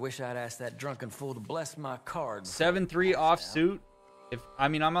 I wish I'd asked that drunken fool to bless my card. 7-3 offsuit.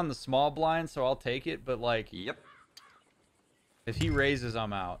 I'm on the small blind, so I'll take it. But like, yep. If he raises,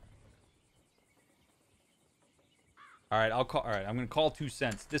 I'm out. All right, I'll call. All right, I'm gonna call 2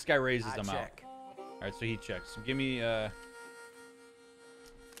 cents. This guy raises, I'm out. All right, so he checks. So give me.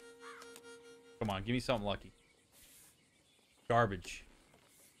 Come on, give me something lucky. Garbage.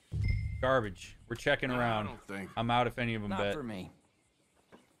 Garbage. We're checking around. I'm out if any of them bet. Not for me.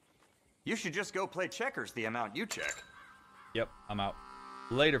 You should just go play checkers the amount you check. Yep, I'm out.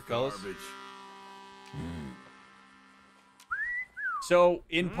 Later, fellas. Garbage. So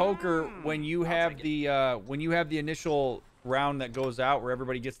in poker, when you have the initial round that goes out where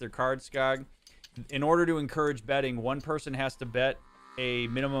everybody gets their cards, Skog, in order to encourage betting, one person has to bet a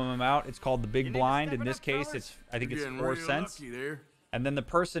minimum amount. It's called the big blind. In this case, I think it's 4 cents. And then the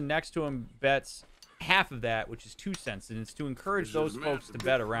person next to him bets half of that, which is 2 cents, and it's to encourage those folks to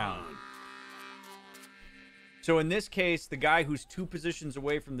bet around. So in this case, the guy who's 2 positions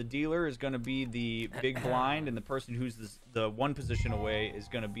away from the dealer is going to be the big blind, and the person who's the 1 position away is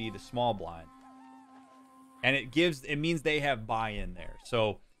going to be the small blind. And it means they have buy-in there.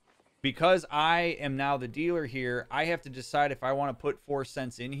 So because I am now the dealer here, I have to decide if I want to put 4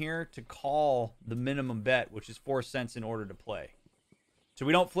 cents in here to call the minimum bet, which is 4 cents in order to play. So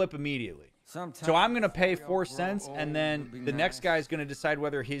we don't flip immediately. So I'm going to pay 4 cents, and then the next guy is going to decide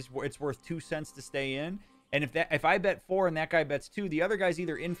whether it's worth 2 cents to stay in. And if I bet 4 and that guy bets 2, the other guy's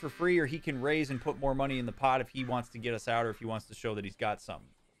either in for free or he can raise and put more money in the pot if he wants to get us out or if he wants to show that he's got something.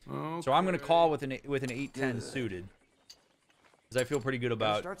 Okay. So I'm going to call with an 8-10 suited. Because I feel pretty good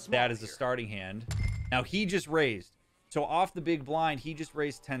about that as a starting hand. Now, he just raised. So off the big blind, he just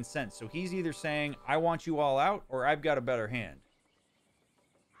raised 10 cents. So he's either saying, I want you all out, or I've got a better hand.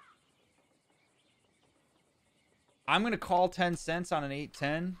 I'm going to call 10 cents on an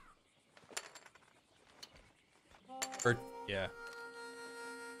 8-10. Or, yeah.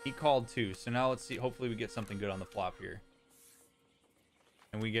 He called 2. So now let's see. Hopefully we get something good on the flop here.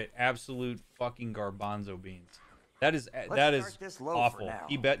 And we get absolute fucking garbanzo beans. That is awful.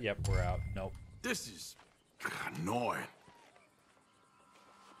 He bet. Yep, we're out. Nope. This is annoying.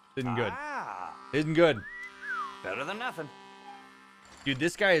 Isn't good. Isn't good. Better than nothing. Dude,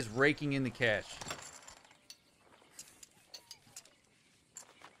 this guy is raking in the cash.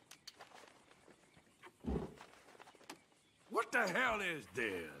 What the hell is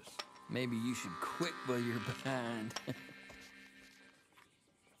this? Maybe you should quit while you're behind.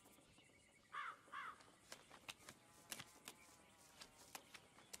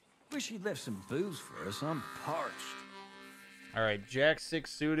 Wish he'd left some booze for us. I'm parched. All right, Jack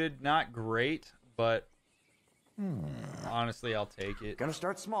 6 suited. Not great, but honestly, I'll take it. Gonna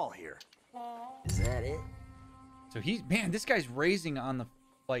start small here. Is that it? So man, this guy's raising on the,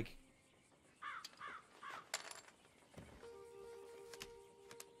 like...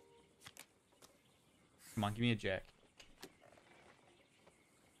 Come on, give me a jack.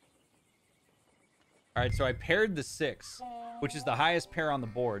 All right, so I paired the 6, which is the highest pair on the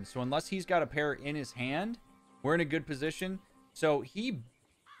board. So unless he's got a pair in his hand, we're in a good position. So he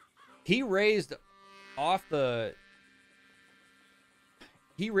raised off the...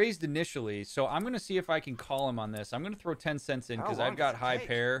 He raised initially, so I'm going to see if I can call him on this. I'm going to throw 10 cents in because I've got high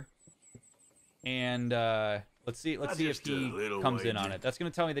pair. And let's see if he comes in on it. That's going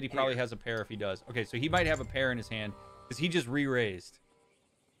to tell me that he probably has a pair if he does. Okay, so he might have a pair in his hand because he just re-raised.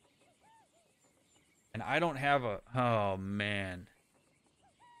 And I don't have a... Oh, man.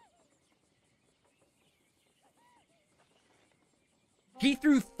 He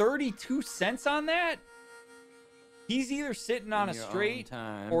threw 32 cents on that? He's either sitting on a straight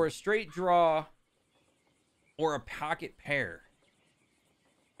or a straight draw or a pocket pair.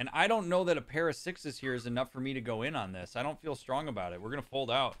 And I don't know that a pair of 6s here is enough for me to go in on this. I don't feel strong about it. We're going to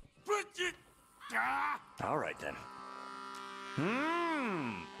fold out. All right, then.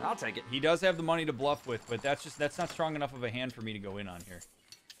 I'll take it. He does have the money to bluff with, but that's not strong enough of a hand for me to go in on here.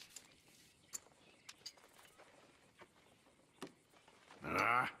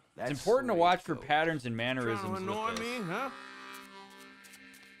 It's important to watch for patterns and mannerisms with this. Me, huh?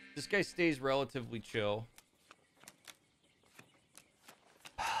 This guy stays relatively chill.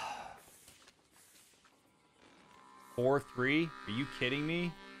 $4-3? Are you kidding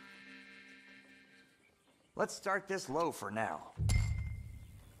me? Let's start this low for now.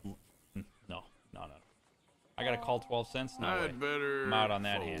 No. I gotta call 12 cents? No way. I'm out on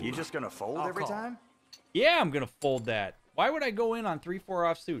that hand. You just gonna fold every time? Yeah, I'm gonna fold that. Why would I go in on 3-4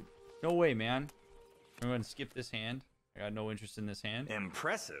 offsuit? No way, man. I'm gonna skip this hand. I got no interest in this hand.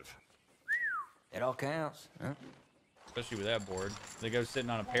 Impressive. It all counts, huh? Especially with that board. The guy was sitting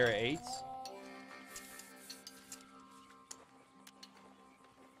on a pair of 8s.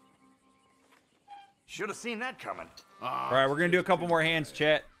 Should have seen that coming. All right, we're going to do a couple more hands,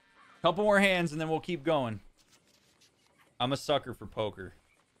 chat. Couple more hands, and then we'll keep going. I'm a sucker for poker.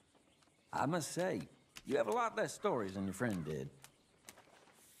 I must say, you have a lot less stories than your friend did.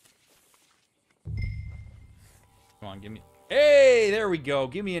 Come on, give me... Hey, there we go.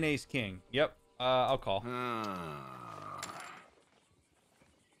 Give me an ace-king. Yep, I'll call.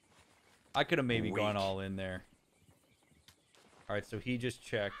 I could have maybe gone all in there. All right, so he just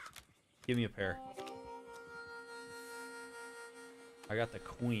checked. Give me a pair. I got the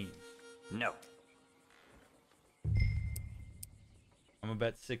queen. No. I'm gonna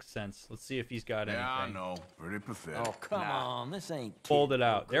bet 6 cents. Let's see if he's got anything. Yeah, I know. Pretty pathetic. Oh, come on. This ain't... Fold it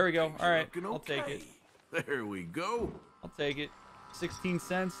out. There we go. All right, I'll take it. There we go. I'll take it. 16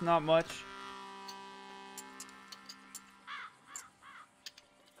 cents, not much.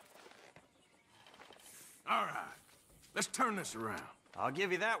 All right. Let's turn this around. I'll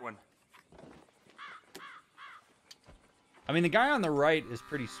give you that one. I mean, the guy on the right is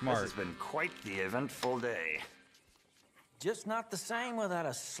pretty smart. This has been quite the eventful day. Just not the same without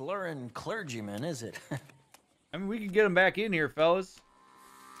a slurring clergyman, is it? I mean, we can get him back in here, fellas.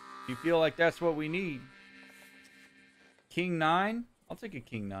 If you feel like that's what we need. King 9? I'll take a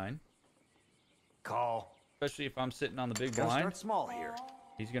king 9. Call. Especially if I'm sitting on the big Gotta blind. start small here.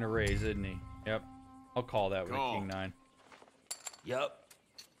 He's going to raise, isn't he? Yep. I'll call that with a Call. king 9. Yup.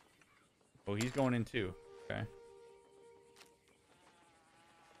 Oh, he's going in too. Okay.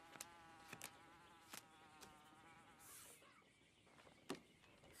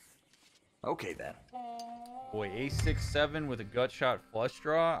 Okay, then. Boy, A6-7 with a gut shot flush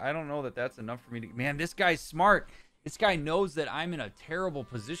draw. I don't know that that's enough for me to... Man, this guy's smart. This guy knows that I'm in a terrible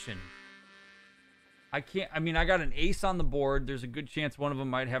position. I can't... I mean, I got an ace on the board. There's a good chance one of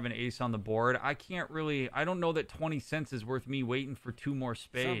them might have an ace on the board. I can't really... I don't know that 20 cents is worth me waiting for 2 more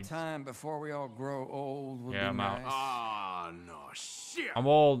spades. Sometime before we all grow old would Yeah, be I'm out. nice. Oh, no, shit. I'm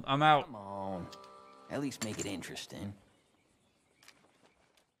old. I'm out. Come on. At least make it interesting.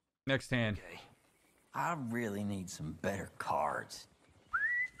 Next hand. Okay. I really need some better cards.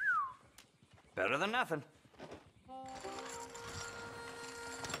 Better than nothing.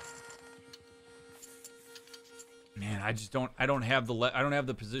 Man, I just don't... I don't have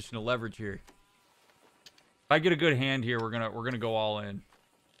the position to leverage here. If I get a good hand here, we're gonna go all in.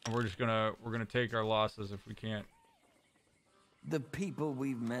 And we're gonna take our losses if we can't. The people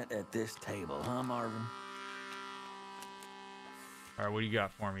we've met at this table, huh, Marvin? All right, what do you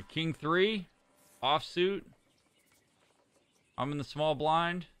got for me? King 3, offsuit. I'm in the small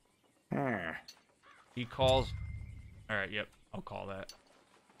blind. He calls. All right, yep, I'll call that.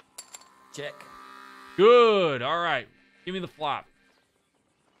 Check. Good. All right, give me the flop.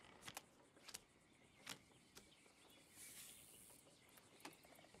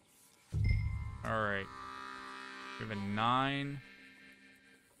 All right. We have a 9.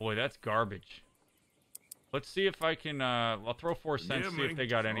 Boy, that's garbage. Let's see if I can, I'll throw 4 cents, see if they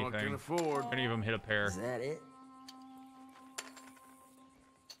got anything. Can afford. If any of them hit a pair. Is that it?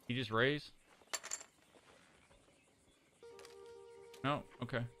 He just raise? No?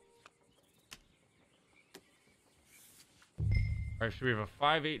 Okay. Alright, so we have a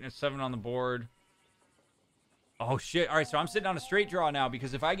 5, 8, and a 7 on the board. Oh shit. Alright, so I'm sitting on a straight draw now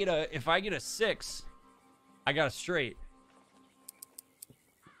because if I get a 6, I got a straight.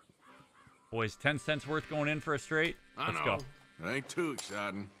 Boys, 10 cents worth going in for a straight? Let's go. It ain't too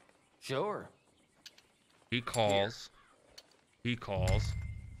exciting. Sure. He calls. He calls.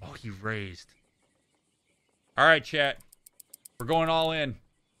 Oh, he raised. All right, chat. We're going all in.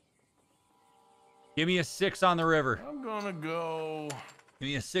 Give me a 6 on the river. I'm gonna go. Give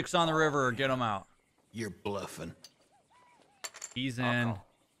me a 6 on the river or get him out. You're bluffing. He's in.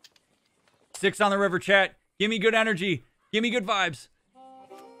 6 on the river, chat. Give me good energy. Give me good vibes.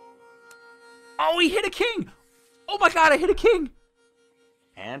 Oh, he hit a king. Oh my God, I hit a king.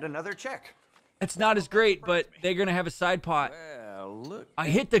 And another check. It's not as great, but they're going to have a side pot. Well, look. I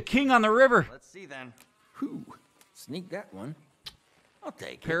hit the king on the river. Let's see then. Whew. Sneak that one. I'll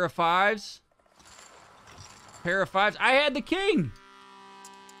take it. Pair of 5s. Pair of 5s. I had the king.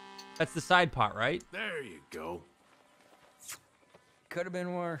 That's the side pot, right? There you go. Could have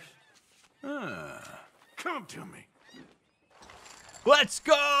been worse. Come to me. Let's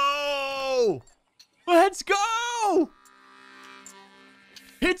go! Let's go!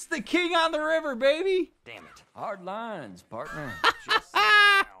 It's the king on the river, baby. Damn it. Hard lines, partner.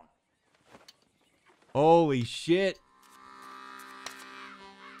 Holy shit.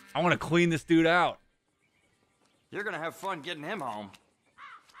 I want to clean this dude out. You're going to have fun getting him home.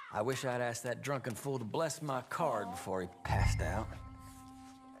 I wish I'd asked that drunken fool to bless my card before he passed out.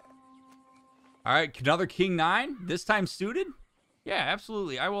 All right, another king 9, this time suited? Yeah,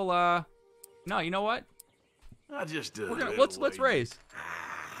 absolutely. I will, no, you know what? I just did. Let's raise.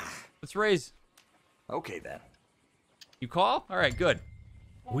 Let's raise. Okay, then. You call? All right, good.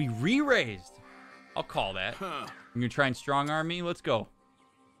 We re-raised. I'll call that. Huh. You gonna try and strong arm me? Let's go.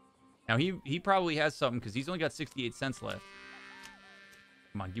 Now, he probably has something because he's only got 68 cents left.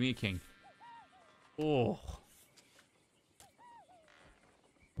 Come on, give me a king. Oh.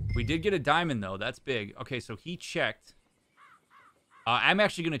 We did get a diamond, though. That's big. Okay, so he checked. I'm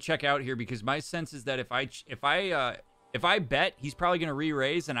actually going to check out here because my sense is that if I bet, he's probably going to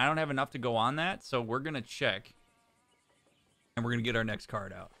re-raise, and I don't have enough to go on that. So we're going to check, and we're going to get our next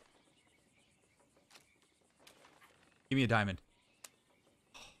card out. Give me a diamond.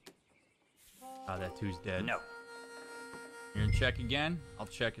 Oh, that 2's dead. No. You're going to check again? I'll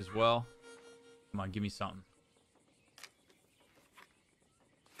check as well. Come on, give me something.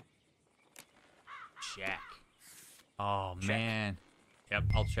 Jack. Oh, check. Man. Yep,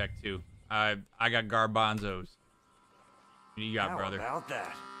 I'll check too. I got garbanzos. You got, How brother. about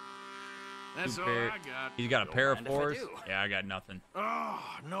that? That's all I got. He's got a Don't pair of mind if I fours. do. Yeah, I got nothing. Oh,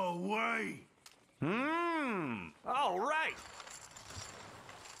 no way. All right.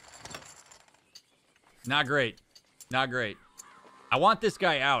 Not great. Not great. I want this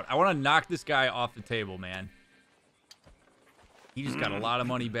guy out. I want to knock this guy off the table, man. He just got a lot of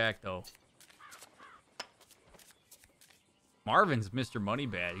money back, though. Marvin's Mr.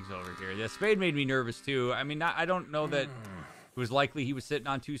 Moneybags over here. The spade made me nervous, too. I mean, I don't know that it was likely he was sitting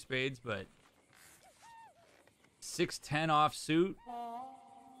on 2 spades, but 6-10 offsuit.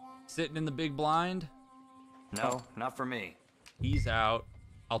 Sitting in the big blind. No, not for me. He's out.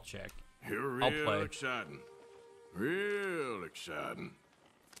 I'll check. You're I'll play. real exciting. Real exciting.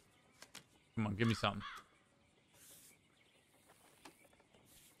 Come on, give me something.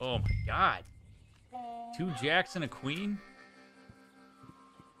 Oh, my God. 2 jacks and a queen?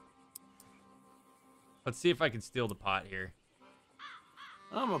 Let's see if I can steal the pot here.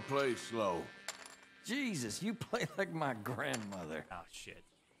 I'm gonna play slow. Jesus, you play like my grandmother. Oh, shit.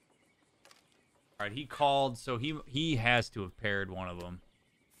 All right, he called, so he has to have paired one of them.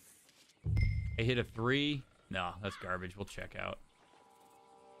 I hit a 3. No, that's garbage. We'll check out.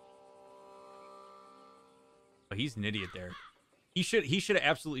 But he's an idiot there. He should have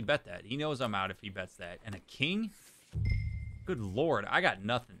absolutely bet that. He knows I'm out if he bets that. And a king? Good lord, I got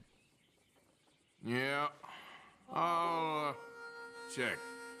nothing. Yeah. I'll check.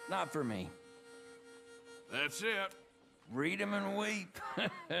 Not for me. That's it. Read 'em and weep.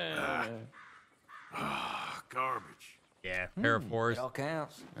 Garbage. Yeah, pair of fours. It all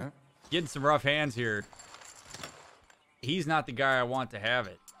counts. Huh? Getting some rough hands here. He's not the guy I want to have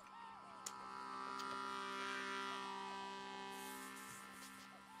it.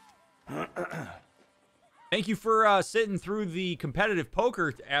 Thank you for sitting through the competitive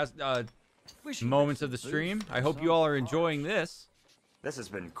poker moments of the stream. I hope you all are enjoying this. This has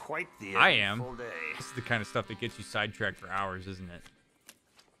been quite the I am. eventful day. This is the kind of stuff that gets you sidetracked for hours, isn't it?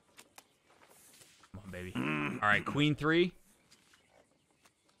 Come on, baby. All right, queen 3.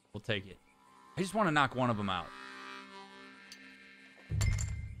 We'll take it. I just want to knock one of them out.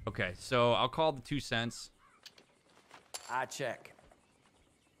 Okay, so I'll call the 2 cents. I check.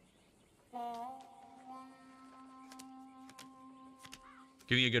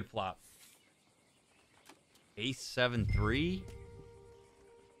 Give me a good flop. Ace 7-3.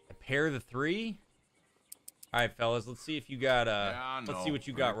 I pair the 3. All right, fellas, let's see if you got let's see what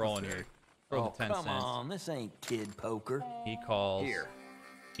you got rolling here. Throw the 10 come cents. on, this ain't kid poker. He calls. Here.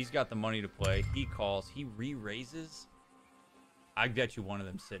 He's got the money to play. He calls. He re-raises. I bet you one of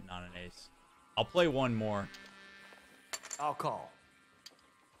them sitting on an ace. I'll play one more. I'll call.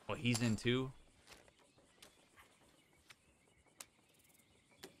 Well, he's in 2.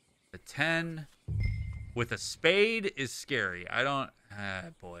 The 10 with a spade is scary. I don't...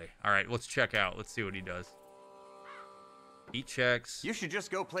 boy. All right, let's check out. Let's see what he does. He checks. You should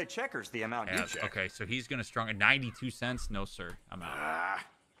just go play checkers the amount you check. Okay, so he's going to strong at 92 cents. No, sir. I'm out.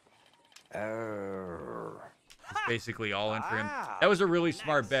 It's basically all in for him. That was a really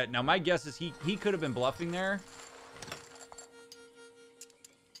smart bet. Now, my guess is he could have been bluffing there.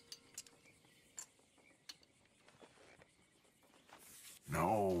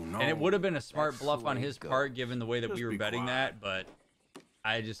 No. And it would have been a smart bluff on his part, given the way that we were betting that, but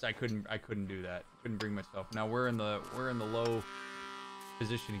I couldn't do that. Couldn't bring myself. Now we're in the low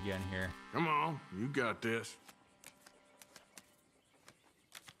position again here. Come on, you got this.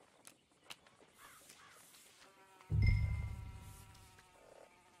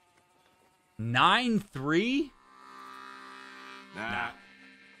 $9-3? Nah.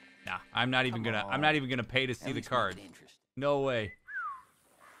 I'm not even gonna pay to see the card. No way.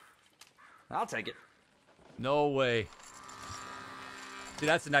 I'll take it. No way. See,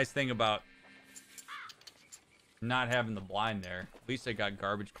 that's the nice thing about not having the blind there. At least I got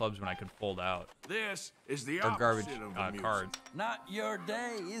garbage clubs when I could fold out. This is the or opposite garbage of the music. cards. Not your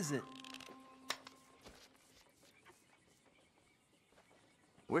day, is it?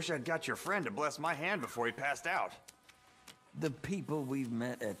 Wish I'd got your friend to bless my hand before he passed out. The people we've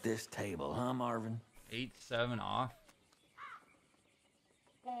met at this table, huh, Marvin? 8-7 off.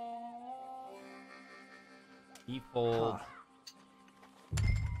 He folds.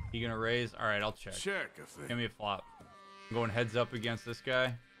 You gonna raise? All right, I'll check. Check, I think. Give me a flop. I'm going heads up against this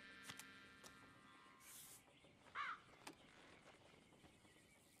guy.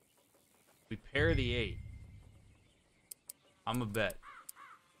 We pair the 8. I'm a bet.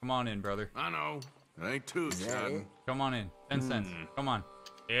 Come on in, brother. I know. It ain't too exciting. Come on in. 10 cents. Come on.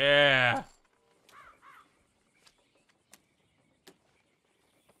 Yeah.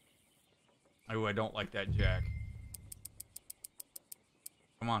 Oh, I don't like that jack.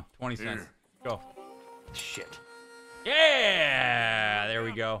 Come on, 20 cents. Go. Shit. Yeah! There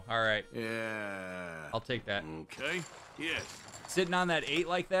we go. All right. Yeah. I'll take that. Okay. Yes. Sitting on that 8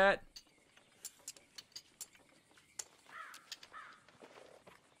 like that?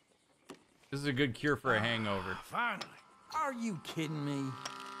 This is a good cure for a hangover. Finally. Are you kidding me?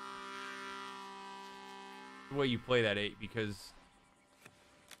 The way you play that 8, because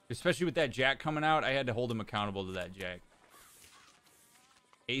especially with that jack coming out, I had to hold him accountable to that jack.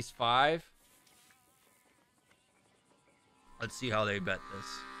 Ace 5. Let's see how they bet this.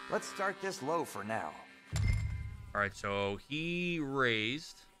 Let's start this low for now. All right, so he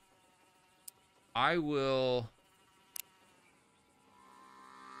raised. I'm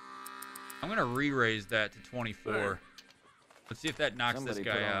gonna re-raise that to 24. Sure. Let's see if that knocks Somebody this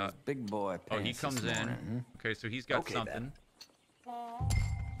guy put on out. his big boy Oh, he pants comes this in. morning. Okay, so he's got Okay, something.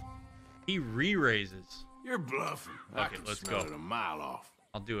 He re-raises. You're bluffing. Okay, I can let's smell go. it a mile off.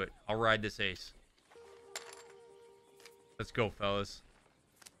 I'll do it. I'll ride this ace. Let's go, fellas.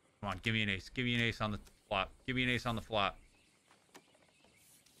 Come on, give me an ace. Give me an ace on the flop. Give me an ace on the flop.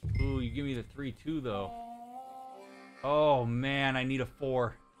 Ooh, you give me the 3-2 though. Oh man, I need a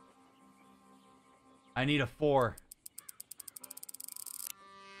 4. I need a 4.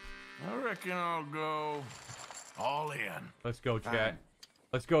 I reckon I'll go all in. Let's go, chat.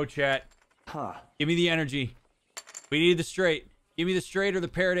 Let's go, chat. Huh. Give me the energy. We need the straight. Give me the straight or the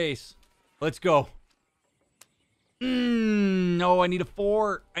paired ace. Let's go. No, I need a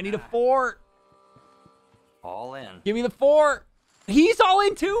 4. I need a 4. All in. Give me the 4. He's all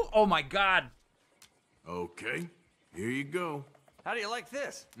in too? Oh my god. Okay, here you go. How do you like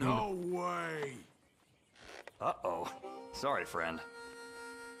this? No way. Uh-oh. Sorry, friend.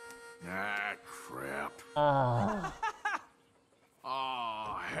 Ah, crap. Oh.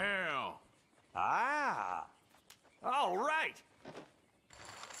 Oh, hell. Ah. All right.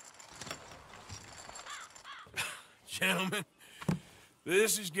 Gentlemen,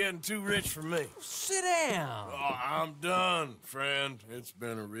 this is getting too rich for me. Sit down. Oh, I'm done, friend. It's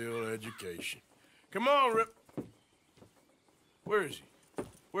been a real education. Come on, Rip. Where is he?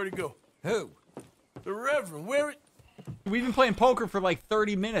 Where'd he go? Who? The Reverend. Where it? We've been playing poker for like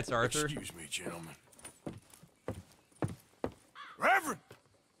 30 minutes, Arthur. Excuse me, gentlemen. Reverend!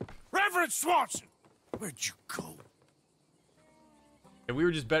 Reverend Swanson! Where'd you go? Yeah, we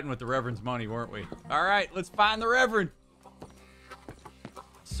were just betting with the Reverend's money, weren't we? All right, let's find the Reverend.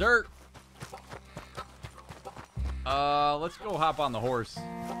 Sir. Let's go hop on the horse.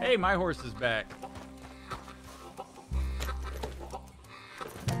 Hey, my horse is back.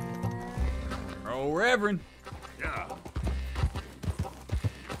 Oh, Reverend. Yeah.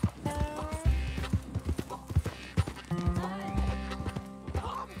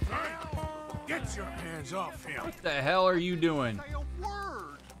 Get your hands off him. What the hell are you doing? Say a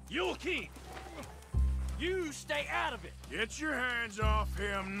word. You'll keep. You stay out of it. Get your hands off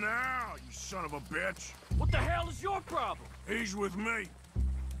him now, you son of a bitch. What the hell is your problem? He's with me.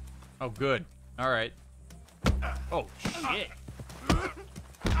 Oh, good. All right. Oh, shit.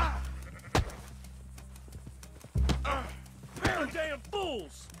 They're damn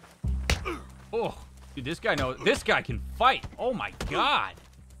fools. Oh, dude, this guy can fight. Oh my god.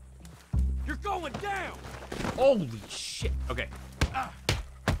 You're going down. Holy shit. Okay.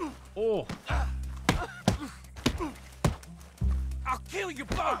 Oh. I'll kill you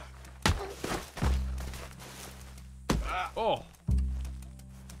both. Oh.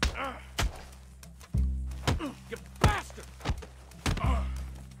 You bastard.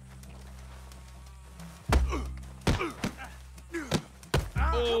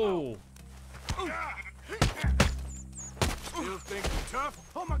 Oh. Still think you're tough?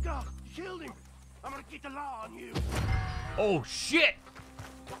 Oh my god, you killed him. I'm gonna keep the law on you. Oh shit.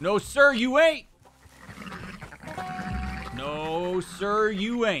 No, sir, you ain't. No, sir,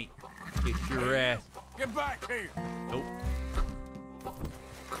 you ain't. Get your ass. Get back here. Nope.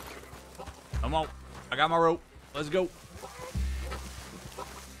 Come on. I got my rope. Let's go.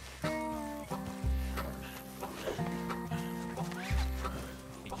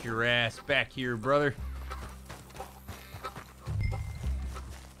 Get your ass back here, brother.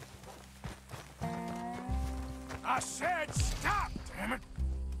 I said stop, damn it.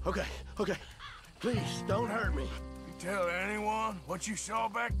 Okay, okay. Please, don't hurt me. You tell anyone what you saw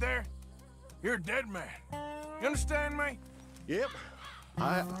back there? You're a dead man. You understand me? Yep.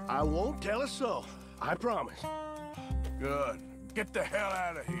 I won't tell a soul. I promise. Good. Get the hell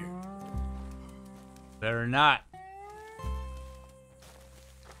out of here. Better not.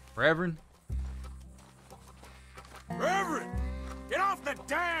 Reverend? Reverend! Get off the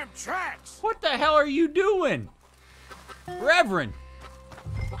damn tracks! What the hell are you doing? Reverend!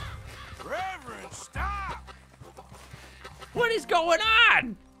 Stop! What is going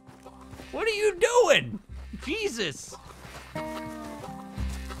on? What are you doing? Jesus.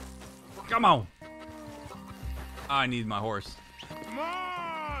 Come on. I need my horse. Come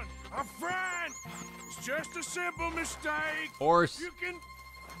on! A friend! It's just a simple mistake. Horse. You can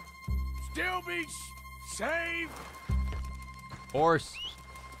still be saved. Horse.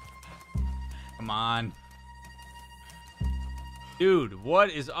 Come on. Dude, what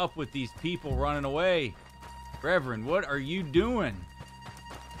is up with these people running away? Reverend, what are you doing?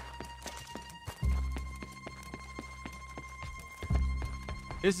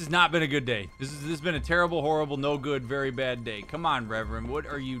 This has not been a good day. This has been a terrible, horrible, no good, very bad day. Come on, Reverend. What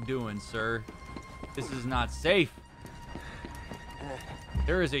are you doing, sir? This is not safe.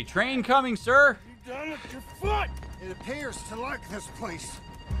 There is a train coming, sir. You done it, your foot! It appears to like this place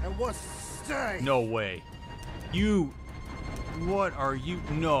and wants to stay. No way. You... What are you...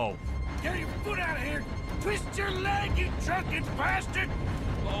 No. Get your foot out of here! Twist your leg, you drunken bastard!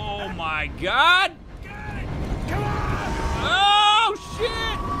 Oh, my God! Got it! Come on! Oh,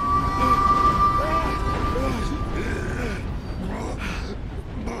 shit!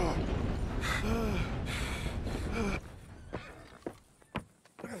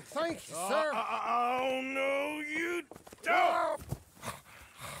 Thank you, sir. Oh, no, you don't!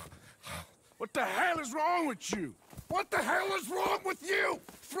 What the hell is wrong with you? What the hell is wrong with you?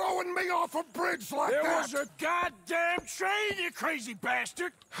 Throwing me off a bridge like There that? was a goddamn train, you crazy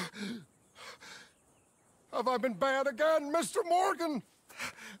bastard! Have I been bad again, Mr. Morgan?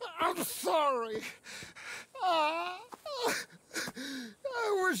 I'm sorry. I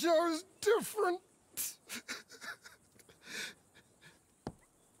wish I was different.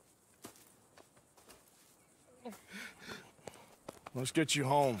 Let's get you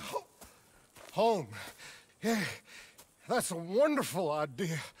home. Home? Yeah, that's a wonderful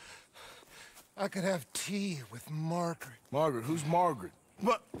idea. I could have tea with Margaret. Margaret? Who's Margaret?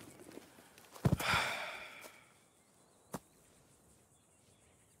 What?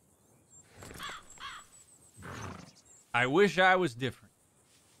 I wish I was different.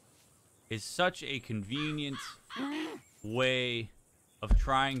 Is such a convenient way of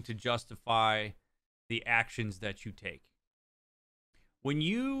trying to justify the actions that you take. When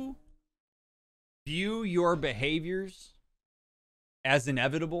you view your behaviors as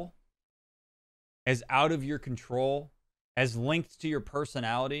inevitable, as out of your control, as linked to your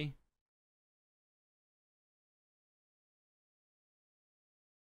personality,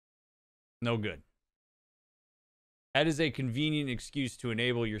 no good. That is a convenient excuse to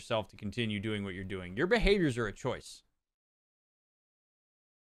enable yourself to continue doing what you're doing. Your behaviors are a choice.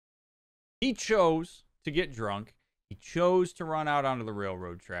 He chose to get drunk. He chose to run out onto the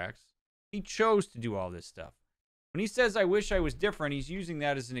railroad tracks. He chose to do all this stuff. When he says, I wish I was different, he's using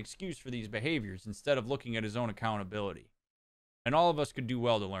that as an excuse for these behaviors instead of looking at his own accountability. And all of us could do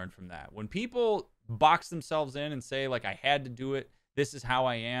well to learn from that. When people box themselves in and say, like, I had to do it, this is how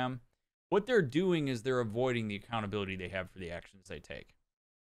I am, what they're doing is they're avoiding the accountability they have for the actions they take.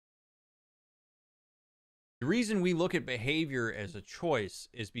 The reason we look at behavior as a choice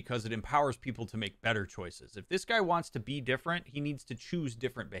is because it empowers people to make better choices. If this guy wants to be different, he needs to choose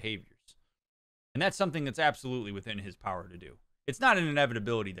different behaviors. And that's something that's absolutely within his power to do. It's not an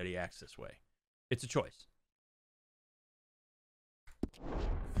inevitability that he acts this way. It's a choice.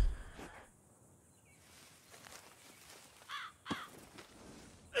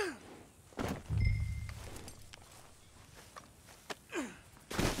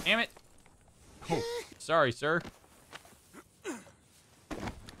 Damn it. Oh, sorry, sir.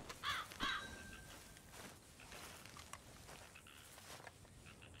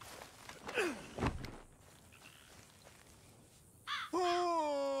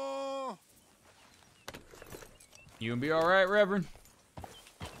 You gonna be all right, Reverend?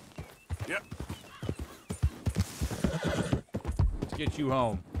 Yep. Let's get you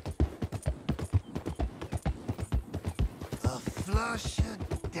home. A flush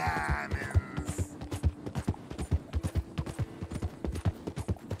of diamonds.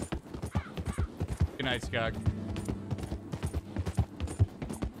 Good night, Scott.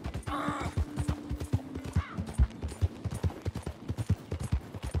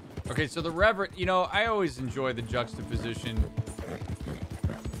 Okay, so the Reverend, you know, I always enjoy the juxtaposition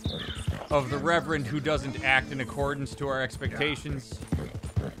of the Reverend who doesn't act in accordance to our expectations.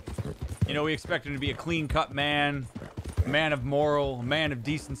 You know, we expect him to be a clean-cut man, a man of moral, a man of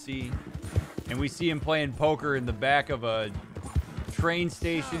decency, and we see him playing poker in the back of a train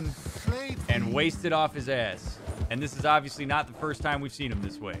station and wasted off his ass. And this is obviously not the first time we've seen him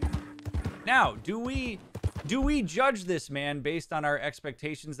this way. Now, do we Do we judge this man based on our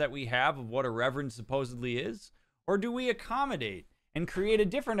expectations that we have of what a reverend supposedly is? Or do we accommodate and create a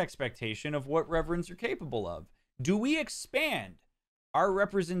different expectation of what reverends are capable of? Do we expand our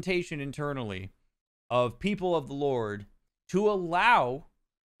representation internally of people of the Lord to allow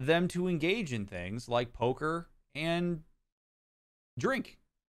them to engage in things like poker and drink?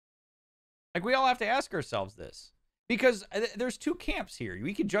 Like, we all have to ask ourselves this. Because there's two camps here.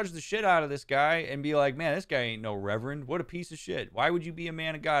 We could judge the shit out of this guy and be like, man, this guy ain't no reverend. What a piece of shit. Why would you be a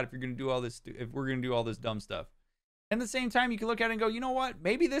man of God if you're going to do all this, if we're going to do all this dumb stuff? And at the same time, you can look at it and go, you know what?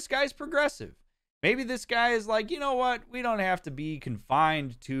 Maybe this guy's progressive. Maybe this guy is like, you know what? We don't have to be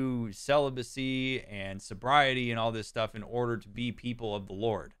confined to celibacy and sobriety and all this stuff in order to be people of the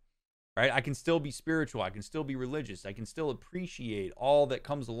Lord, right? I can still be spiritual. I can still be religious. I can still appreciate all that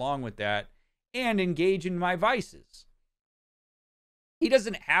comes along with that and engage in my vices. He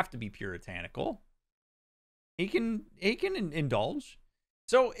doesn't have to be puritanical. He can indulge.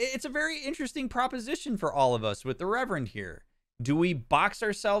 So it's a very interesting proposition for all of us with the reverend here. Do we box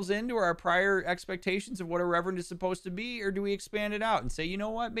ourselves into our prior expectations of what a reverend is supposed to be, or do we expand it out and say, you know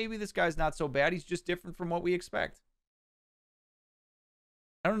what, maybe this guy's not so bad. He's just different from what we expect.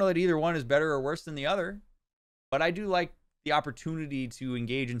 I don't know that either one is better or worse than the other, but I do like the opportunity to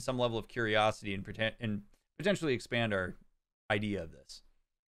engage in some level of curiosity and potentially expand our idea of this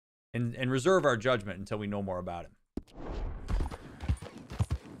and reserve our judgment until we know more about him.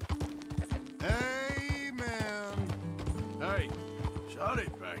 Amen. Hey, shut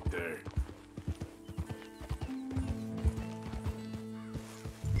it back there.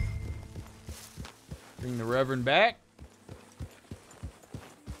 Bring the reverend back.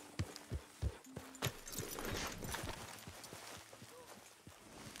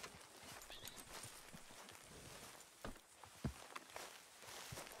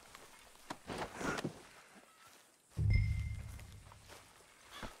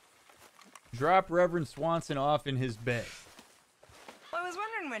 Drop Reverend Swanson off in his bed. I was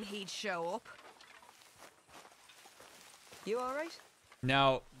wondering when he'd show up. You all right?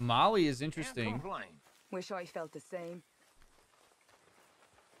 Now, Molly is interesting. Wish I felt the same.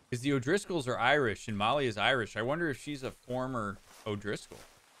 Because the O'Driscolls are Irish and Molly is Irish. I wonder if she's a former O'Driscoll.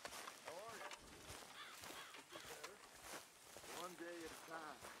 One day at a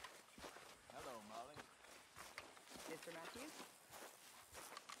time. Hello, Molly. Mr. Matthews?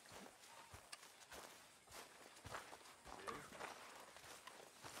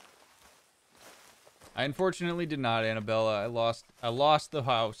 I unfortunately did not, Annabella. I lost the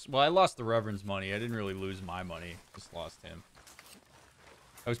house. Well, I lost the Reverend's money. I didn't really lose my money. Just lost him.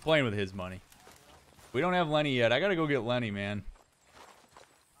 I was playing with his money. We don't have Lenny yet. I gotta go get Lenny, man.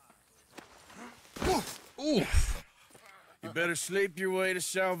 Oof. You better sleep your way to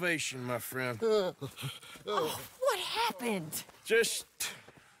salvation, my friend. Oh, what happened? Just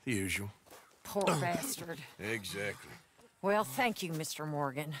the usual. Poor bastard. Exactly. Well, thank you, Mr.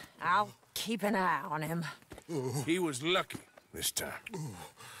 Morgan. I'll keep an eye on him. He was lucky this time.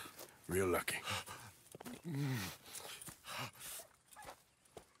 Real lucky.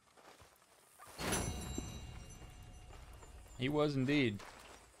 He was indeed.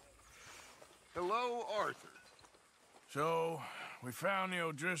 Hello, Arthur. So, we found the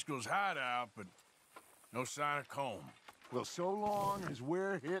O'Driscoll's hideout, but no sign of Colm. Well, so long as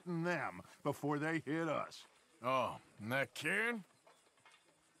we're hitting them before they hit us. Oh, and that Kieran?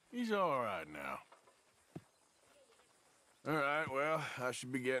 He's all right now. All right, well, I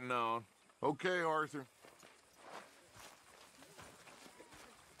should be getting on. Okay, Arthur.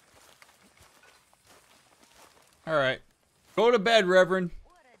 All right. Go to bed, Reverend.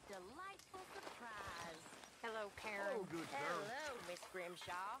 What a delightful surprise. Hello, Karen. Oh, good Hello, Miss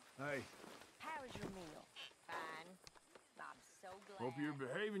Grimshaw. Hey, How was your meal? Fine. I'm so glad. hope you're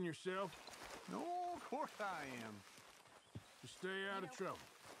behaving yourself. No, of course I am. Just stay out of trouble.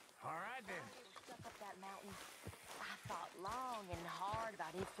 All right, then. Stuck up that mountain. I thought long and hard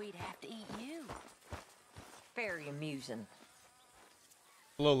about if we'd have to eat you. Very amusing.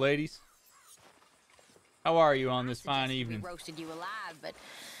 Hello, ladies. How are you on this fine We evening? roasted you alive, but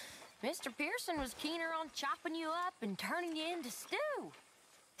Mr. Pearson was keener on chopping you up and turning you into stew.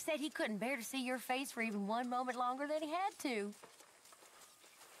 Said he couldn't bear to see your face for even one moment longer than he had to.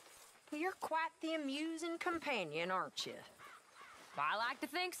 You're quite the amusing companion, aren't you? I like to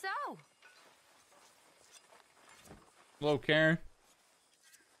think so. Hello, Karen.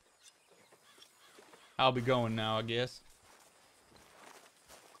 I'll be going now, I guess.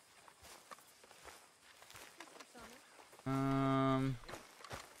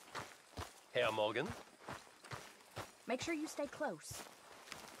 Herr Morgan? Make sure you stay close.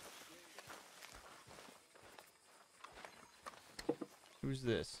 Who's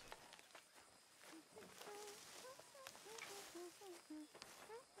this?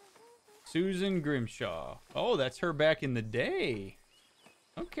 Susan Grimshaw. Oh, that's her back in the day.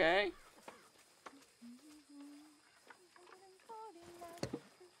 Okay.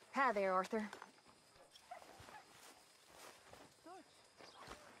 Hi there, Arthur.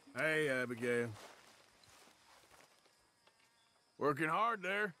 Hey, Abigail. Working hard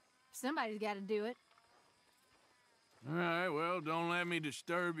there. Somebody's got to do it. All right, well, don't let me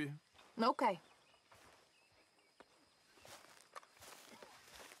disturb you. Okay.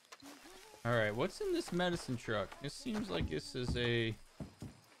 All right, what's in this medicine truck? This seems like this is a...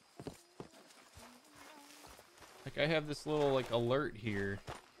 Like, I have this little, like, alert here.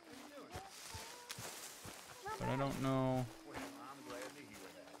 But I don't know...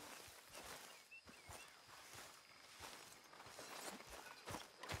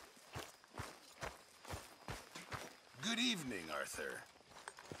 Good evening, Arthur.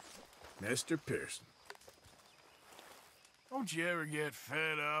 Mr. Pearson. Don't you ever get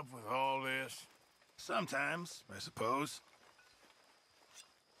fed up with all this? Sometimes, I suppose.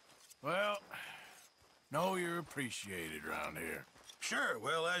 Well, know you're appreciated around here. Sure,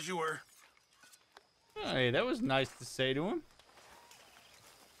 well, as you were. Hey, that was nice to say to him.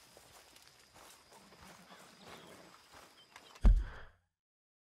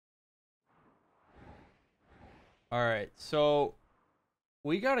 All right, so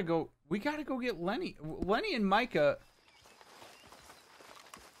we gotta go get Lenny and Micah.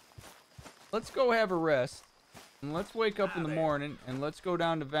 Let's go have a rest, and let's wake up in the morning, and let's go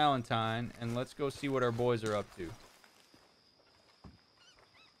down to Valentine, and let's go see what our boys are up to.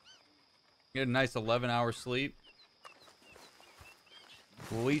 Get a nice 11-hour sleep.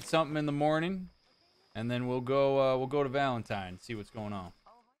 We'll eat something in the morning, and then we'll go to Valentine, see what's going on.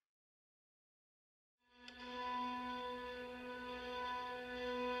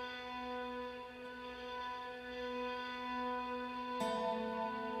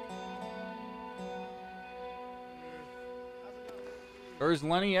 Or is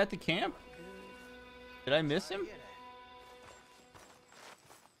Lenny at the camp? Did I miss him?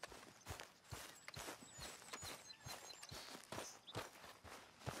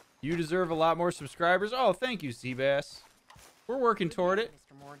 You deserve a lot more subscribers. Oh, thank you, Seabass. We're working toward it.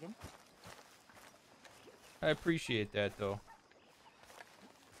 Mr. Morgan. I appreciate that, though.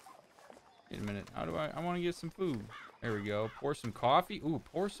 Wait a minute. How do I want to get some food. There we go. Pour some coffee. Ooh,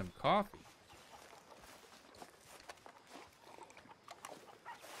 pour some coffee.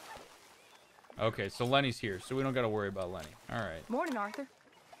 Okay, so Lenny's here, so we don't got to worry about Lenny. All right. Morning, Arthur.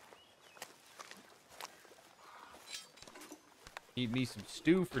 Eat me some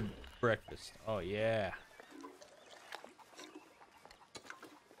stew for breakfast. Oh, yeah.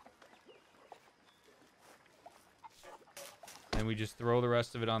 And we just throw the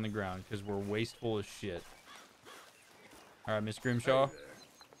rest of it on the ground because we're wasteful as shit. All right, Miss Grimshaw.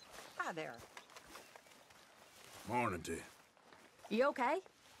 Hi there. Morning to you. You okay?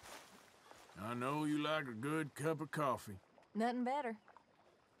 I know you like a good cup of coffee. Nothing better.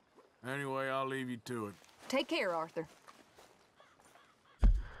 Anyway, I'll leave you to it. Take care, Arthur.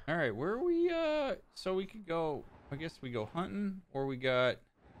 All right, where are we, so we could go, I guess we go hunting, or we got,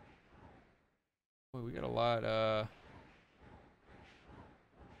 boy, we got a lot,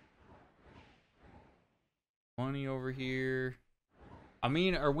 money over here. I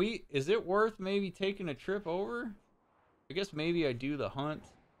mean, is it worth maybe taking a trip over? I guess maybe I do the hunt.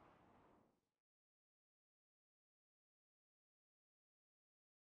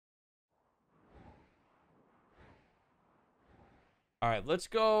 All right, let's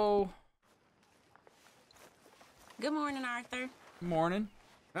go. Good morning, Arthur. Good morning.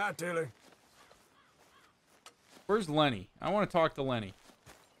 Hi, Taylor. Where's Lenny? I want to talk to Lenny.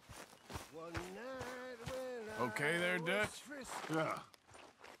 Okay there, Dutch? Yeah.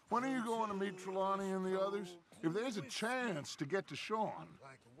 When are you going to meet Trelawney and the others? If there's a chance to get to Sean.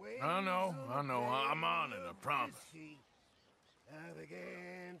 I know. I'm on it, I promise. I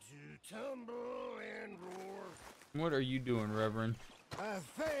began to tumble and roar. What are you doing, Reverend? My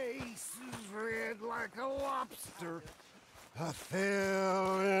face is red like a lobster. I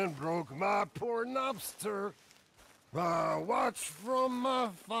fell and broke my poor lobster. My watch from my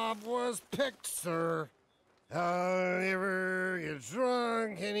fob was picked, sir. I'll never get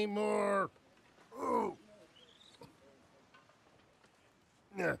drunk anymore. Ooh.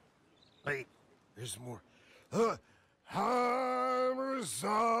 Yeah. Wait, there's more. I'm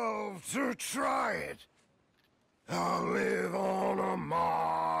resolved to try it. I'll live on a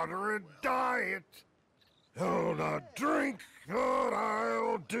moderate diet. I'll not drink, but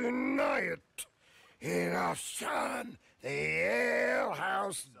I'll deny it. I'll shun the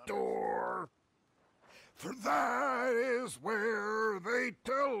alehouse door. For that is where they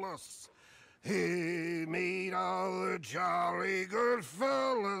tell us he meet all the jolly good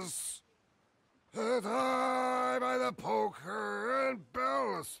fellas that I by the poker and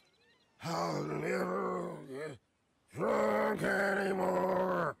bells. I'll never get drunk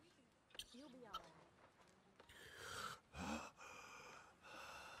anymore.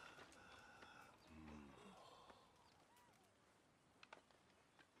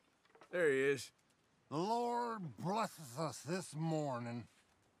 There he is. The Lord blesses us this morning.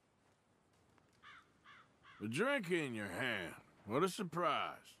 A drink in your hand. What a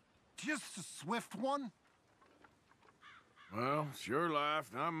surprise. Just a swift one? Well, it's your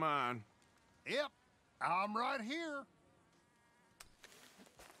life, not mine. Yep, I'm right here.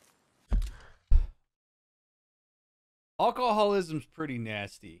 Alcoholism's pretty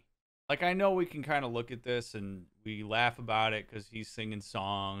nasty. Like, I know we can kind of look at this and we laugh about it because he's singing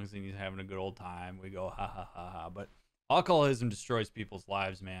songs and he's having a good old time. We go, ha, ha, ha, ha. But alcoholism destroys people's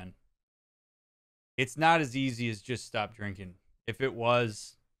lives, man. It's not as easy as just stop drinking. If it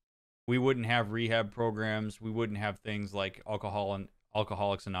was, we wouldn't have rehab programs. We wouldn't have things like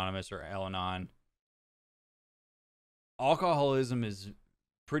Alcoholics Anonymous or Al-Anon. Alcoholism is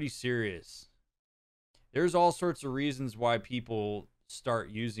pretty serious. There's all sorts of reasons why people start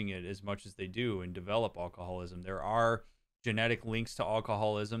using it as much as they do and develop alcoholism. There are genetic links to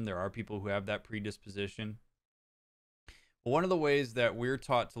alcoholism. There are people who have that predisposition. But one of the ways that we're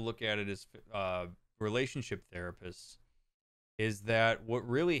taught to look at it as relationship therapists is that what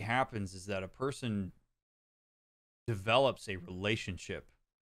really happens is that a person develops a relationship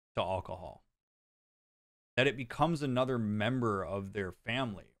to alcohol. That it becomes another member of their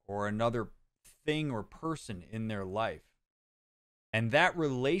family or another thing or person in their life. And that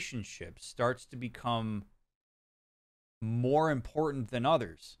relationship starts to become more important than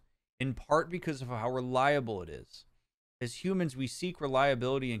others, in part because of how reliable it is. As humans, we seek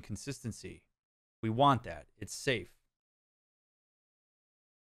reliability and consistency. We want that. It's safe.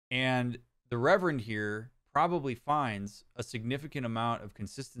 And the Reverend here probably finds a significant amount of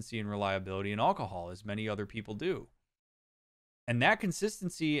consistency and reliability in alcohol, as many other people do. And that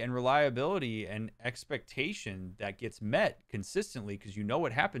consistency and reliability and expectation that gets met consistently, because you know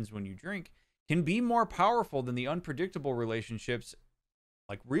what happens when you drink, can be more powerful than the unpredictable relationships,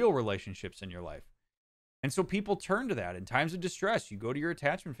 like real relationships in your life. And so people turn to that in times of distress. You go to your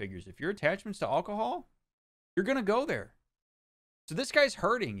attachment figures. If your attachment's to alcohol, you're going to go there. So this guy's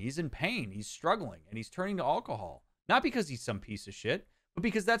hurting. He's in pain. He's struggling. And he's turning to alcohol. Not because he's some piece of shit, but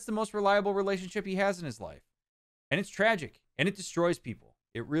because that's the most reliable relationship he has in his life. And it's tragic. And it destroys people.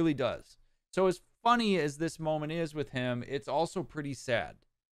 It really does. So as funny as this moment is with him, it's also pretty sad.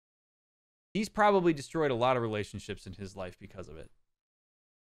 He's probably destroyed a lot of relationships in his life because of it.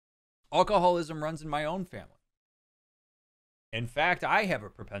 Alcoholism runs in my own family. In fact, I have a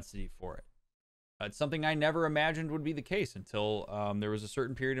propensity for it. It's something I never imagined would be the case until there was a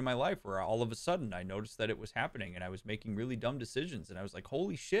certain period in my life where all of a sudden I noticed that it was happening and I was making really dumb decisions. And I was like,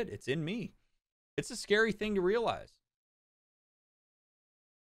 holy shit, it's in me. It's a scary thing to realize.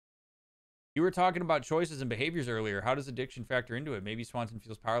 You were talking about choices and behaviors earlier. How does addiction factor into it? Maybe Swanson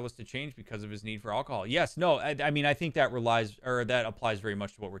feels powerless to change because of his need for alcohol. Yes, no, I mean, I think that that applies very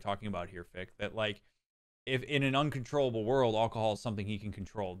much to what we're talking about here, Fick. That, like, if in an uncontrollable world, alcohol is something he can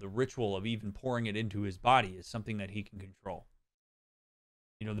control. The ritual of even pouring it into his body is something that he can control.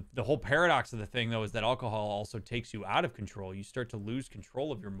 You know, the whole paradox of the thing, though, is that alcohol also takes you out of control. You start to lose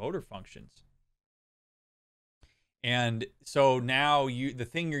control of your motor functions. And so now the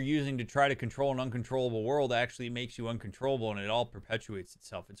thing you're using to try to control an uncontrollable world actually makes you uncontrollable, and it all perpetuates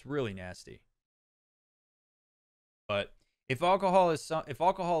itself. It's really nasty. But if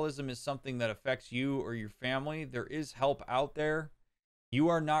alcoholism is something that affects you or your family, there is help out there. You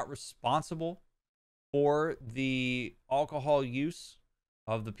are not responsible for the alcohol use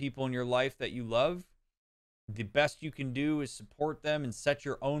of the people in your life that you love. The best you can do is support them and set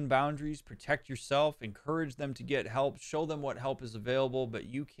your own boundaries, protect yourself, encourage them to get help, show them what help is available, but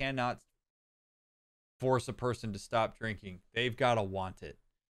you cannot force a person to stop drinking. They've got to want it,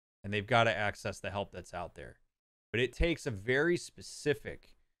 and they've got to access the help that's out there. But it takes a very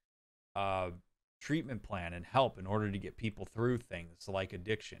specific treatment plan and help in order to get people through things like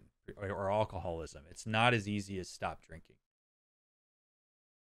addiction or alcoholism. It's not as easy as stop drinking.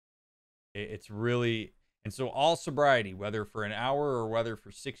 It's really... And so all sobriety, whether for an hour or whether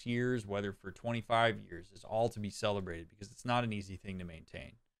for 6 years, whether for 25 years, is all to be celebrated because it's not an easy thing to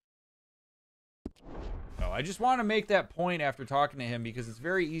maintain. So I just want to make that point after talking to him because it's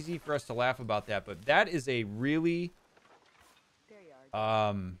very easy for us to laugh about that. But that is a really,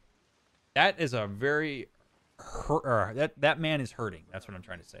 that is a very, that man is hurting. That's what I'm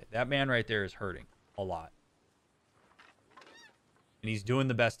trying to say. That man right there is hurting a lot. And he's doing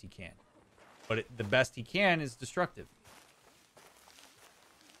the best he can. But the best he can is destructive.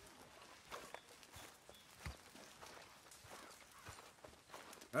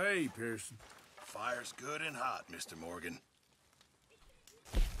 Hey, Pearson. Fire's good and hot, Mr. Morgan.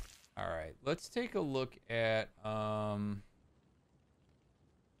 All right, let's take a look at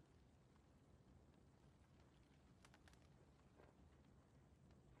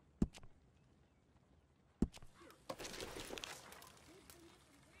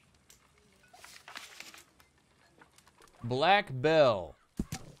Black Belle.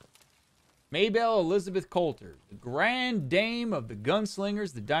 Maybelle Elizabeth Coulter, the grand dame of the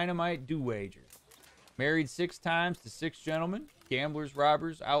gunslingers, the dynamite do-wagers. Married 6 times to 6 gentlemen, gamblers,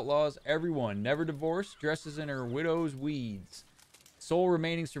 robbers, outlaws, everyone. Never divorced, dresses in her widow's weeds. Sole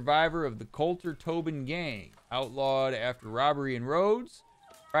remaining survivor of the Coulter-Tobin gang. Outlawed after robbery in Rhodes.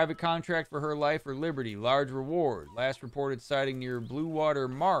 Private contract for her life or liberty. Large reward. Last reported sighting near Blue Water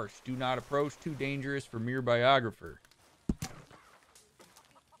Marsh. Do not approach. Too dangerous for mere biographer.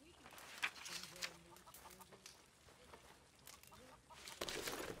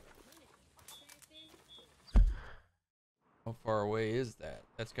 How far away is that?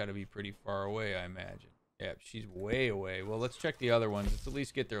 That's got to be pretty far away, I imagine. Yeah, she's way away. Well, let's check the other ones. Let's at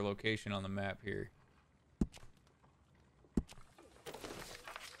least get their location on the map here.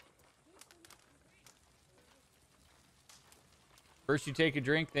 First you take a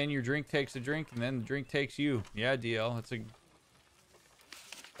drink, then your drink takes a drink, and then the drink takes you. Yeah, DL. That's a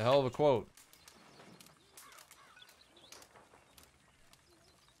hell of a quote.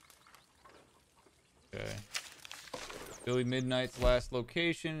 Okay. Billy Midnight's last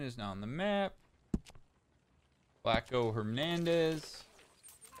location is now on the map. Flacco Hernandez.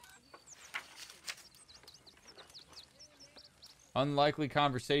 Unlikely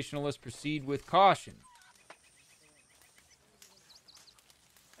conversationalist, proceed with caution.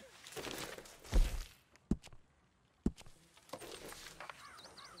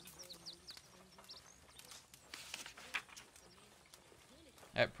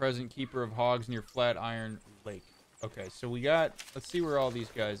 At present, keeper of hogs near Flatiron Lake. Okay, so we got, let's see where all these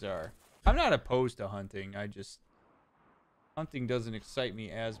guys are. I'm not opposed to hunting. Hunting doesn't excite me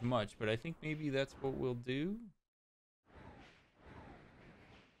as much, but I think maybe that's what we'll do.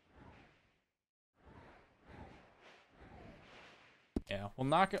 Yeah, we'll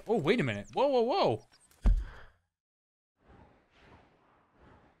knock it. Oh, wait a minute. Whoa, whoa, whoa.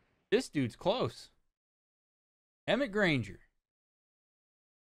 This dude's close. Emmett Granger.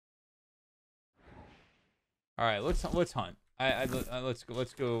 All right, let's hunt.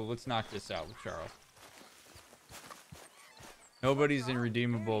 Let's go. Let's knock this out with Charles. Nobody's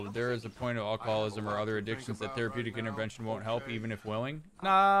irredeemable. There is a point of alcoholism or other addictions that therapeutic intervention won't help, even if willing.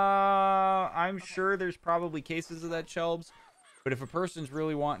 Nah, I'm sure there's probably cases of that, Shelbs. But if a person's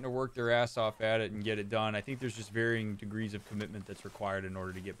really wanting to work their ass off at it and get it done, I think there's just varying degrees of commitment that's required in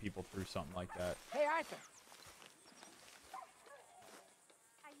order to get people through something like that. Hey, Arthur.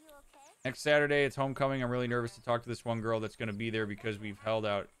 Next Saturday, it's homecoming. I'm really nervous to talk to this one girl that's going to be there because we've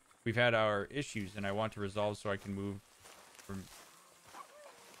had our issues, and I want to resolve so I can move from.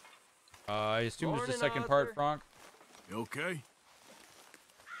 I assume there's a second part, Frank. You okay?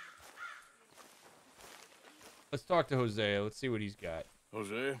 Let's talk to Hosea. Let's see what he's got.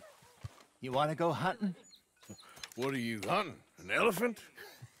 Hosea? You want to go hunting? What are you hunting? An elephant?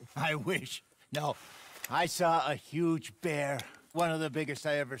 I wish. No, I saw a huge bear. One of the biggest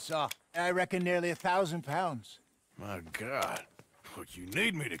I ever saw. I reckon nearly 1,000 pounds. My God. Look, you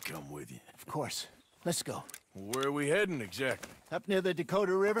need me to come with you. Of course. Let's go. Where are we heading exactly? Up near the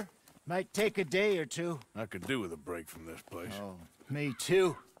Dakota River. Might take a day or two. I could do with a break from this place. Oh, me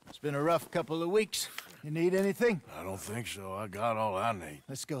too. It's been a rough couple of weeks. You need anything? I don't think so. I got all I need.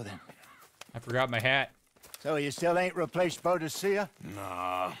 Let's go then. I forgot my hat. So you still ain't replaced Boadicea?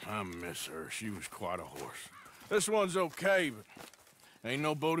 Nah, I miss her. She was quite a horse. This one's okay, but ain't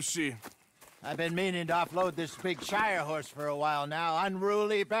no Boadicea. I've been meaning to offload this big Shire horse for a while now.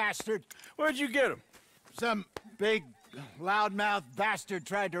 Unruly bastard. Where'd you get him? Some big, loudmouth bastard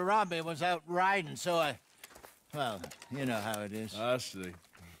tried to rob me, was out riding, so well, you know how it is. I see.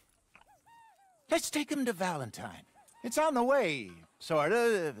 Let's take him to Valentine. It's on the way,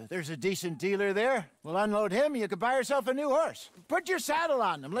 sorta. There's a decent dealer there. We'll unload him, you could buy yourself a new horse. Put your saddle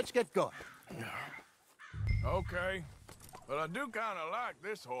on him, let's get going. Okay. But I do kind of like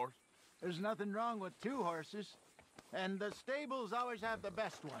this horse. There's nothing wrong with 2 horses. And the stables always have the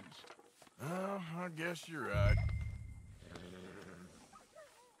best ones. Well, I guess you're right.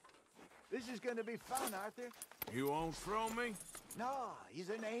 This is gonna be fun, Arthur. You won't throw me? No, he's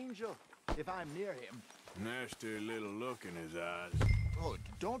an angel, if I'm near him. Nasty little look in his eyes. Oh,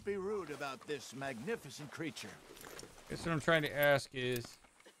 don't be rude about this magnificent creature. Guess what I'm trying to ask is,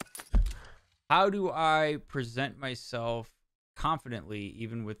 how do I present myself confidently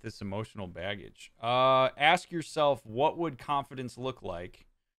even with this emotional baggage? Ask yourself, what would confidence look like?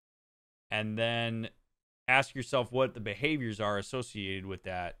 And then ask yourself what the behaviors are associated with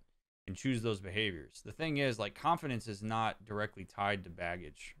that and choose those behaviors. The thing is, like, confidence is not directly tied to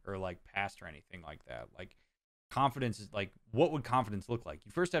baggage or like past or anything like that. Like, confidence is like, what would confidence look like?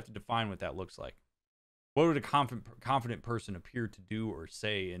 You first have to define what that looks like. What would a confident person appear to do or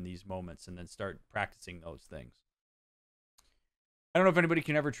say in these moments, and then start practicing those things? I don't know if anybody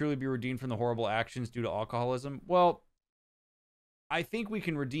can ever truly be redeemed from the horrible actions due to alcoholism. Well, I think we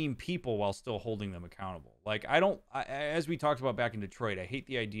can redeem people while still holding them accountable. Like, as we talked about back in Detroit, I hate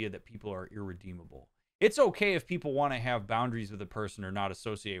the idea that people are irredeemable. It's okay if people want to have boundaries with a person or not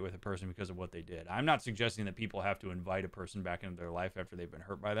associate with a person because of what they did. I'm not suggesting that people have to invite a person back into their life after they've been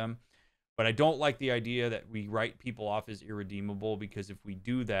hurt by them. But I don't like the idea that we write people off as irredeemable, because if we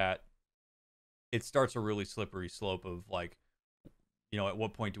do that, it starts a really slippery slope of, like, you know, at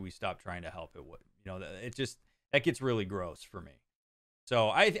what point do we stop trying to help it? You know, that gets really gross for me. So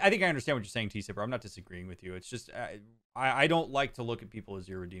I think I understand what you're saying, T-Sipper. I'm not disagreeing with you. It's just I don't like to look at people as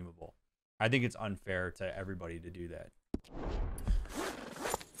irredeemable. I think it's unfair to everybody to do that.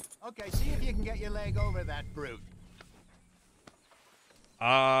 Okay, see if you can get your leg over that brute.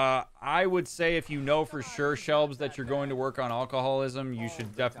 I would say if you know for sure, Shelbs, that you're going to work on alcoholism, you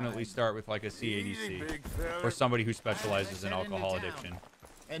should definitely start with like a CADC or somebody who specializes in alcohol addiction.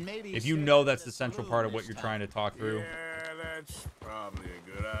 And maybe if you know that's the central part of what you're trying to talk through. Yeah, that's probably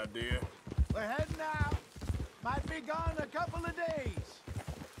a good idea. We're heading out. Might be gone a couple of days.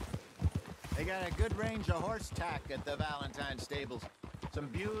 They got a good range of horse tack at the Valentine stables. Some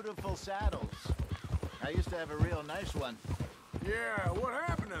beautiful saddles. I used to have a real nice one. Yeah, what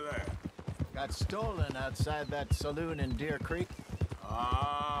happened to that? Got stolen outside that saloon in Deer Creek.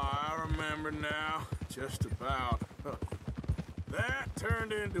 Ah, I remember now. Just about. That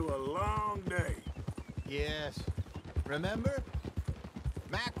turned into a long day. Yes. Remember?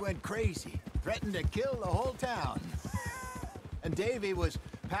 Mac went crazy, threatened to kill the whole town. And Davy was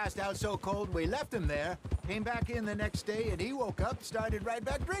passed out so cold we left him there, came back in the next day, and he woke up, started right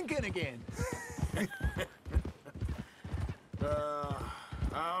back drinking again.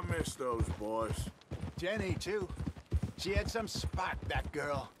 I'll miss those boys. Jenny, too. She had some spot, that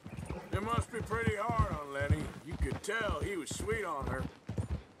girl. It must be pretty hard on Lenny. You could tell he was sweet on her.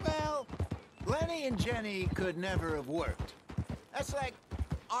 Well, Lenny and Jenny could never have worked. That's like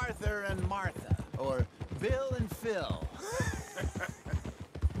Arthur and Martha, or Bill and Phil.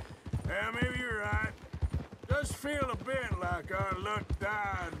 Yeah, maybe you're right. Does feel a bit like our luck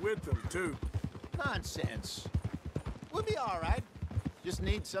died with them, too. Nonsense. We'll be all right. Just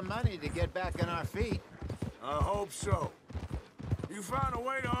need some money to get back on our feet. I hope so. You find a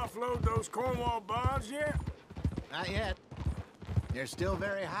way to offload those Cornwall bonds yet? Not yet. They're still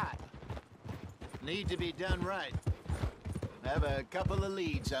very hot. Need to be done right. I have a couple of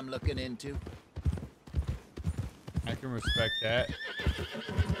leads I'm looking into. I can respect that.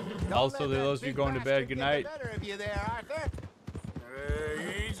 Also, to those of you going to bed, good night. Better of you there, Arthur.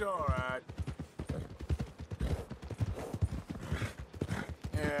 He's all right.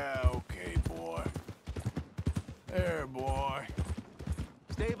 Yeah, okay, boy. There, boy.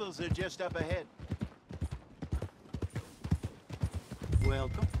 Stables are just up ahead.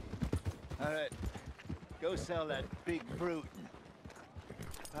 Welcome. All right. Go sell that big brute.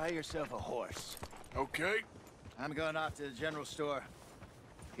 Buy yourself a horse. Okay. I'm going off to the general store.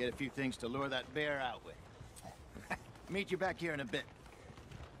 Get a few things to lure that bear out with. Meet you back here in a bit.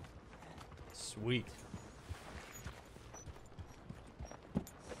 Sweet.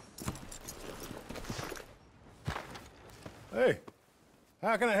 Hey,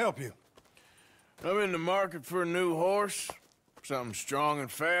 how can I help you? I'm in the market for a new horse. Something strong and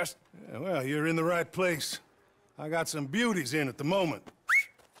fast. Yeah, well, you're in the right place. I got some beauties in at the moment.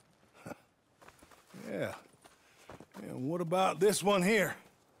 Yeah. And what about this one here?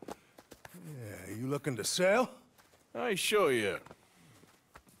 Yeah, you looking to sell? I ain't sure yet.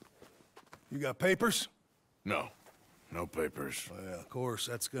 You got papers? No. No papers. Well, of course,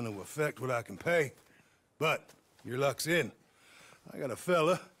 that's gonna affect what I can pay. But your luck's in. I got a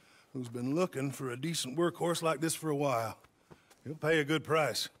fella who's been looking for a decent workhorse like this for a while. He'll pay a good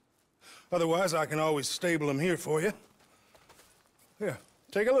price. Otherwise, I can always stable him here for you. Here,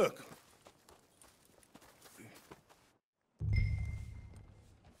 take a look.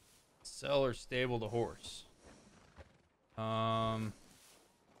 Sell or stable the horse.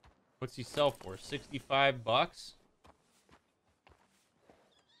 What's he sell for? 65 bucks?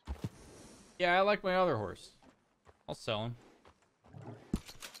 Yeah, I like my other horse. I'll sell him.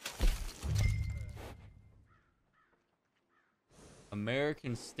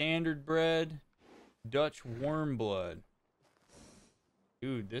 American Standard Bred, Dutch Warm Blood.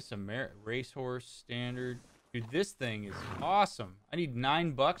 Dude, this racehorse standard. Dude, this thing is awesome. I need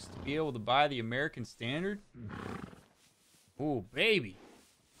 $9 to be able to buy the American Standard. Ooh, baby.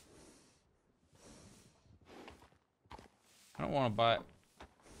 I don't want to buy.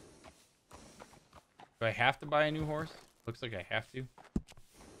 Do I have to buy a new horse? Looks like I have to.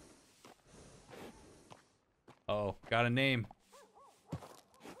 Oh, got a name.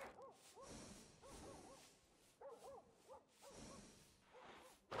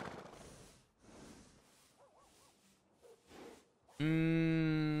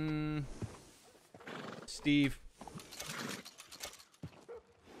 Steve.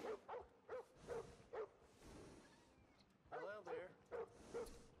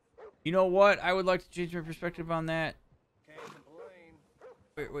 You know what? I would like to change my perspective on that.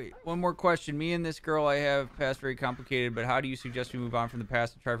 Wait. One more question. Me and this girl I have past very complicated, but how do you suggest we move on from the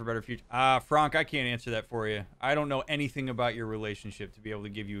past and try for a better future? Frank, I can't answer that for you. I don't know anything about your relationship to be able to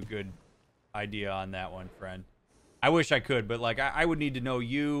give you a good idea on that one, friend. I wish I could, but like I would need to know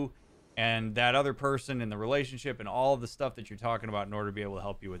you and that other person and the relationship and all of the stuff that you're talking about in order to be able to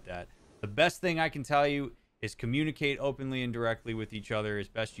help you with that. The best thing I can tell you is communicate openly and directly with each other as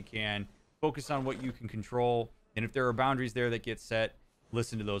best you can. Focus on what you can control, and if there are boundaries there that get set,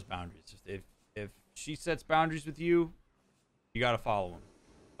 listen to those boundaries. If she sets boundaries with you, you got to follow them.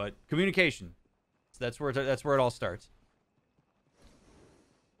 But communication, so that's where it all starts.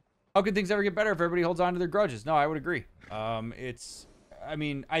 How could things ever get better if everybody holds on to their grudges? No, I would agree. I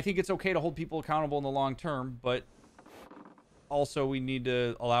mean, I think it's okay to hold people accountable in the long term, but also we need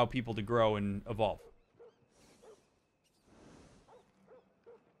to allow people to grow and evolve.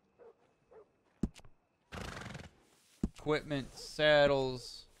 Equipment,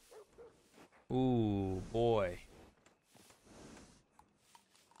 saddles. Ooh, boy.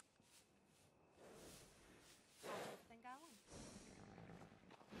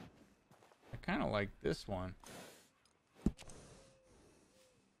 I kind of like this one.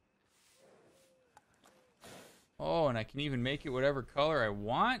 Oh, and I can even make it whatever color I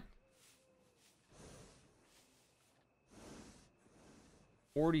want.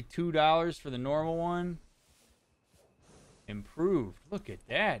 $42 for the normal one. Improved. Look at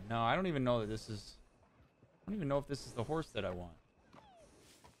that. No, I don't even know that this is... I don't even know if this is the horse that I want.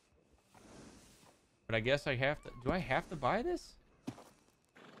 But I guess I have to... Do I have to buy this?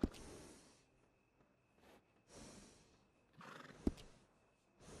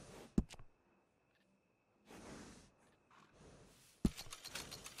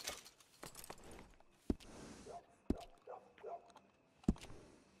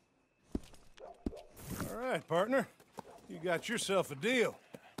 All right, partner. You got yourself a deal.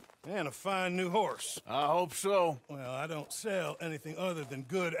 And a fine new horse. I hope so. Well, I don't sell anything other than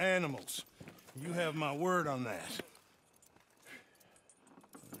good animals. You have my word on that.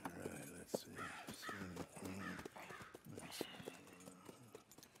 All right, let's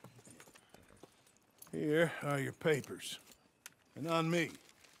see. Here are your papers. And on me,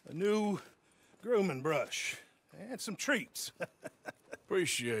 a new grooming brush. And some treats.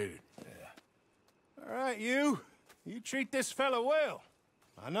 Appreciate it. Yeah. All right, you treat this fella well.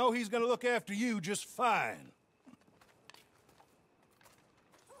 I know he's gonna look after you just fine.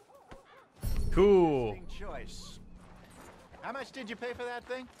 Cool. Choice. How much did you pay for that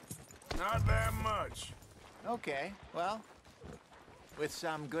thing? Not that much. Okay, well, with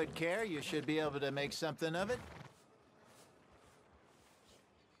some good care, you should be able to make something of it.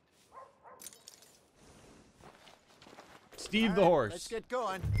 Steve the horse. Let's get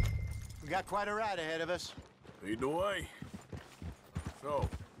going. We got quite a ride ahead of us. Lead the way. So,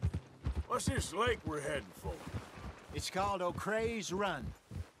 what's this lake we're heading for? It's called O'Creagh's Run,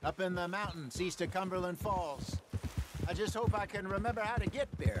 up in the mountains east of Cumberland Falls. I just hope I can remember how to get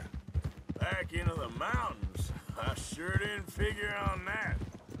there. Back into the mountains? I sure didn't figure on that.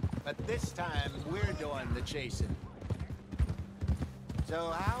 But this time, we're doing the chasing.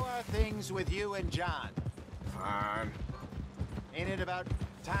 So how are things with you and John? Fine. Ain't it about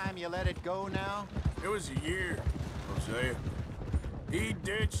time you let it go now? It was a year, Hosea. He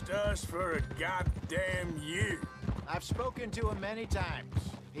ditched us for a goddamn year. I've spoken to him many times.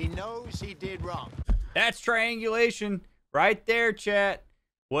 He knows he did wrong. That's triangulation right there, chat.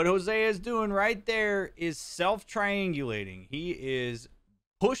 What Hosea is doing right there is self-triangulating. He is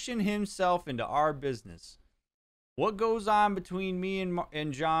pushing himself into our business. What goes on between me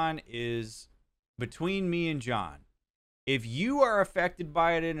and John is between me and John. If you are affected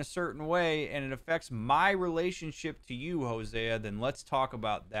by it in a certain way and it affects my relationship to you, Hosea, then let's talk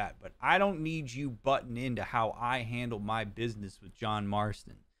about that. But I don't need you butting into how I handle my business with John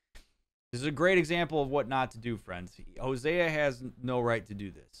Marston. This is a great example of what not to do, friends. Hosea has no right to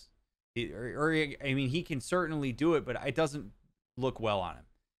do this. He can certainly do it, but it doesn't look well on him.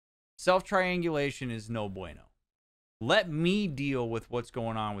 Self-triangulation is no bueno. Let me deal with what's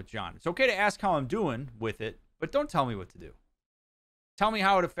going on with John. It's okay to ask how I'm doing with it, but don't tell me what to do. Tell me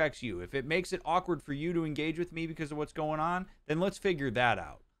how it affects you. If it makes it awkward for you to engage with me because of what's going on, then let's figure that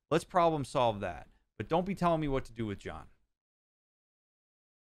out. Let's problem solve that. But don't be telling me what to do with John.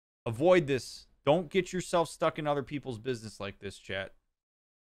 Avoid this. Don't get yourself stuck in other people's business like this, chat.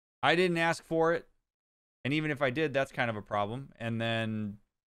 I didn't ask for it. And even if I did, that's kind of a problem. And then,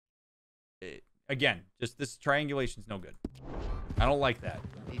 again, just this triangulation's no good. I don't like that.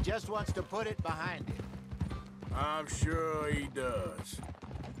 He just wants to put it behind him. I'm sure he does.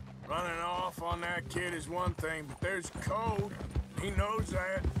 Running off on that kid is one thing, but there's code. He knows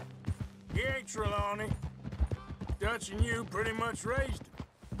that. He ain't Trelawney. Dutch and you pretty much raised him.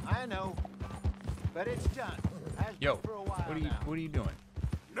 I know, but it's done. Yo, what are you doing?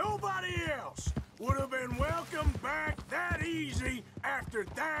 Nobody else would have been welcomed back that easy after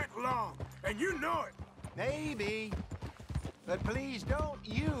that long, and you know it. Maybe, but please don't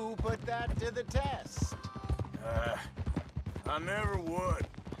you put that to the test. I never would.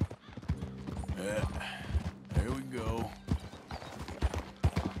 Here we go.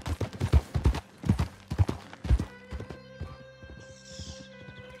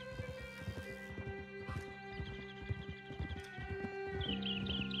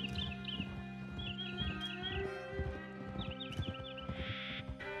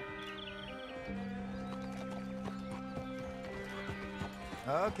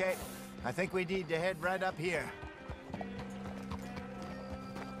 Okay, I think we need to head right up here.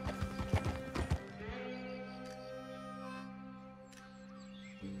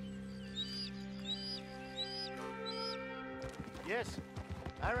 Yes,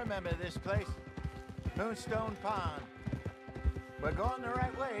 I remember this place. Moonstone Pond. We're going the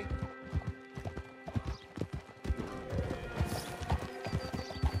right way.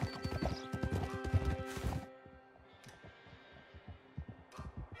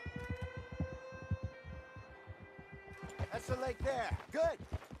 That's the lake there. Good.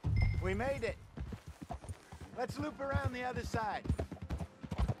 We made it. Let's loop around the other side.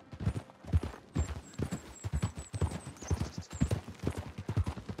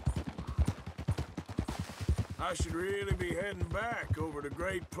 I should really be heading back over to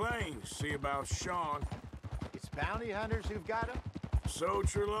Great Plains, see about Sean. It's bounty hunters who've got him? So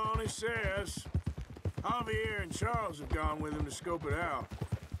Trelawney says. Javier and Charles have gone with him to scope it out.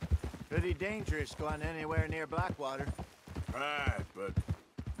 Pretty dangerous going anywhere near Blackwater. Right, but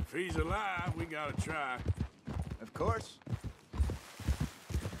if he's alive, we gotta try. Of course.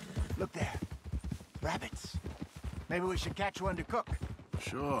 Look there. Rabbits. Maybe we should catch one to cook.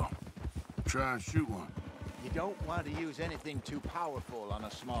 Sure. Try and shoot one. You don't want to use anything too powerful on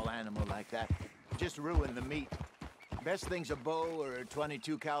a small animal like that. Just ruin the meat. Best thing's a bow or a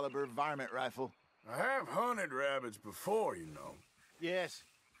 .22 caliber varmint rifle. I have hunted rabbits before, you know. Yes,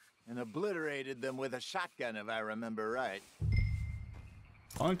 and obliterated them with a shotgun, if I remember right.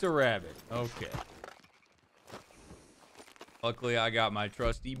 Hunt a rabbit. Okay. Luckily, I got my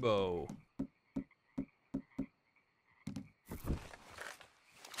trusty bow.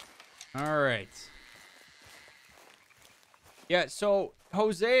 All right. Yeah, so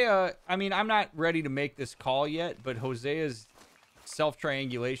Hosea, I mean, I'm not ready to make this call yet, but Hosea's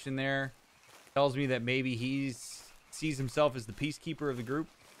self-triangulation there tells me that maybe he sees himself as the peacekeeper of the group.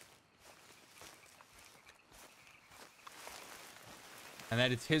 And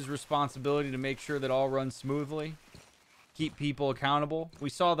that it's his responsibility to make sure that all runs smoothly, keep people accountable. We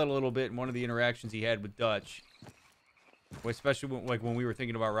saw that a little bit in one of the interactions he had with Dutch, especially when we were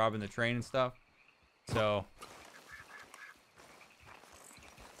thinking about robbing the train and stuff. So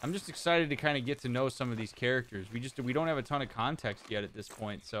I'm just excited to kind of get to know some of these characters. We don't have a ton of context yet at this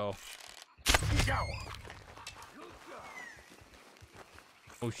point, so.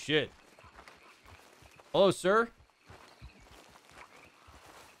 Oh shit. Hello, sir.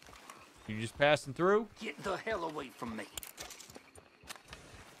 You just passing through? Get the hell away from me.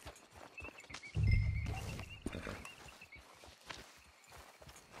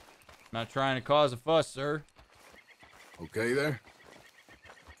 Not trying to cause a fuss, sir. Okay there?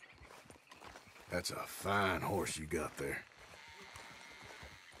 That's a fine horse you got there.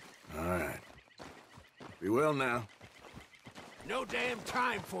 All right. Be well now. No damn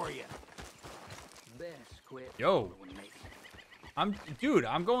time for you. Best quit. Yo. Dude,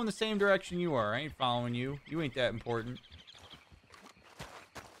 I'm going the same direction you are. I ain't following you. You ain't that important.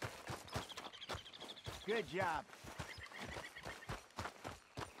 Good job.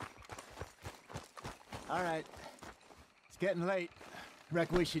 All right. It's getting late.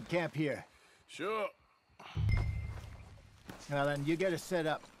 Reckon we should camp here. Sure. Well, then you get us set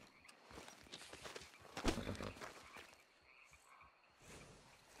up.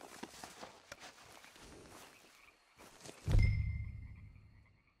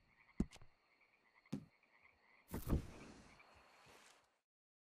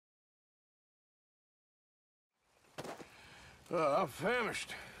 I'm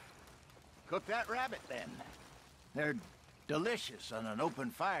famished. Cook that rabbit, then. They're delicious on an open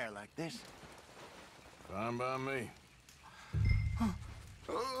fire like this. Fine by me.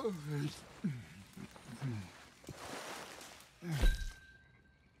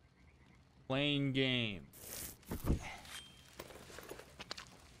 Playing game.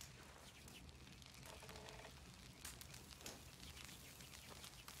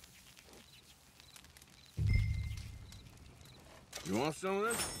 You want some of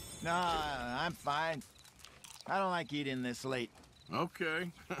this? Nah, I'm fine. I don't like eating this late.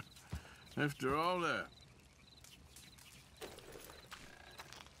 Okay. After all that.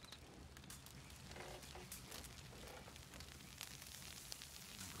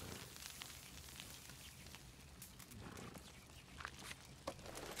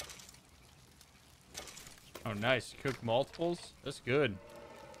 Oh, nice. Cook multiples? That's good.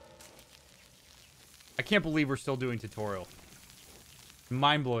 I can't believe we're still doing tutorial.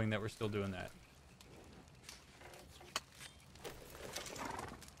 Mind-blowing that we're still doing that.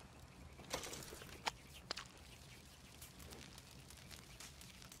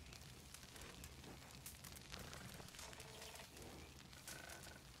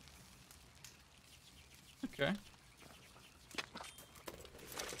 Okay.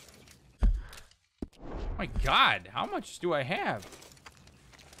 My God, how much do I have?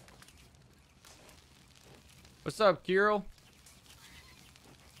 What's up, Kirill?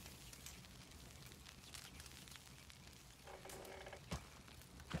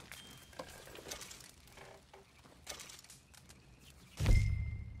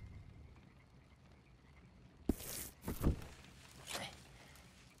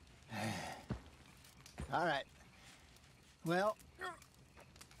 All right. Well,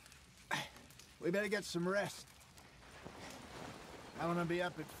 we better get some rest. I want to be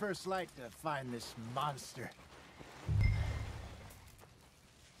up at first light to find this monster.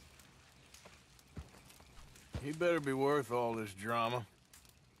 He better be worth all this drama.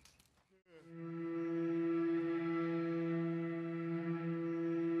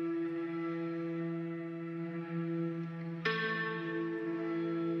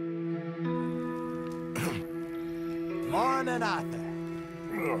 Morning, Arthur.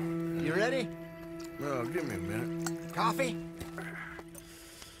 You ready? Well, give me a minute. Coffee?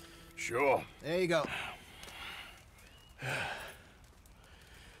 Sure. There you go.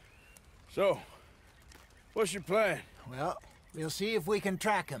 So, what's your plan? Well, we'll see if we can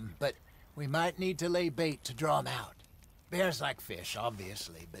track him, but we might need to lay bait to draw him out. Bears like fish,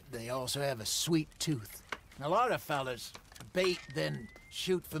 obviously, but they also have a sweet tooth. A lot of fellas bait, then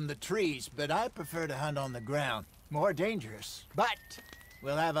shoot from the trees, but I prefer to hunt on the ground. More dangerous, but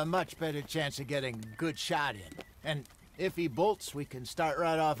we'll have a much better chance of getting a good shot in. And if he bolts, we can start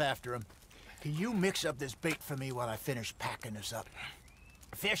right off after him. Can you mix up this bait for me while I finish packing this up?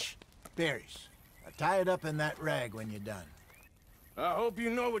 Fish, berries. Tie it up in that rag when you're done. I hope you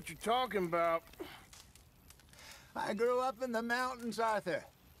know what you're talking about. I grew up in the mountains, Arthur.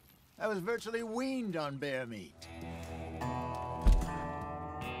 I was virtually weaned on bear meat.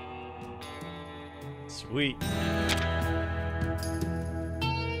 Sweet.